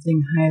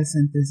something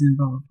Hyacinth is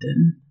involved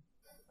in?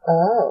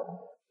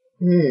 Oh.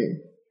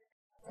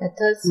 That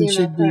does seem we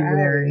should be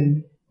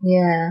wary.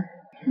 Yeah.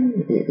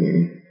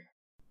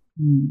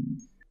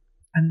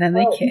 And then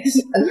they kiss.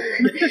 You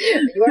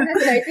want to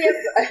have an idea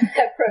that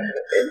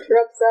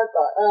interrupts that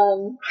thought.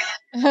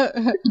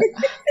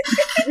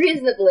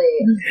 Reasonably,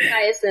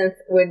 Hyacinth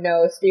would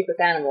know speak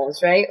with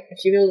animals, right?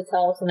 She'd be able to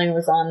tell if something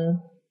was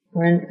on.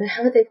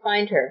 How would they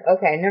find her?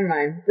 Okay, never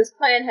mind. This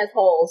plan has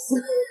holes.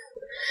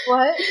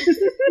 What?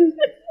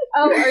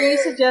 Oh, are you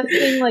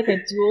suggesting like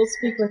a dual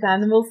speak with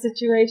animals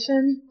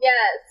situation?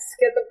 Yes,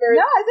 get the bird.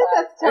 No, I think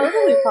that's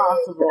totally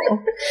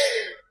possible.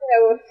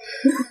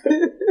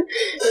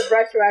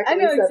 I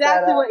know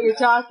exactly what you're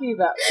talking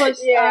about. Plus,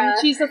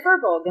 she's a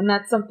furbolg, and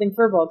that's something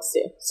furbolgs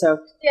do. So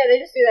yeah, they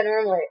just do that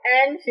normally.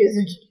 And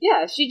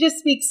she just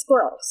speaks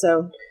squirrel.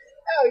 So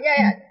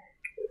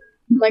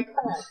like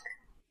honk.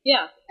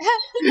 Yeah.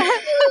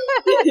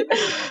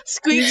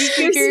 Squeak,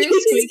 squeaker,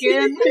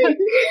 squeaking.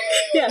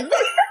 Yeah.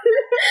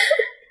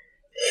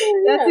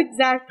 That's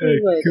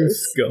exactly what it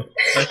is. Cusco.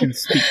 I can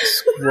speak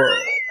squirrel.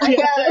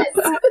 Yes.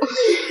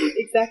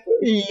 Exactly.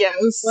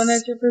 Yes.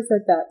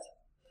 100% that.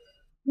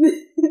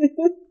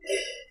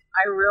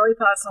 I really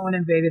thought someone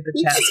invaded the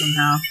chat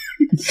somehow.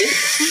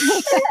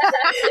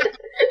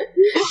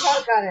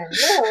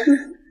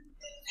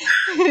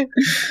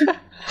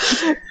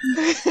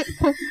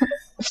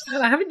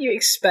 Haven't you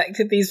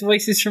expected these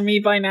voices from me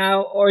by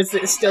now, or does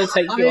it still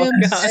take you off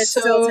guard? It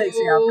still takes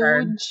me off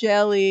guard.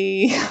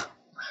 Jelly.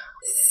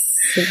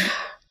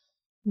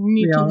 We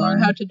need to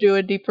learn how to do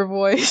a deeper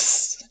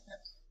voice.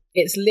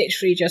 It's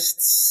literally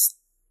just.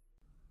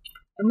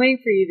 I'm waiting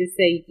for you to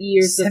say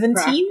years 17? of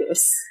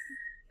practice.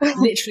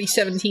 Literally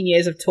 17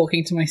 years of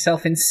talking to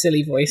myself in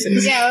silly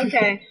voices. Yeah,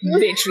 okay.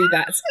 Literally,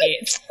 that's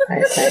it.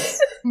 I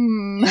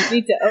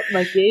need to up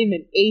my game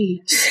in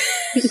age.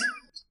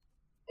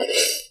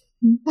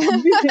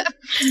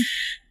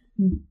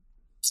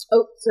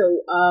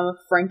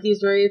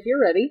 Frankie's ready if you're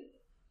ready.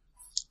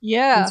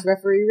 Yeah. Is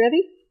referee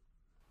ready?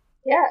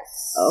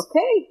 Yes.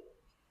 Okay.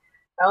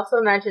 I also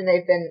imagine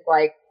they've been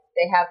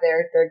they have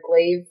their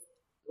glaive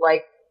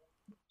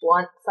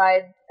blunt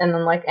side and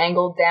then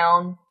angled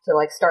down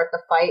to start the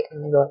fight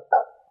and then go up.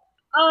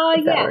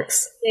 Yeah. That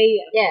works.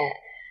 Yeah.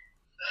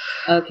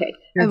 Okay.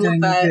 You're love doing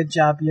that. a good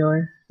job,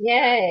 Yore.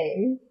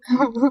 Yay!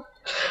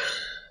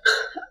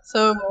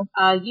 So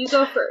You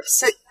go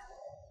first.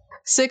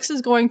 6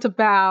 is going to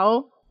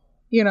bow,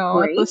 at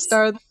the Great.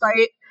 start of the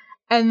fight,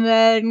 and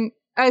then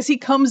as he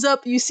comes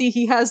up, you see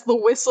he has the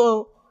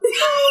whistle.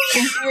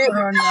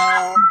 Oh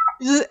no.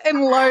 He just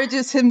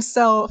enlarges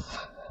himself.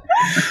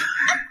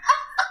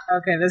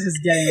 Okay, this is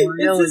getting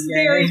really This is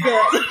gay. very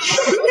good.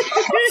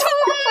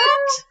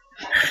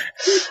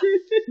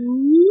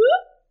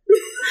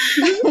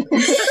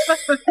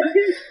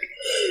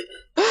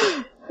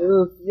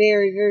 Ooh,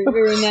 very, very,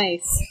 very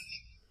nice.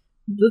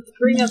 Let's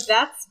bring up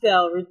that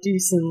spell,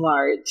 reduce and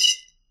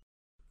enlarge.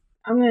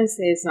 I'm going to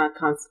say it's not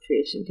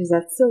concentration, because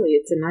that's silly.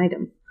 It's an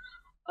item.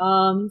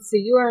 So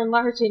you are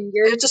enlarging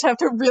your... You just have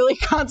to really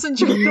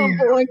concentrate on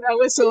blowing that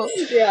whistle.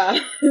 Yeah.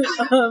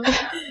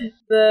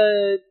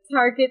 The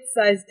target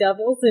size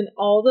doubles in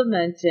all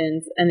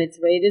dimensions, and its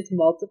weight is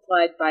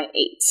multiplied by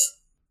 8.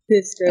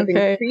 This growth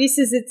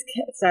increases its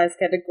size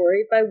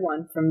category by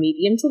 1 from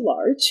medium to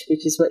large,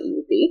 which is what you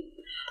would be.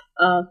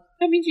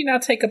 That means you now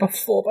take up a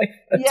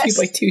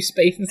 2x2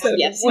 space instead of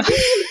Yes. a 1.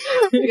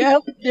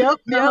 Yep.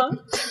 Uh-huh.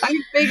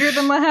 I'm bigger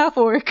than my half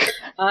orc.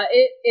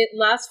 It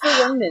lasts for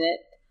 1 minute.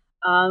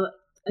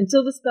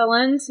 Until the spell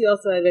ends, you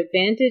also have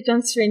advantage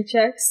on strength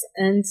checks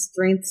and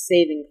strength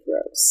saving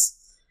throws.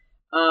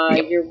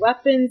 Your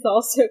weapons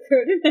also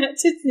grow to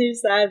match its new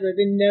size. I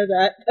didn't know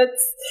that.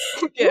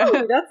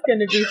 That's going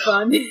to be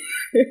fun.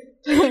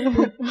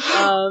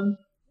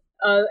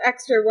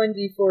 Extra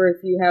 1d4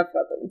 if you have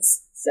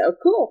weapons. So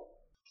cool.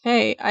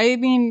 Hey, I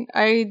mean,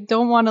 I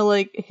don't want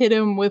to hit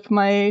him with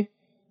my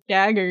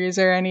daggers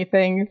or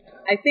anything.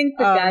 I think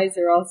the guys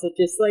are also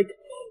just like,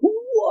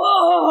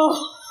 whoa!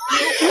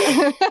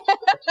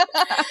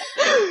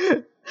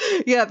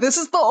 Yeah, this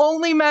is the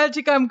only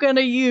magic I'm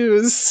gonna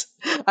use.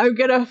 I'm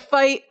gonna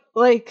fight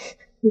well,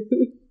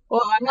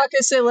 I'm not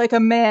gonna say like a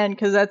man,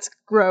 because that's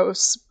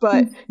gross,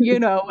 but you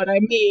know what I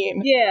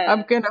mean. Yeah.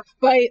 I'm gonna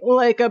fight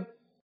like a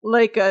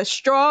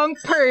strong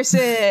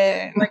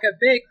person. Like a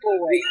big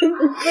boy.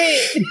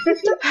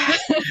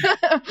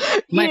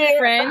 My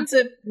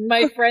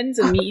friends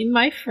are meeting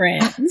my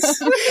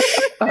friends.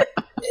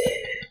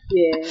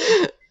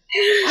 Yeah.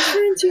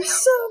 Friends are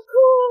so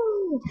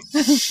cool!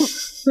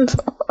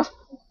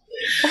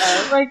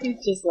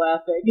 Frankie's just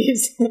laughing.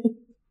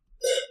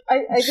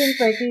 I think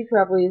Frankie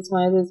probably is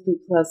one of those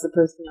people who has the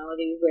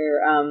personality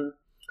where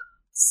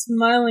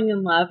smiling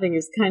and laughing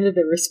is kind of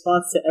the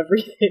response to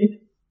everything.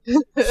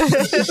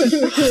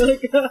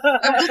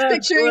 I'm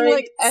just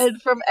picturing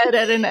Ed from Ed,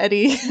 Ed, and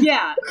Eddie.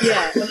 Yeah.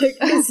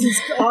 This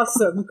is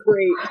awesome,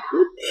 great.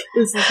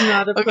 This is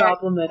not a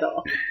problem at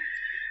all.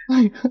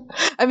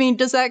 I mean,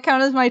 does that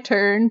count as my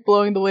turn,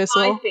 blowing the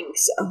whistle? I think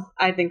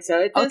so.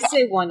 It does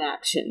say 1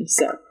 action,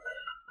 so.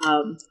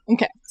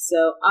 Okay.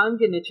 So I'm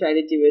gonna try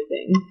to do a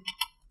thing.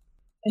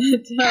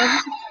 And,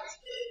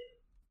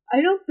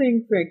 I don't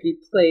think Frankie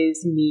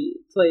plays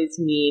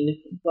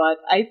mean, but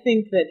I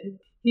think that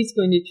he's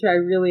going to try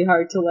really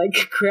hard to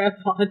grab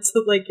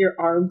onto your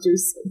arms or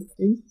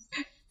something.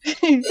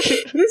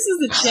 This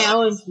is a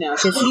challenge now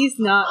because he's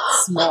not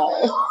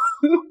small.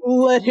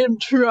 Let him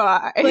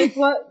try.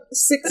 What?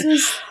 6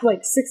 is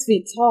 6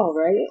 feet tall,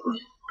 right?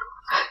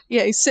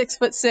 Yeah, he's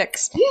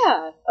 6'6".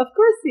 Yeah, of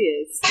course he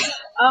is.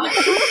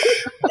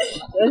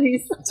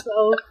 He's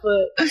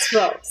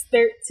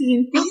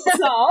 13 feet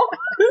tall.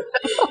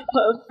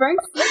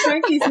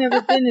 Frankie's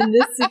never been in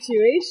this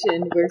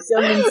situation where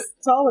someone's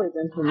taller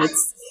than him.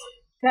 It's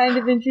kind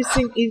of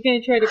interesting. He's going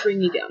to try to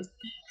bring you down.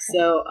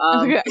 So,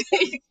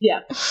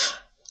 yeah.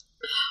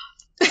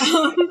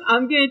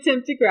 I'm going to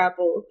attempt to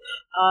grapple.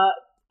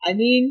 I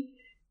mean,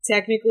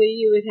 technically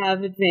you would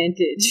have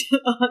advantage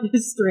on a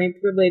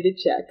strength-related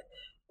check,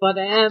 but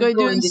I am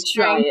going to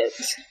try it.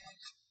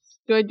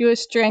 Do I do a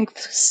strength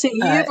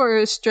save or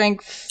a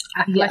strength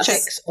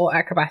athletics or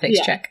acrobatics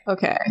check?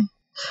 Okay.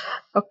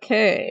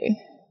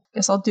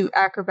 Guess I'll do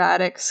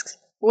acrobatics.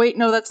 Wait,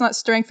 no, that's not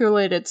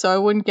strength-related, so I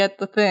wouldn't get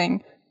the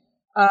thing.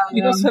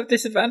 You also have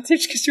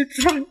disadvantage because you're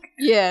drunk.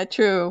 Yeah,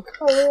 true.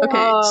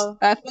 Okay,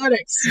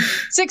 athletics.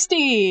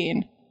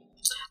 16!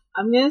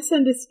 I'm going to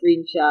send a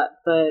screenshot,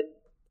 but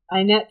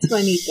I net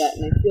 20 that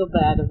and I feel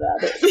bad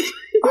about it.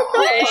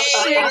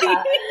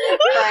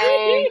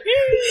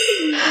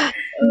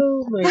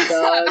 Oh my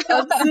god.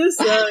 I'm so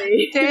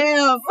sorry.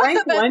 Damn.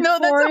 Frank went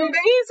that's for it.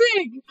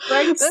 amazing.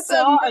 Frank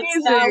saw a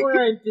tower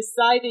and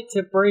decided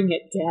to bring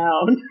it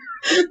down.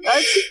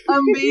 That's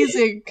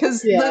amazing,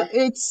 because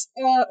it's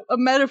a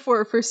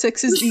metaphor for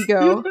Six's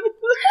ego.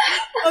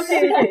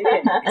 Okay.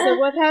 So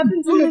what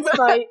happens in this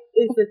fight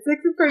is that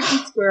Six and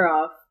Frankie square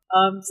off.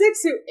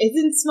 Six, who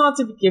isn't small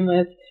to begin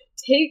with,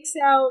 takes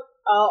out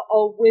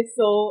a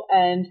whistle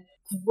and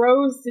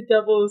grows to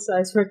double the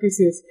size. Frankie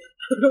says,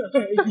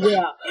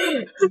 yeah.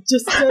 It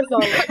just does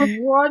a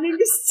running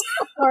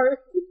start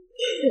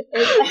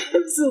and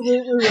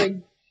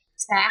absolutely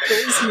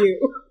tackles you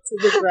to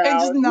the ground. And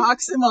just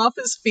knocks him off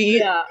his feet.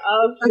 Yeah.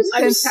 That's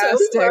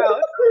fantastic. So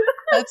proud.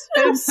 That's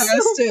fantastic.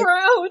 I'm so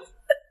proud.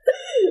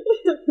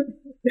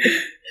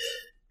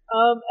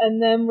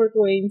 And then we're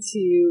going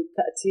to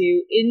cut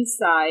to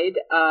inside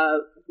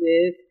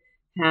with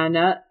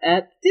Hannah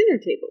at the dinner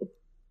table.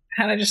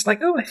 Hannah just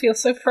like, oh, I feel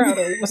so proud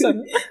all of a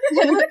sudden.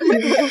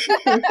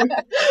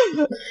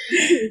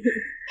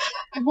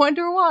 I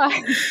wonder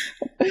why.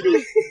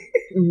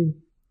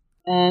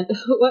 And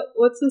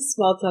what's the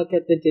small talk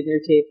at the dinner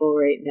table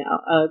right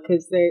now?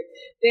 Because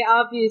they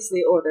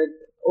obviously ordered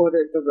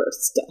the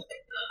roast duck.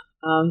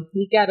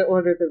 You got to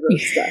order the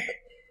roast duck.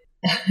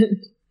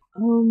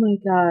 Oh my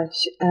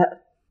gosh!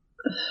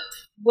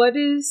 What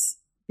is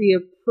the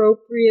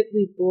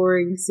appropriately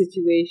boring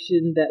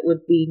situation that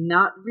would be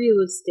not real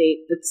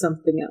estate but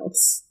something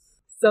else?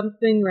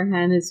 Something where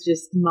Hannah's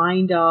just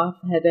mind off,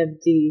 head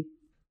empty.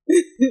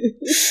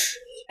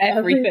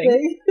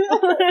 Everything.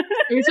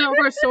 Except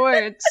for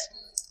swords.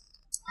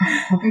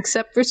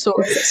 Except for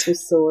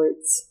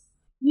swords.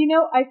 You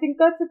know, I think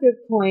that's a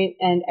good point,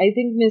 and I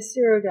think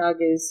Mr. O'Dog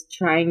is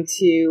trying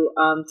to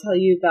tell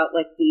you about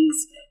like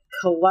these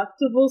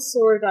collectible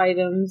sword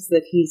items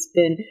that he's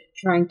been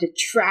trying to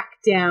track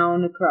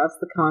down across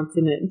the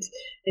continent,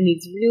 and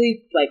he's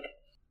really like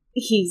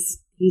he's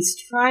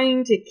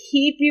trying to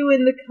keep you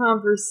in the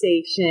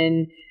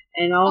conversation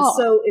and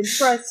also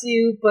impress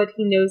you, but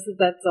he knows that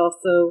that's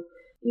also,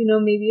 you know,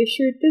 maybe a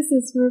shrewd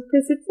business move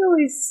because it's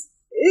always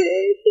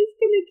he's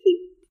gonna keep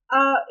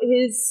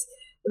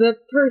the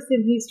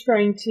person he's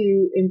trying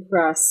to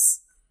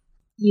impress,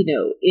 you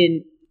know,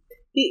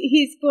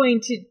 he's going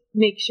to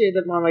make sure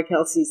that Mama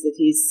Kel sees that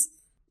he's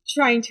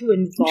trying to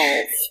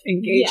involve.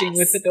 Engaging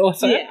with the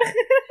daughter.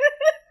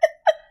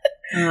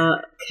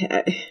 Yeah.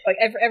 Okay. Like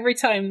every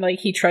time like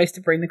he tries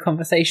to bring the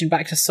conversation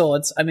back to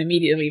swords, I'm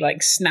immediately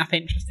like snap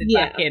interested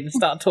back in and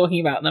start talking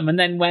about them, and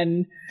then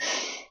when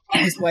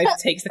his wife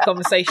takes the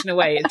conversation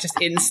away, it's just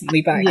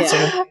instantly back to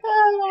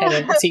head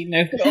empty,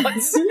 no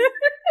thoughts.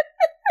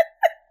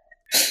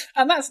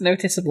 And that's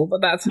noticeable,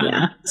 but that's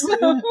Hannah.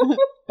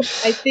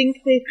 I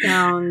think they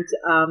found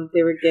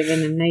they were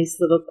given a nice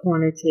little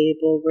corner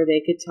table where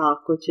they could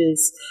talk, which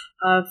is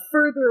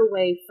further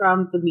away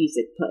from the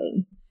music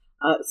playing.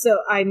 So,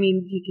 I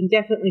mean, you can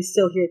definitely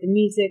still hear the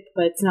music,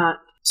 but it's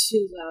not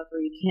too loud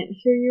where you can't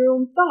hear your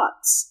own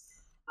thoughts.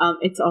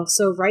 It's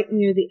also right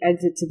near the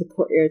exit to the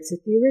courtyard, so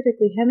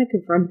theoretically Hannah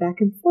could run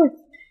back and forth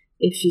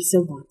if she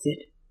so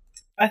wanted.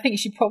 I think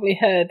she probably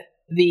heard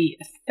the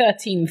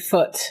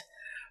 13-foot.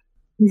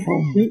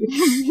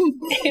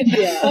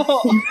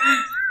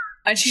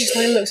 And she just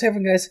kind of looks over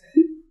and goes,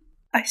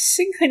 I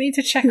think I need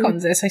to check on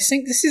this. I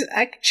think this is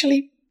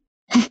actually...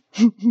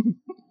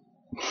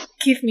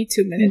 Give me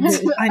 2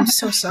 minutes. I'm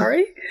so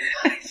sorry.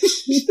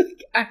 She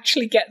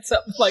actually gets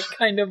up, like,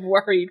 kind of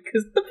worried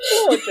because the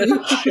floor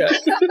just shook.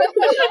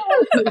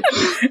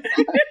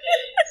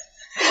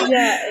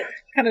 Yeah,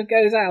 kind of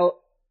goes out,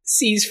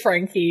 sees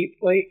Frankie,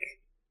 like,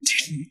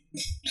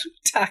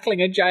 tackling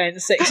a giant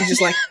six. He's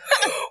just like,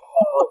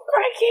 oh,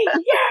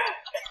 Frankie,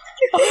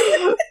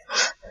 yeah!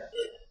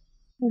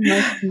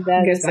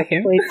 That goes is back a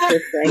in. place for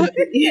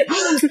Frankie.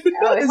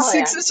 And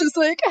Six is just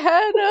like,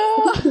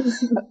 Hannah!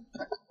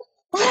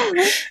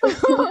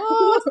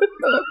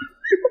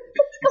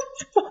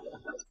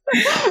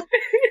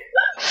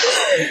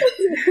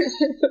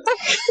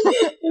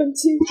 I'm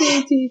too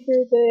crazy for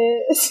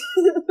this.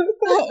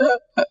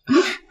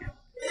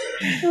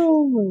 Oh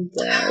my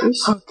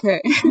gosh.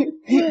 Okay.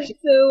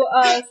 So,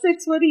 Six,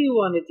 what do you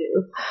want to do?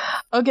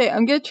 Okay,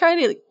 I'm gonna try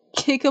to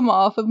kick him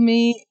off of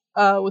me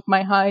with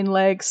my hind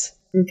legs.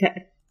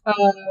 Okay.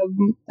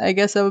 I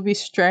guess that would be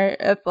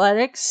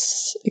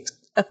athletics.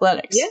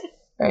 Athletics. Yeah.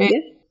 Right?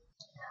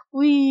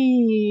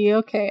 Yeah.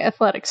 Okay,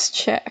 athletics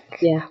check.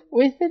 Yeah.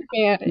 With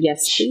advantage.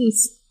 Yes,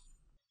 please.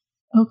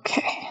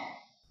 Okay.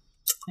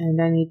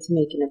 And I need to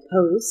make an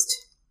opposed.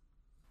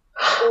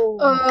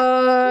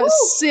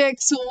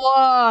 6.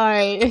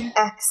 Why?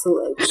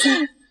 Excellent.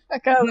 I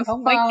got a 5.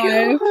 my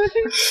God.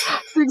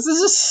 6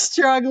 is just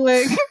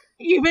struggling.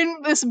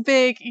 Even this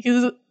big,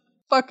 he's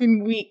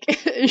fucking weak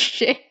as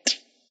shit.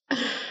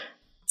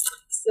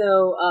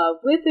 So,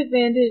 with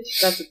advantage,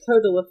 that's a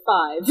total of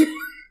 5.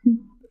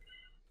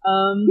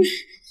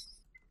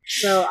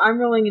 So I'm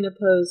rolling an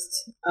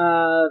opposed,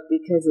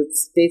 because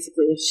it's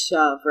basically a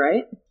shove,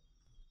 right?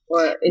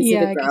 Or is it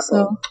a grapple? I guess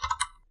so.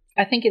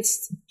 I think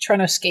it's trying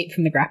to escape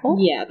from the grapple.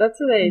 Yeah, that's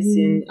what I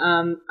assumed.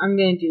 I'm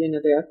going to do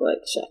another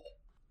athletics check.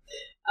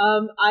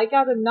 I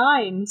got a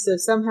 9, so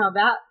somehow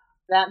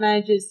that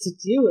manages to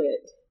do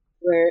it.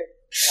 Where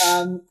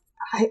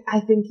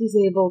I think he's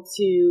able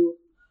to.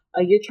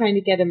 You're trying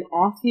to get him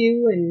off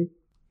you, and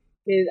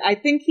I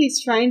think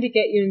he's trying to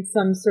get you in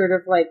some sort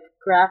of like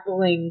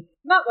grappling,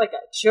 not like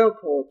a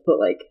chokehold, but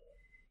like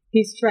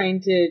he's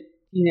trying to,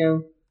 you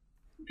know,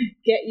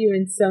 get you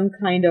in some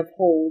kind of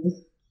hold.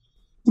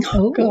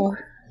 Oh god.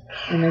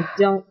 And I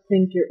don't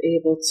think you're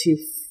able to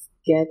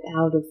get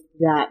out of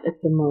that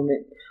at the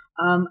moment.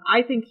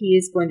 I think he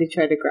is going to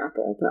try to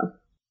grapple, though,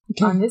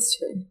 on his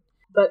turn.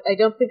 But I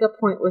don't think a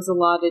point was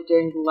allotted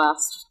during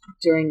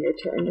your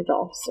turn at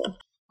all, so.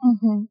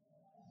 Mm-hmm.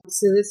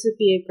 So this would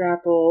be a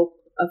grapple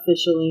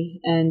officially,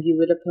 and you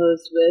would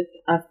oppose with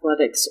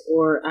athletics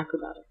or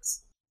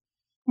acrobatics.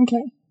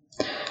 Okay.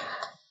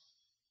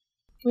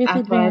 With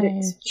Athletics.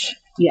 advantage.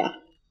 Yeah,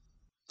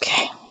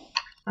 Okay.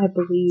 I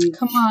believe.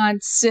 Come on,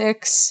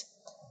 6.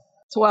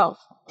 12.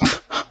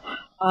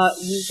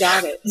 You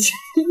got it.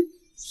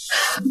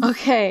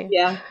 Okay.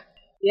 Yeah.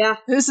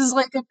 This is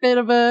like a bit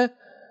of a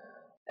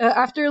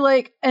after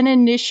like an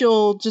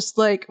initial just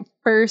like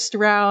first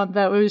round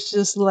that was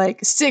just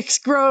like 6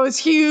 grows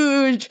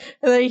huge,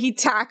 and then he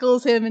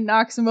tackles him and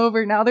knocks him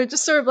over. Now they're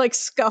just sort of like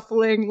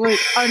scuffling, like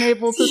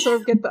unable to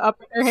sort of get the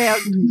upper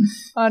hand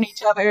on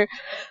each other.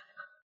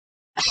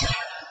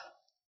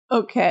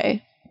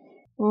 Okay,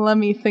 let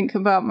me think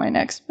about my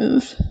next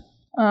move.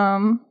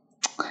 Don't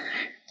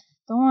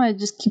want to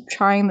just keep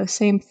trying the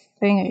same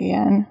thing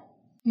again.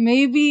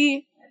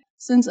 Maybe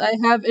since I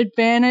have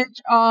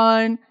advantage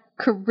on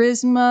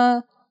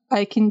charisma,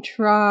 I can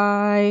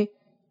try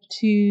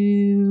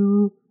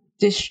to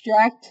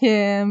distract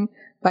him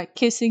by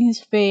kissing his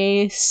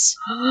face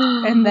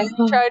and then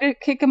try to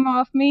kick him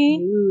off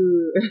me.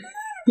 Ooh.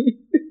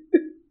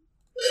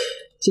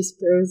 Just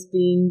bros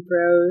being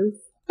bros.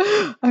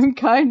 I'm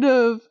kind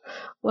of...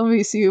 Let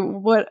me see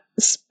what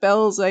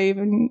spells I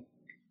even...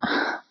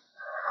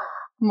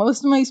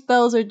 Most of my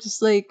spells are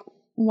just like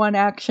one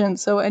action,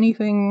 so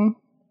anything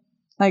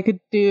I could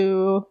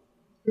do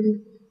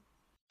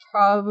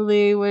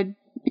probably would,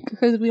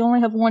 because we only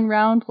have one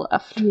round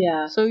left.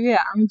 Yeah. So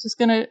yeah, I'm just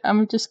gonna Go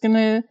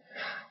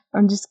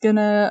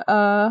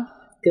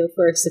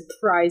for a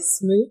surprise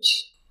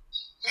smooch.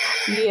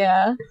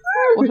 yeah.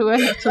 What do I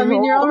have to I mean,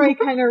 roll? you're already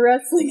kind of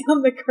wrestling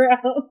on the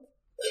ground.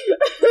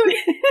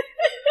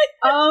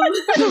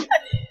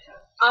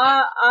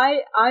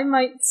 I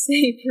might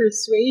say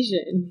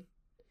persuasion.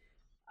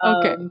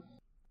 Okay.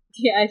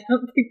 Yeah, I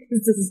don't think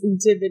this is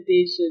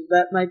intimidation.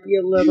 That might be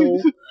a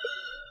little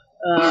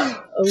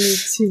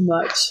too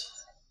much.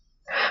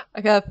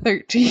 I got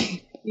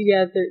 13. You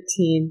got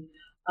 13.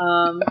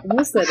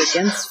 What's that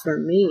against for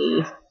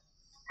me?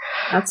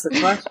 That's the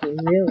question,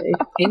 really.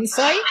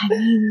 Insight? I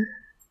mean,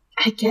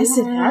 I guess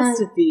it has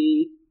to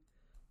be.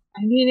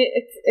 I mean,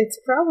 it's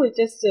probably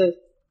just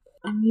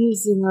I'm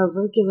using a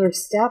regular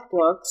stat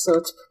block, so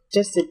it's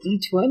just a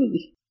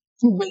d20.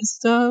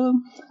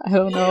 Wisdom? I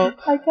don't know.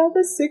 I got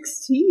a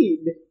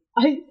 16.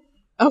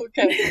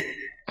 Okay.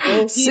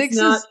 Oh, he's 6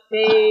 not is...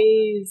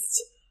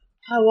 phased.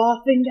 How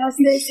often does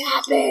this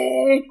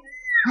happen?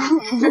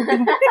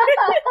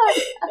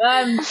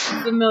 I'm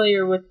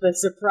familiar with the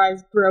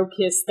surprise bro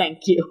kiss,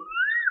 thank you.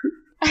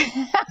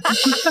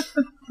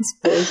 It's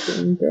bros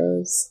being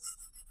bros.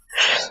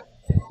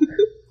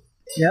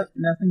 Yep,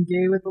 nothing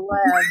gay with the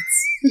lads.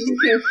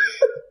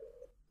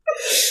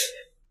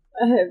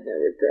 I have no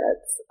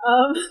regrets.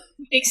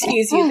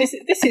 Excuse you,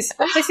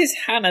 this is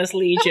Hannah's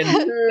Legion.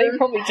 They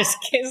probably just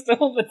kissed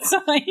all the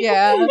time.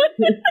 Yeah.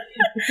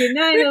 Good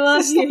night, I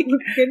love you.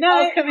 Good Oh,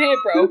 night. come here,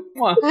 bro.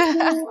 Mwah.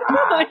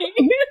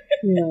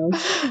 No.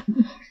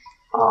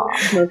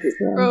 Love you,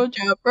 friend.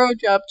 Bro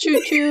job,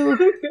 choo choo.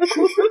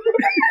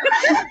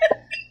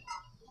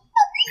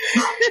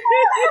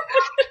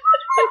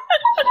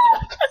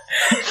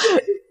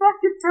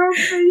 Fucking broke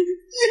me.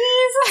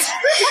 Jesus.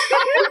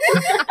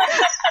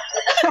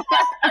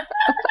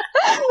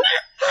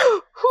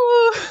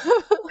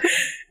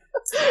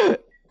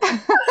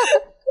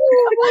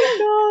 Oh my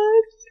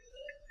god.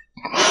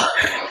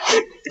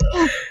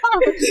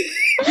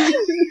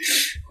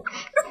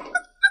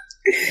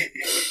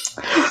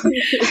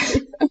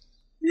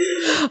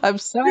 I'm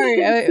sorry.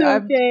 It's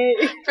okay.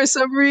 For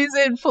some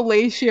reason,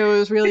 fellatio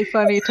is really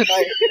funny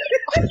tonight.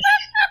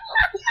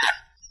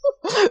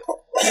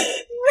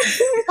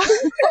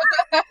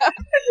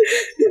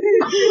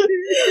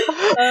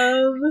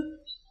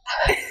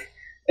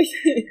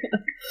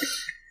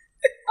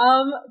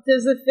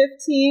 Does a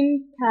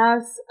 15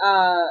 pass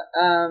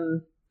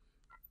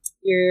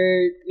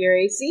your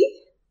AC?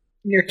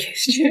 Your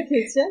kiss check?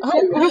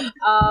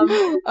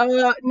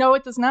 No,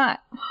 it does not.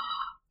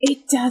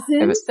 It doesn't. I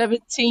have a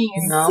 17.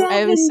 No. I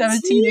have a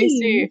 17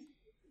 AC.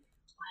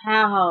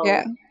 Wow.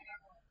 Yeah.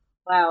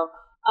 Wow.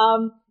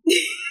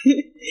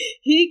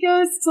 He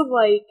goes to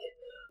like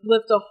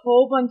lift a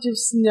whole bunch of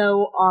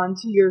snow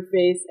onto your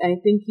face, and I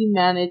think he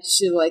managed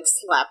to like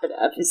slap it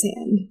out of his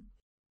hand.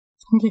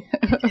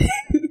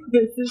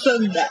 This is a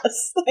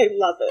mess. I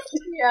love it.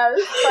 Yeah,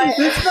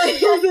 This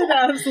fight is an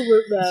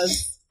absolute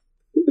mess.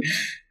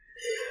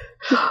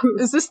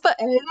 Is this the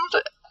end?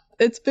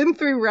 It's been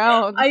 3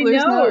 rounds. I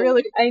There's know. not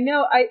really... I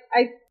know. I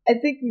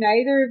think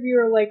neither of you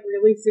are like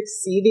really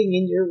succeeding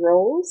in your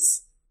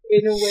roles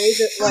in a way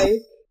that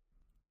like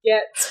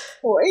gets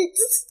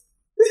points.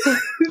 I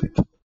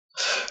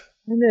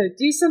don't know.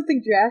 Do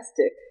something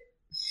drastic.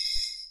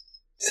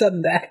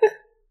 Sudden death.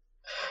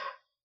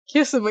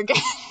 Kiss him again.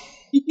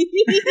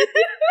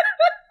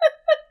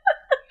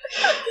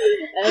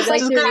 I'd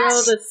like to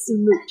roll the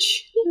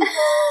smooch.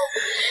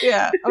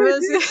 Yeah. I'm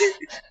gonna say...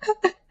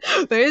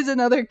 There is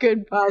another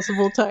good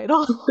possible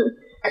title.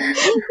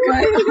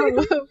 But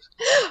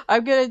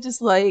I'm gonna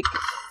just like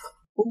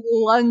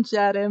lunge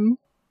at him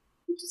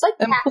Just like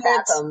And cat bath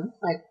plants. them.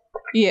 Like,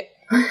 Yeah.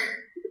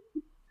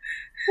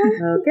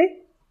 Okay.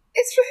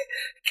 It's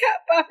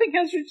cat bathing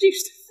has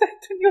reduced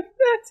effect on your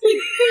fertility.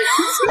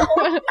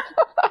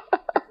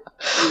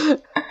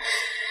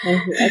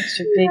 There's an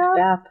extra big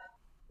bath.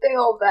 big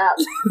old bath.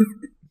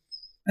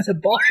 That's a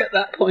bop at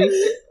that point.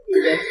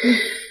 Yes.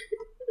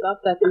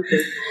 Stop that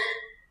feature.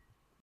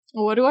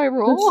 What do I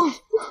roll?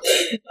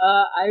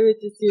 I would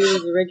just do it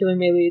as a regular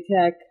melee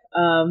attack.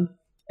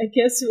 I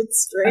guess with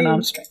strength. An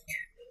arm strength.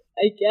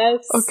 I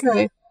guess.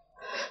 Okay.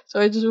 So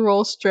I just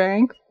roll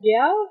strength.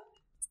 Yeah.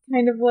 It's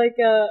kind of like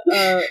a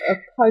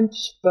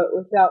punch, but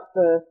without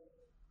the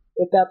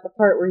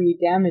part where you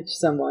damage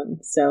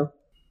someone. So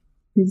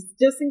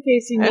just in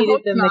case you I needed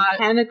hope the not.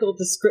 mechanical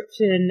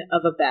description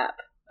of a BAP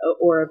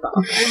or a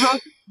bomb.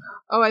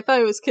 Oh, I thought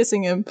I was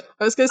kissing him.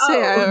 I was gonna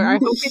say, Oh. I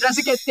hope he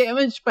doesn't get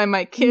damaged by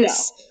my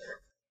kiss.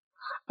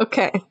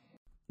 Okay.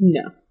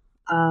 No.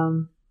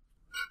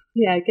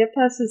 Yeah, get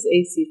past his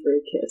AC for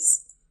a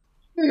kiss.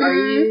 Are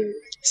you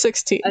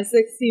 16. a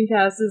 16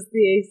 passes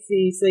the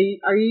AC? So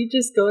are you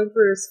just going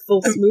for a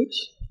full smooch?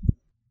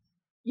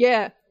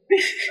 Yeah.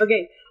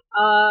 Okay.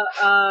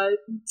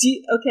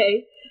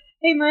 Okay.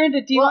 Hey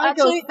Miranda, do you Well, want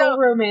to go actually, full no.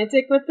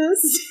 romantic with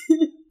this?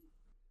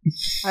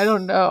 I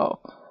don't know.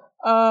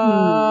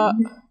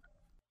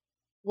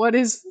 What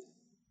is...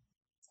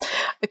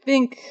 I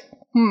think...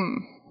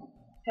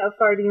 How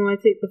far do you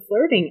want to take the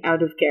flirting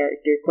out of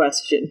character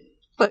question?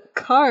 But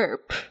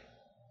Carp.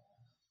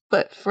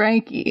 But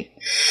Frankie.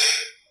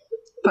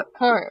 But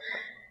Carp.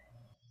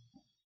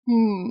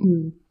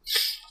 You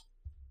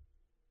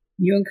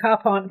and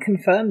Carp aren't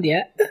confirmed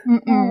yet.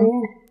 Mm-mm.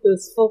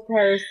 This full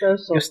parasocial.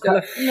 You're still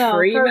a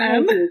free Carp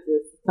man? knows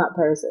it's not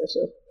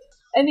parasocial.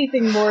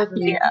 Anything more than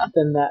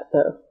that,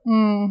 though.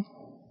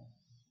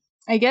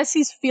 I guess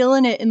he's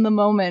feeling it in the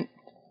moment.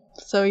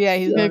 So yeah,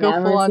 he's gonna go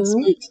full on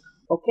smooch.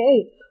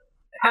 Okay.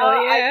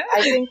 Hell yeah.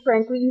 I think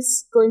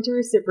Frankly's going to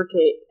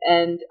reciprocate,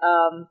 and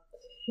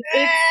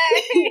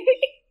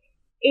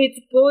it's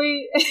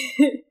going.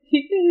 He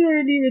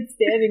isn't even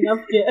standing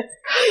up yet.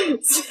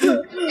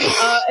 So,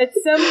 at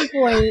some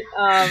point,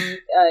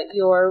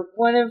 your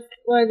one of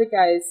the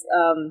guys,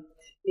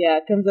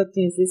 comes up to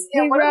you and says,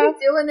 "Hey, what Ralph." do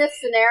we do in this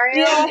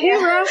scenario? Yeah, hey,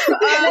 Ralph.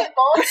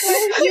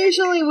 Both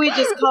Usually, we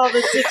just call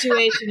the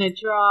situation a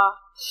draw.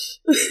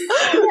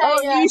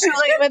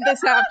 Usually when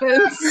this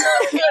happens.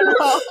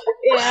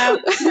 Yeah.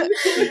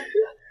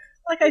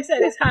 Like I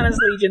said, it's Hannah's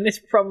Legion. This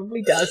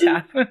probably does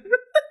happen.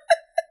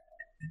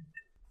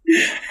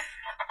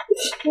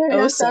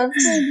 Yeah, sounds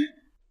good.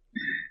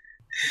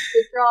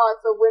 The draw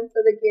is a win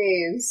for the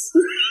gays.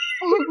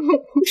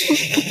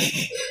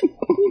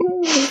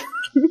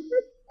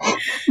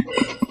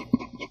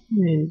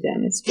 And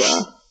down his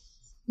jaw.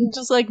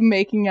 Just like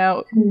making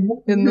out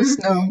in the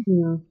snow.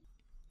 Yeah.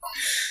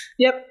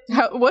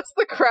 Yep. What's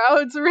the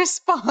crowd's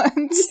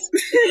response?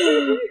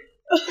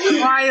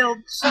 Wild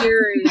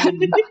cheering.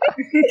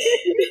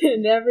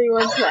 And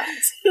everyone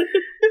claps.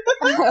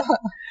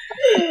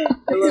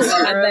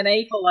 And then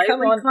A,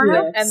 come on,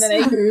 claps. and then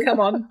A, come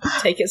on,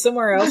 take it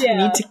somewhere else. Yeah.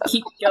 We need to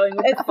keep going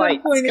with At the some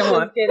fights. point, it Come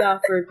does on. get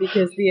awkward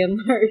because the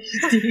enlarged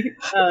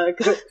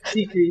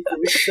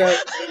decreases. So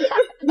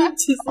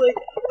just like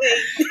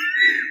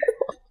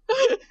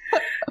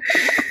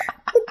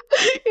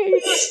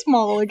He's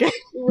small again.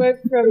 went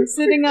from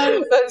sitting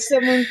on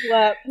someone's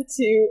lap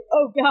to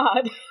oh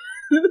god.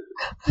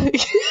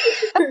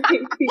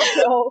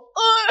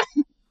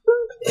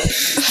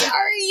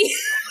 Sorry.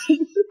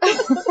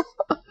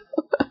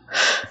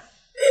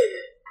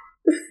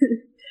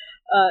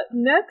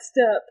 Next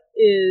up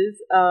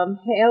is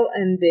Hale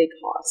and Big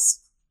Hoss.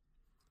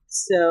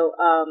 So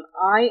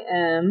I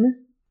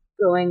am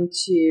going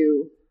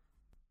to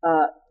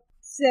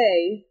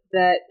say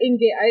that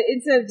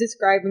instead of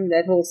describing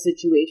that whole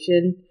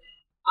situation,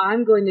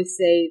 I'm going to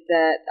say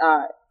that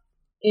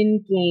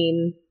in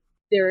game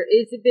there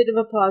is a bit of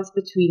a pause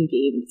between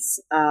games,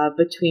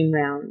 between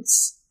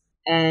rounds,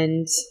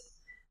 and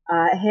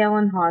Hale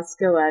and Hoss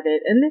go at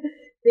it, and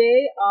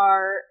they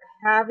are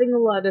having a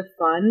lot of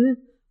fun,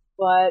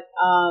 but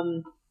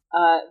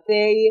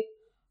they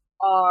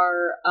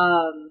are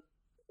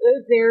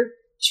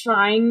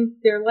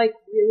they're like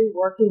really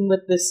working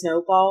with the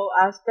snowball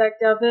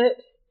aspect of it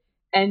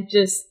and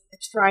just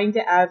trying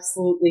to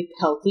absolutely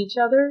pelt each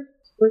other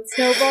with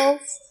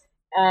snowballs.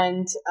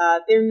 And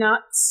they're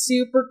not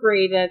super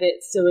great at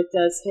it, so it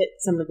does hit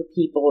some of the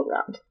people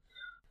around.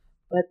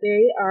 But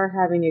they are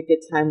having a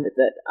good time with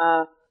it.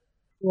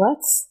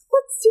 Let's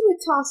do a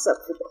toss-up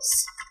for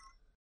this.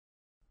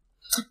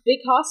 Big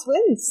Hoss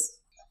wins.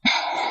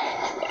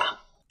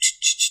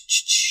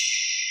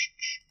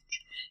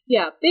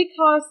 Yeah, Big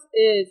Hoss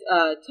is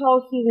a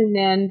tall human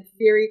man,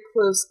 very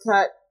close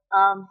cut,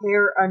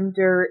 hair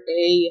under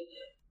a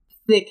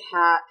thick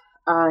hat.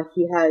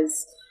 He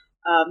has,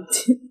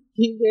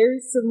 he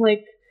wears some,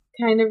 like,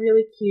 kind of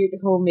really cute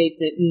homemade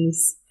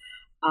mittens,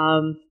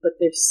 but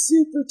they're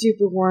super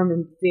duper warm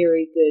and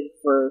very good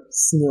for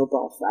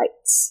snowball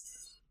fights.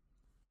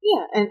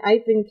 Yeah, and I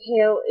think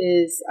Hale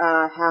is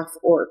half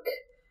orc.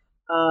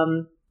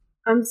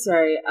 I'm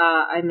sorry,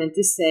 I meant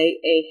to say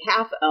a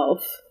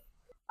half-elf,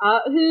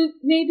 who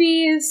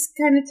maybe is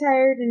kind of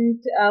tired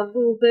and a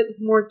little bit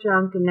more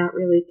drunk and not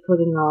really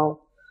putting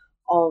all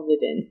of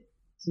it in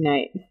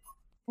tonight.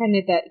 Kind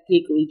of that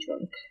giggly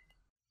drunk.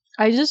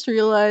 I just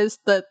realized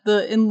that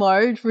the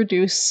enlarge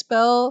reduce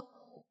spell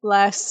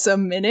lasts a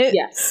minute.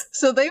 Yes.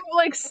 So they've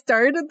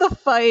started the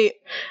fight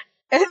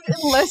and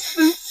in less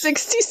than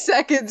 60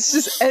 seconds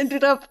just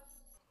ended up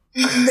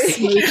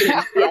making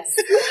out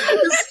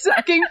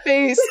sucking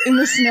face in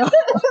the snow.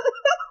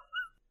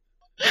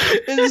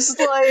 It's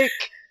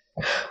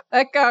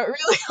that got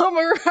really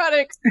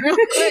homoerotic real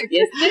quick.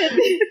 Yes,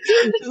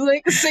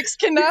 it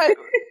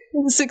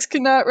Six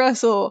cannot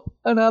wrestle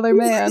another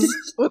man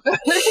without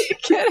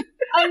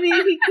I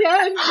mean, he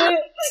can, but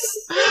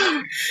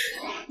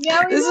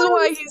this is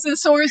why he's a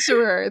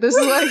sorcerer. This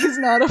is why he's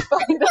not a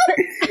fighter.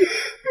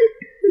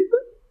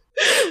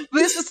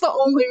 This is the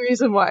only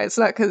reason why. It's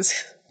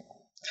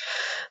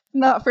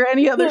not for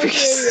any other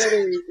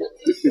reason.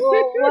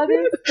 Well, what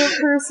if the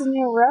person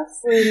you're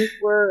wrestling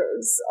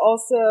was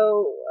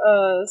also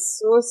a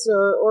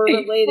sorcerer or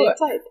related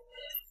type?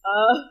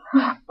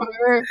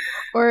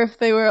 Or if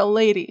they were a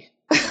lady.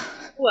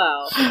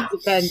 Well,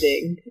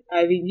 depending.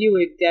 I mean, you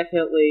would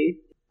definitely.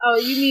 Oh,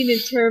 you mean in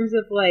terms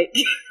of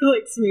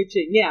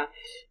smooching? Yeah.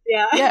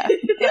 I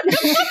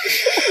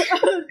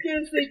was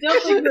gonna say,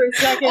 don't think for a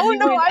second. Oh you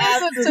no, would I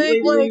wasn't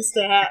saying lose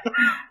to happen.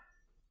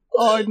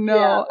 Oh no,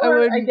 yeah,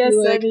 I guess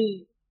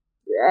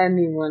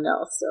anyone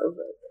else. So,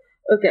 but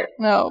okay.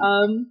 No,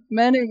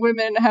 men and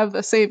women have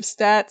the same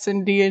stats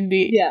in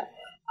D&D. Yeah.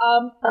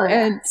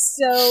 And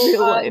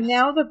so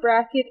now the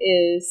bracket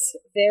is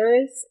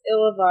Varys,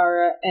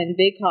 Ilavara, and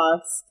Big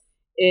Hoss.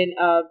 And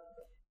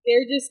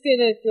they're just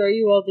gonna throw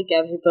you all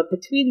together, but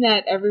between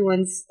that,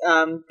 everyone's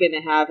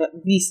gonna have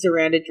at least a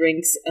round of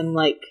drinks and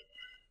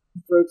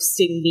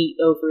roasting meat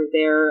over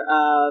their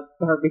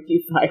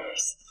barbecue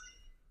fires.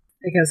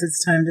 I guess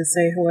it's time to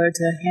say hello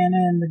to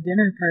Hannah and the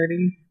dinner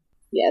party.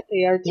 Yeah,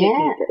 they are taking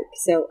a break.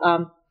 So,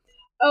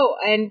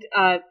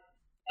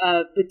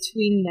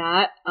 between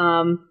that,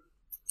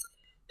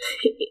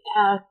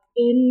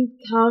 in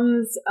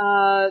comes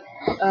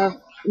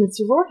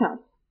Mr. Vorhan,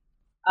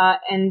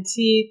 and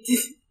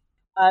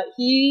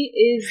he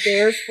is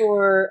there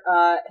for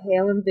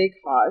Hale and Big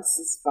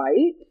Hoss's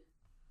fight.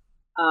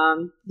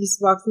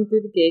 Just walks in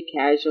through the gate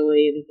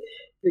casually, and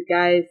the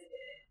guys.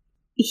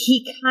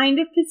 He kind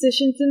of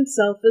positions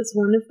himself as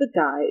one of the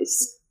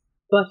guys,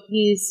 but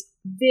he's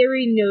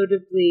very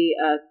notably,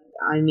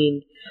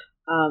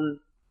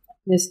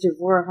 Mr.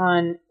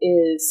 Vorhan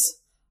is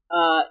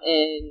a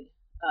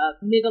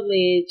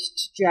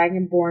middle-aged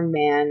dragonborn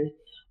man.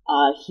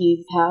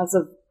 He has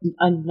a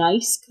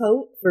nice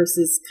coat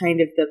versus kind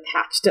of the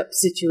patched-up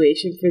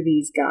situation for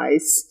these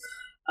guys.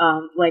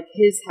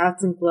 His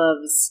hats and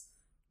gloves,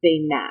 they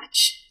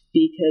match,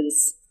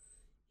 because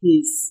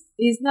he's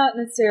not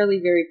necessarily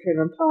very prim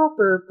and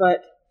proper,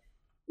 but,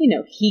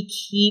 he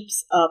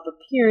keeps up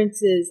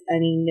appearances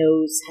and he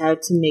knows how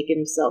to make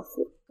himself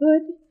look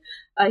good.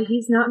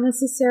 He's not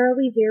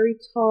necessarily very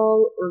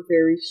tall or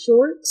very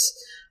short,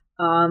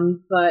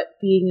 but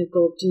being a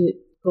gold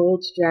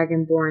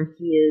dragonborn,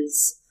 he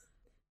is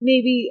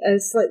maybe a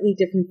slightly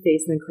different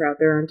face in the crowd.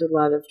 There aren't a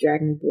lot of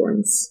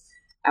dragonborns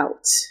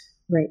out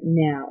right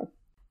now.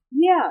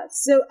 Yeah,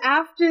 so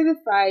after the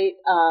fight,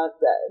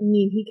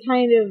 he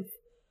kind of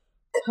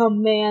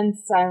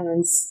commands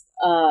silence,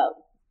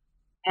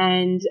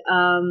 and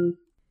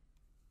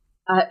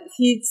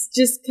he's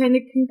just kind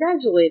of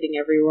congratulating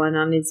everyone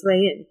on his way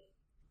in.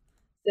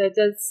 So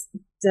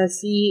does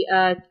he?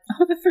 The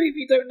three of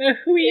you don't know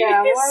who he is.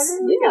 Why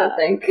do you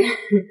think?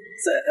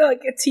 So,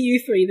 to you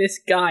three, this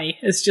guy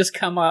has just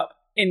come up,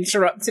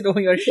 interrupted all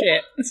your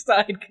shit, and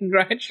started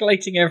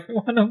congratulating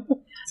everyone on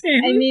what's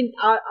in. I mean,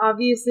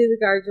 obviously the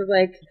guards are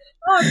like,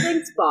 "Oh,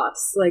 thanks,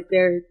 boss."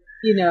 They're,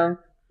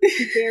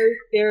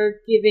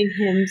 they're giving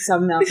him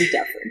some amount of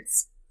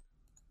deference.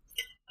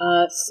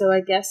 So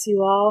I guess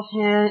you all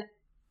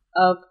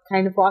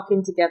kind of walk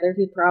in together.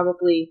 He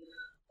probably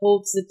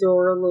holds the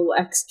door a little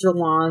extra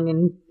long,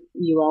 and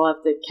you all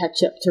have to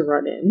catch up to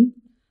run in.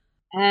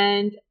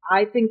 And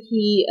I think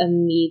he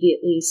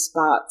immediately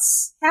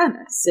spots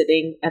Hannah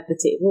sitting at the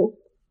table,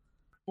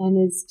 and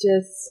is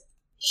just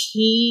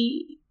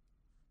he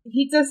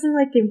doesn't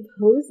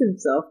impose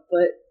himself,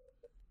 but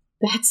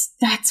that's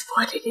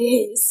what it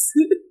is.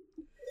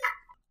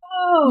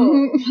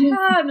 Oh,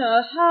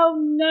 Hannah, how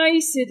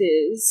nice it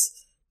is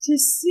to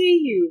see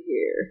you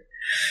here.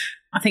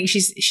 I think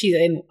she's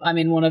in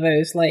one of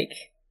those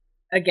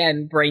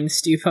again brain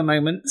stupor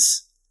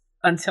moments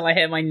until I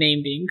hear my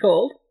name being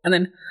called, and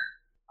then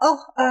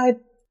Mr.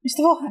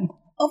 Vorhan,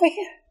 over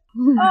here.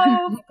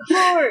 Oh, of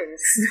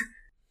course.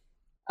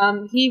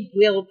 He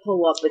will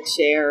pull up a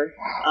chair.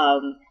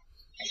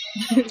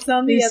 It's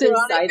on the other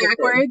side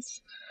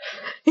backwards.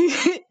 Of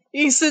him.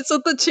 He sits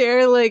with the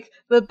chair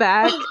the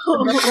back.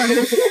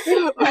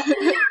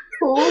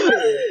 Cool.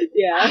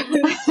 Yeah.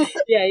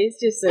 Yeah, he's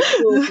just so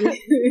cool.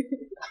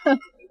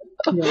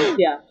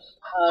 Yeah.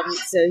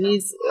 So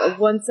he's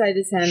one side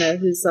is Hannah,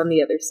 who's on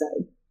the other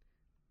side.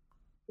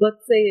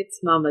 Let's say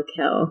it's Mama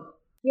Kel.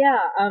 Yeah.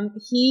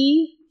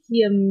 He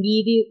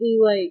immediately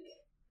like.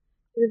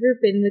 Have you ever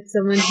been with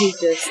someone who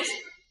just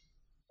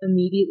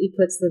immediately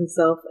puts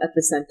themselves at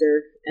the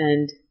center,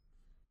 and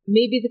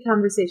maybe the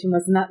conversation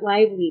wasn't that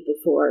lively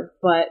before,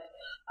 but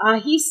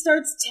he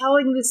starts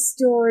telling the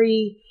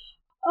story.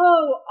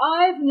 Oh,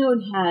 I've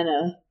known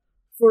Hannah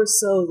for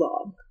so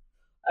long.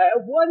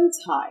 One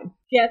time,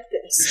 get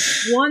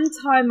this, one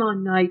time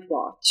on Night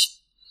Watch,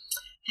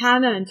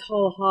 Hannah and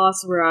Tall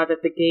Hoss were out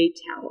at the gate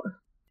tower.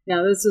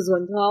 Now, this was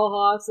when Tall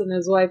Hoss and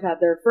his wife had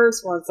their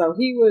first one, so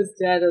he was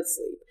dead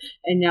asleep.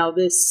 And now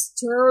this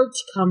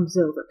Sturge comes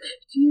over.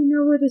 Do you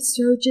know what a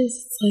Sturge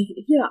is? It's like,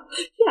 yeah,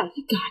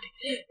 you got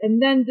it.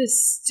 And then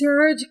this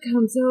Sturge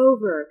comes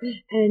over,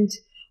 and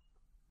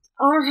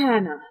our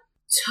Hannah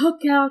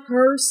took out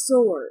her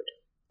sword,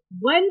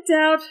 went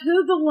out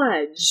to the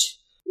ledge,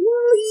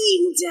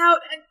 leaned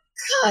out, and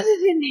cut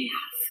it in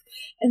half,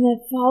 and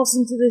then falls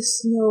into the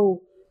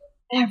snow.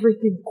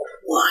 Everything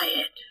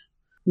quiet.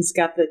 He's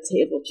got the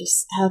table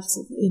just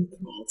absolutely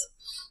enthralled.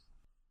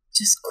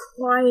 Just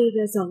quiet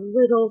as a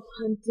little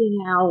hunting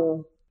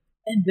owl.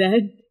 And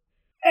then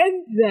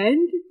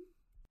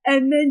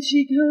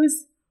she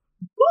goes,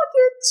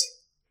 "Bucket!"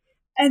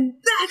 And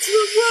that's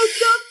what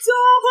woke up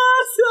Tall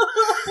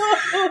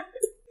Hoss.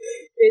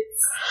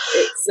 It's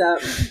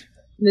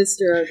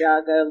Mr.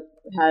 Ogaga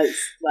has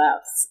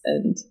laughs,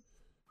 and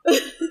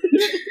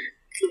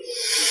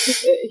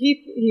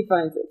he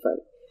finds it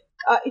funny.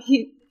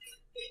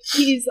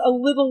 He's a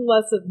little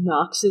less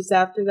obnoxious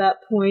after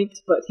that point,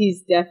 but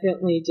he's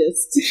definitely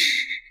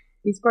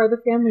he's part of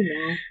the family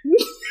now.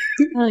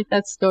 I like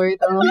that story,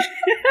 though.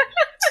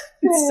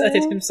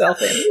 Inserted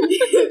himself in.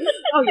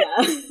 Oh,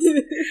 yeah.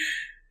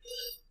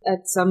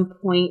 At some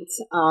point,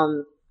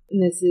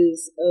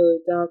 Mrs.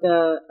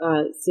 Odaga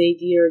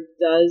Zadir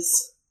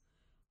does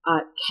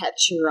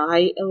catch your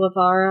eye,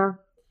 Ilivara,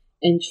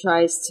 and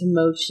tries to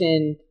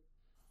motion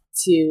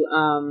to,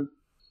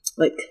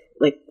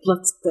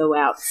 let's go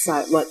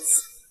outside.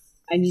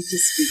 I need to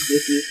speak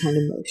with you kind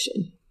of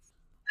motion.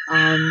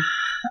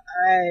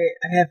 I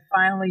have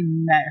finally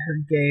met her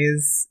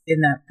gaze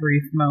in that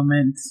brief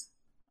moment.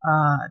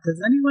 Does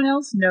anyone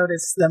else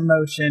notice the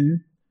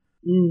motion?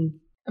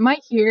 Am I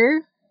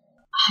here?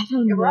 I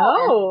don't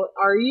know.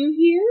 Are you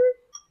here?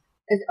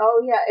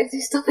 Is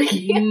he still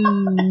picking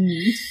up?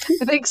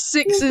 I think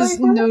 6 is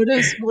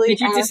noticeably. Did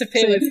you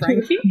disappear with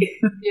Frankie?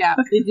 Yeah.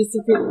 They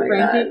disappeared with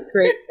Frankie? God.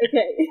 Great.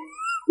 Okay.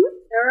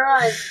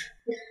 Alright.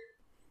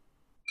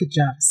 Good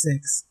job,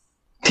 6.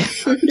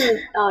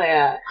 Oh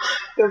yeah.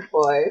 Good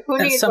boy. Who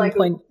At needs some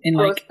point in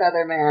gross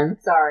feather man?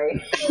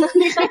 Sorry.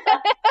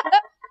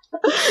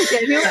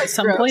 At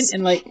some point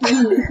in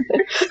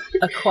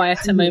a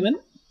quieter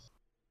moment,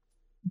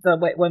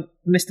 when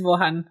Mr.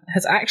 Vorhan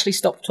has actually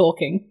stopped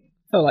talking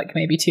for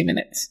maybe 2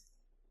 minutes.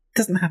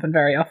 Doesn't happen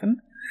very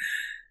often.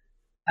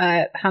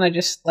 Hannah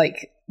just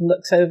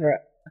looks over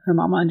at her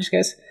mama and just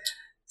goes,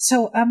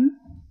 "So,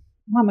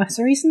 Mama,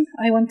 the reason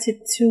I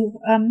wanted to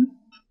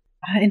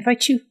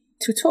invite you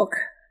to talk,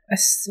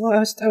 as what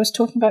I was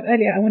talking about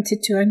earlier, I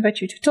wanted to invite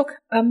you to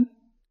talk.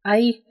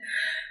 I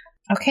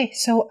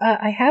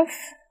have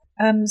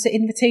the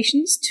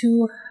invitations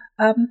to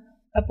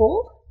a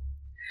ball,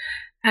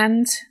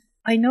 and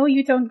I know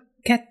you don't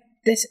get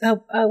this.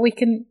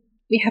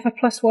 We have a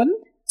 +1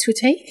 to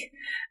take,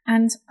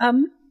 and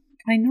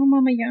I know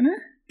Mama Yana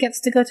gets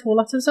to go to a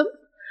lot of them,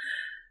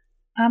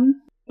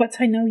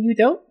 but I know you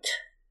don't.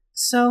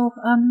 So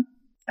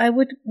I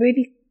would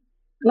really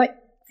like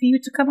for you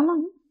to come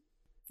along."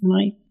 And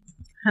I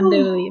hand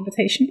over the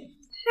invitation.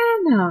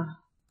 Hannah!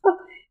 Oh,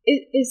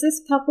 is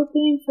this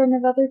publicly in front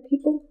of other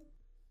people?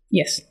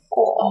 Yes.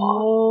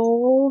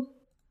 Oh.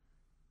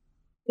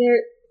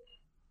 The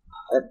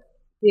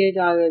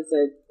Odagas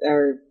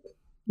are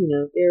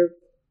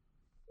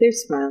they're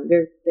smiling.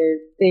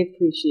 They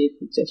appreciate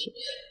the gesture.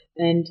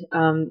 And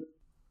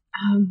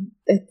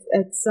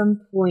at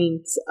some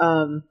point,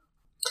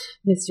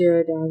 Mr.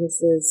 Odaga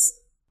says,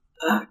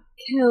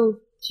 "Kel,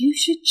 you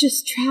should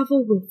just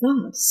travel with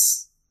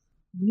us.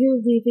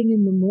 We're leaving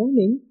in the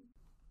morning."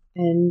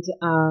 And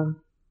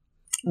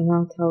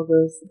then Kel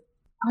goes,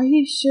 "Are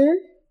you sure?"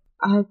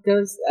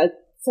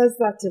 Says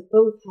that to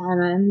both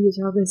Hannah and the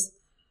Odaga goes,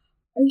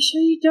 "Are you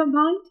sure you don't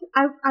mind?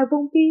 I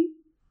won't be.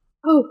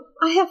 Oh,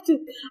 I have to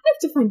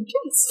find a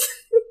dress.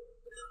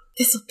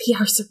 This'll be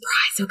our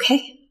surprise,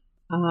 okay?"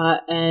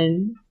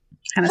 And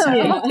Hannah's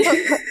happy.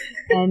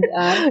 And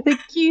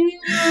cute.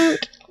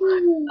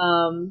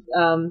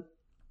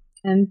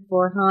 And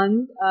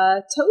Vorhan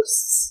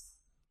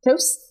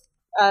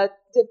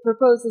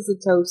proposes a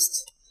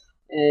toast,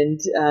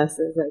 and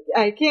says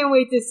 "I can't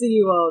wait to see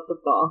you all at the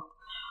ball."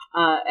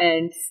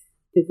 And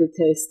is a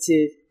toast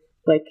to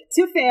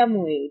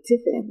family.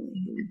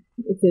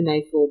 It's a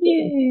nice little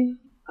day.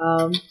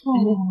 And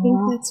I think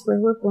that's where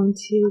we're going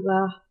to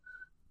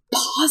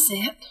pause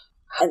it.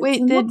 Wait,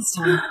 did next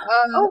time.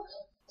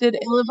 did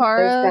Ilivara?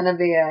 There's gonna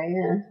be a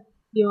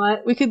You know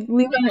what? We could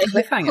leave on a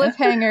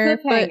cliffhanger.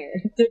 But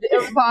did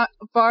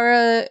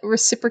Vara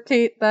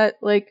reciprocate that,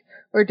 like,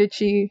 or did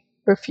she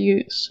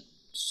refuse?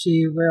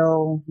 She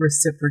will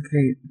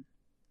reciprocate,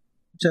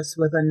 just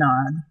with a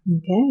nod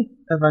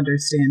of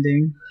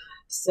understanding.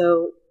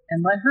 So,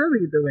 and let her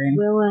lead the way.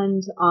 We'll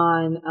end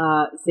on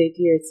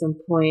Zadir at some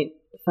point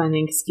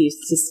finding an excuse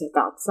to step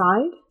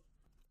outside,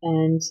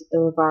 and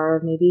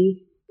Ilivara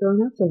maybe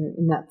going after her,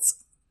 and that's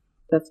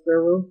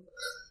where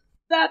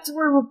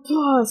we'll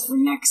pause for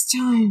next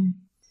time.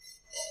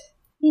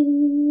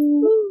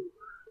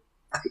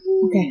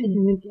 Okay,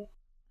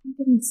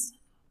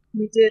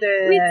 we did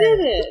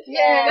it.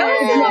 Yeah, that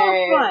was a lot of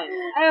fun.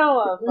 I had a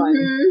lot of fun.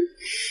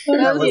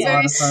 Mm-hmm. That was a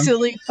very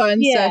silly,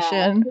 fun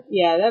session.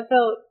 Yeah, that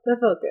felt good.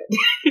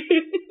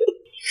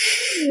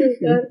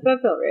 that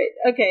felt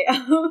right. Okay.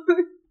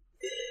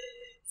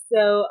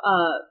 So,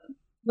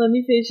 let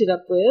me finish it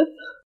up with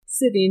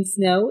City and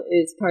Snow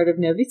is part of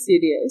Novi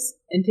Studios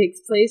and takes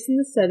place in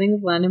the setting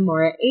of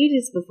Lanamora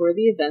ages before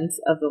the events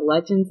of the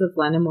Legends of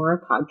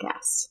Lanamora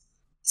podcast.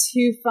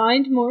 To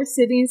find more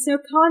City and Snow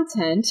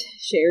content,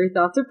 share your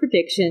thoughts or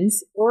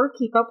predictions, or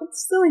keep up with the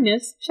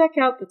silliness, check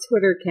out the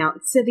Twitter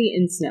account City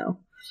and Snow.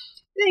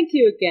 Thank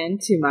you again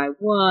to my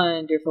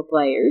wonderful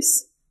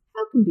players.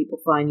 How can people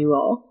find you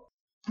all?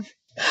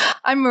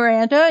 I'm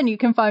Miranda, and you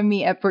can find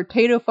me at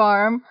Potato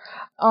Farm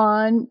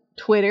on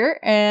Twitter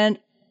and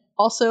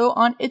also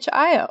on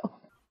itch.io.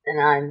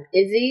 And I'm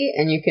Izzy,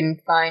 and you can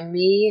find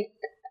me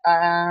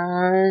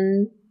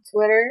on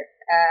Twitter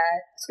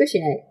at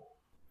Squishy Night.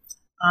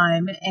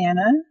 I'm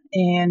Anna,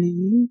 and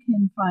you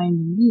can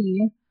find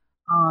me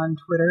on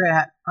Twitter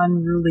at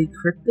Unruly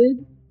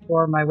Cryptid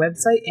or my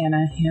website,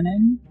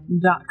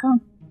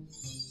 annahannon.com.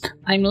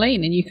 I'm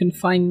Lane, and you can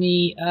find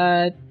me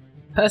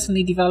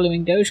personally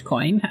devaluing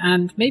Dogecoin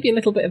and maybe a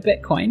little bit of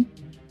Bitcoin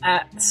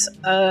at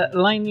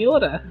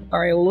Yore,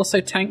 where I will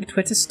also tank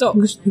Twitter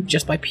stocks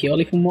just by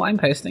purely from what I'm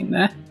posting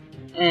there.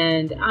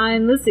 And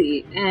I'm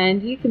Lizzie,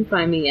 and you can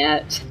find me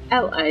at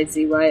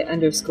LIZY_BR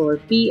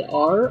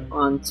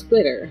on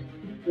Twitter.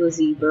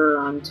 Lizzie Burr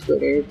on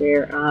Twitter.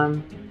 There, I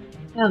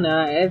don't know,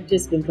 I've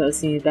just been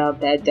posting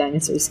about bad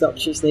dinosaur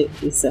sculptures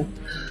lately, so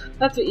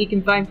that's what you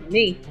can find from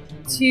me.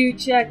 To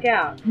check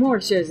out more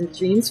shows and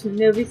streams from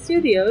Novi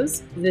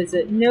Studios,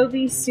 visit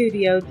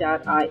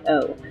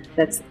novistudio.io.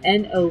 That's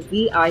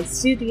NOVI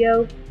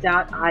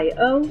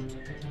Studio.io.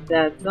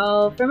 That's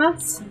all from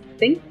us.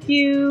 Thank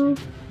you.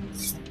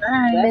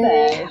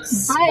 Bye.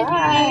 Bye.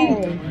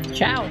 Bye.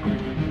 Ciao.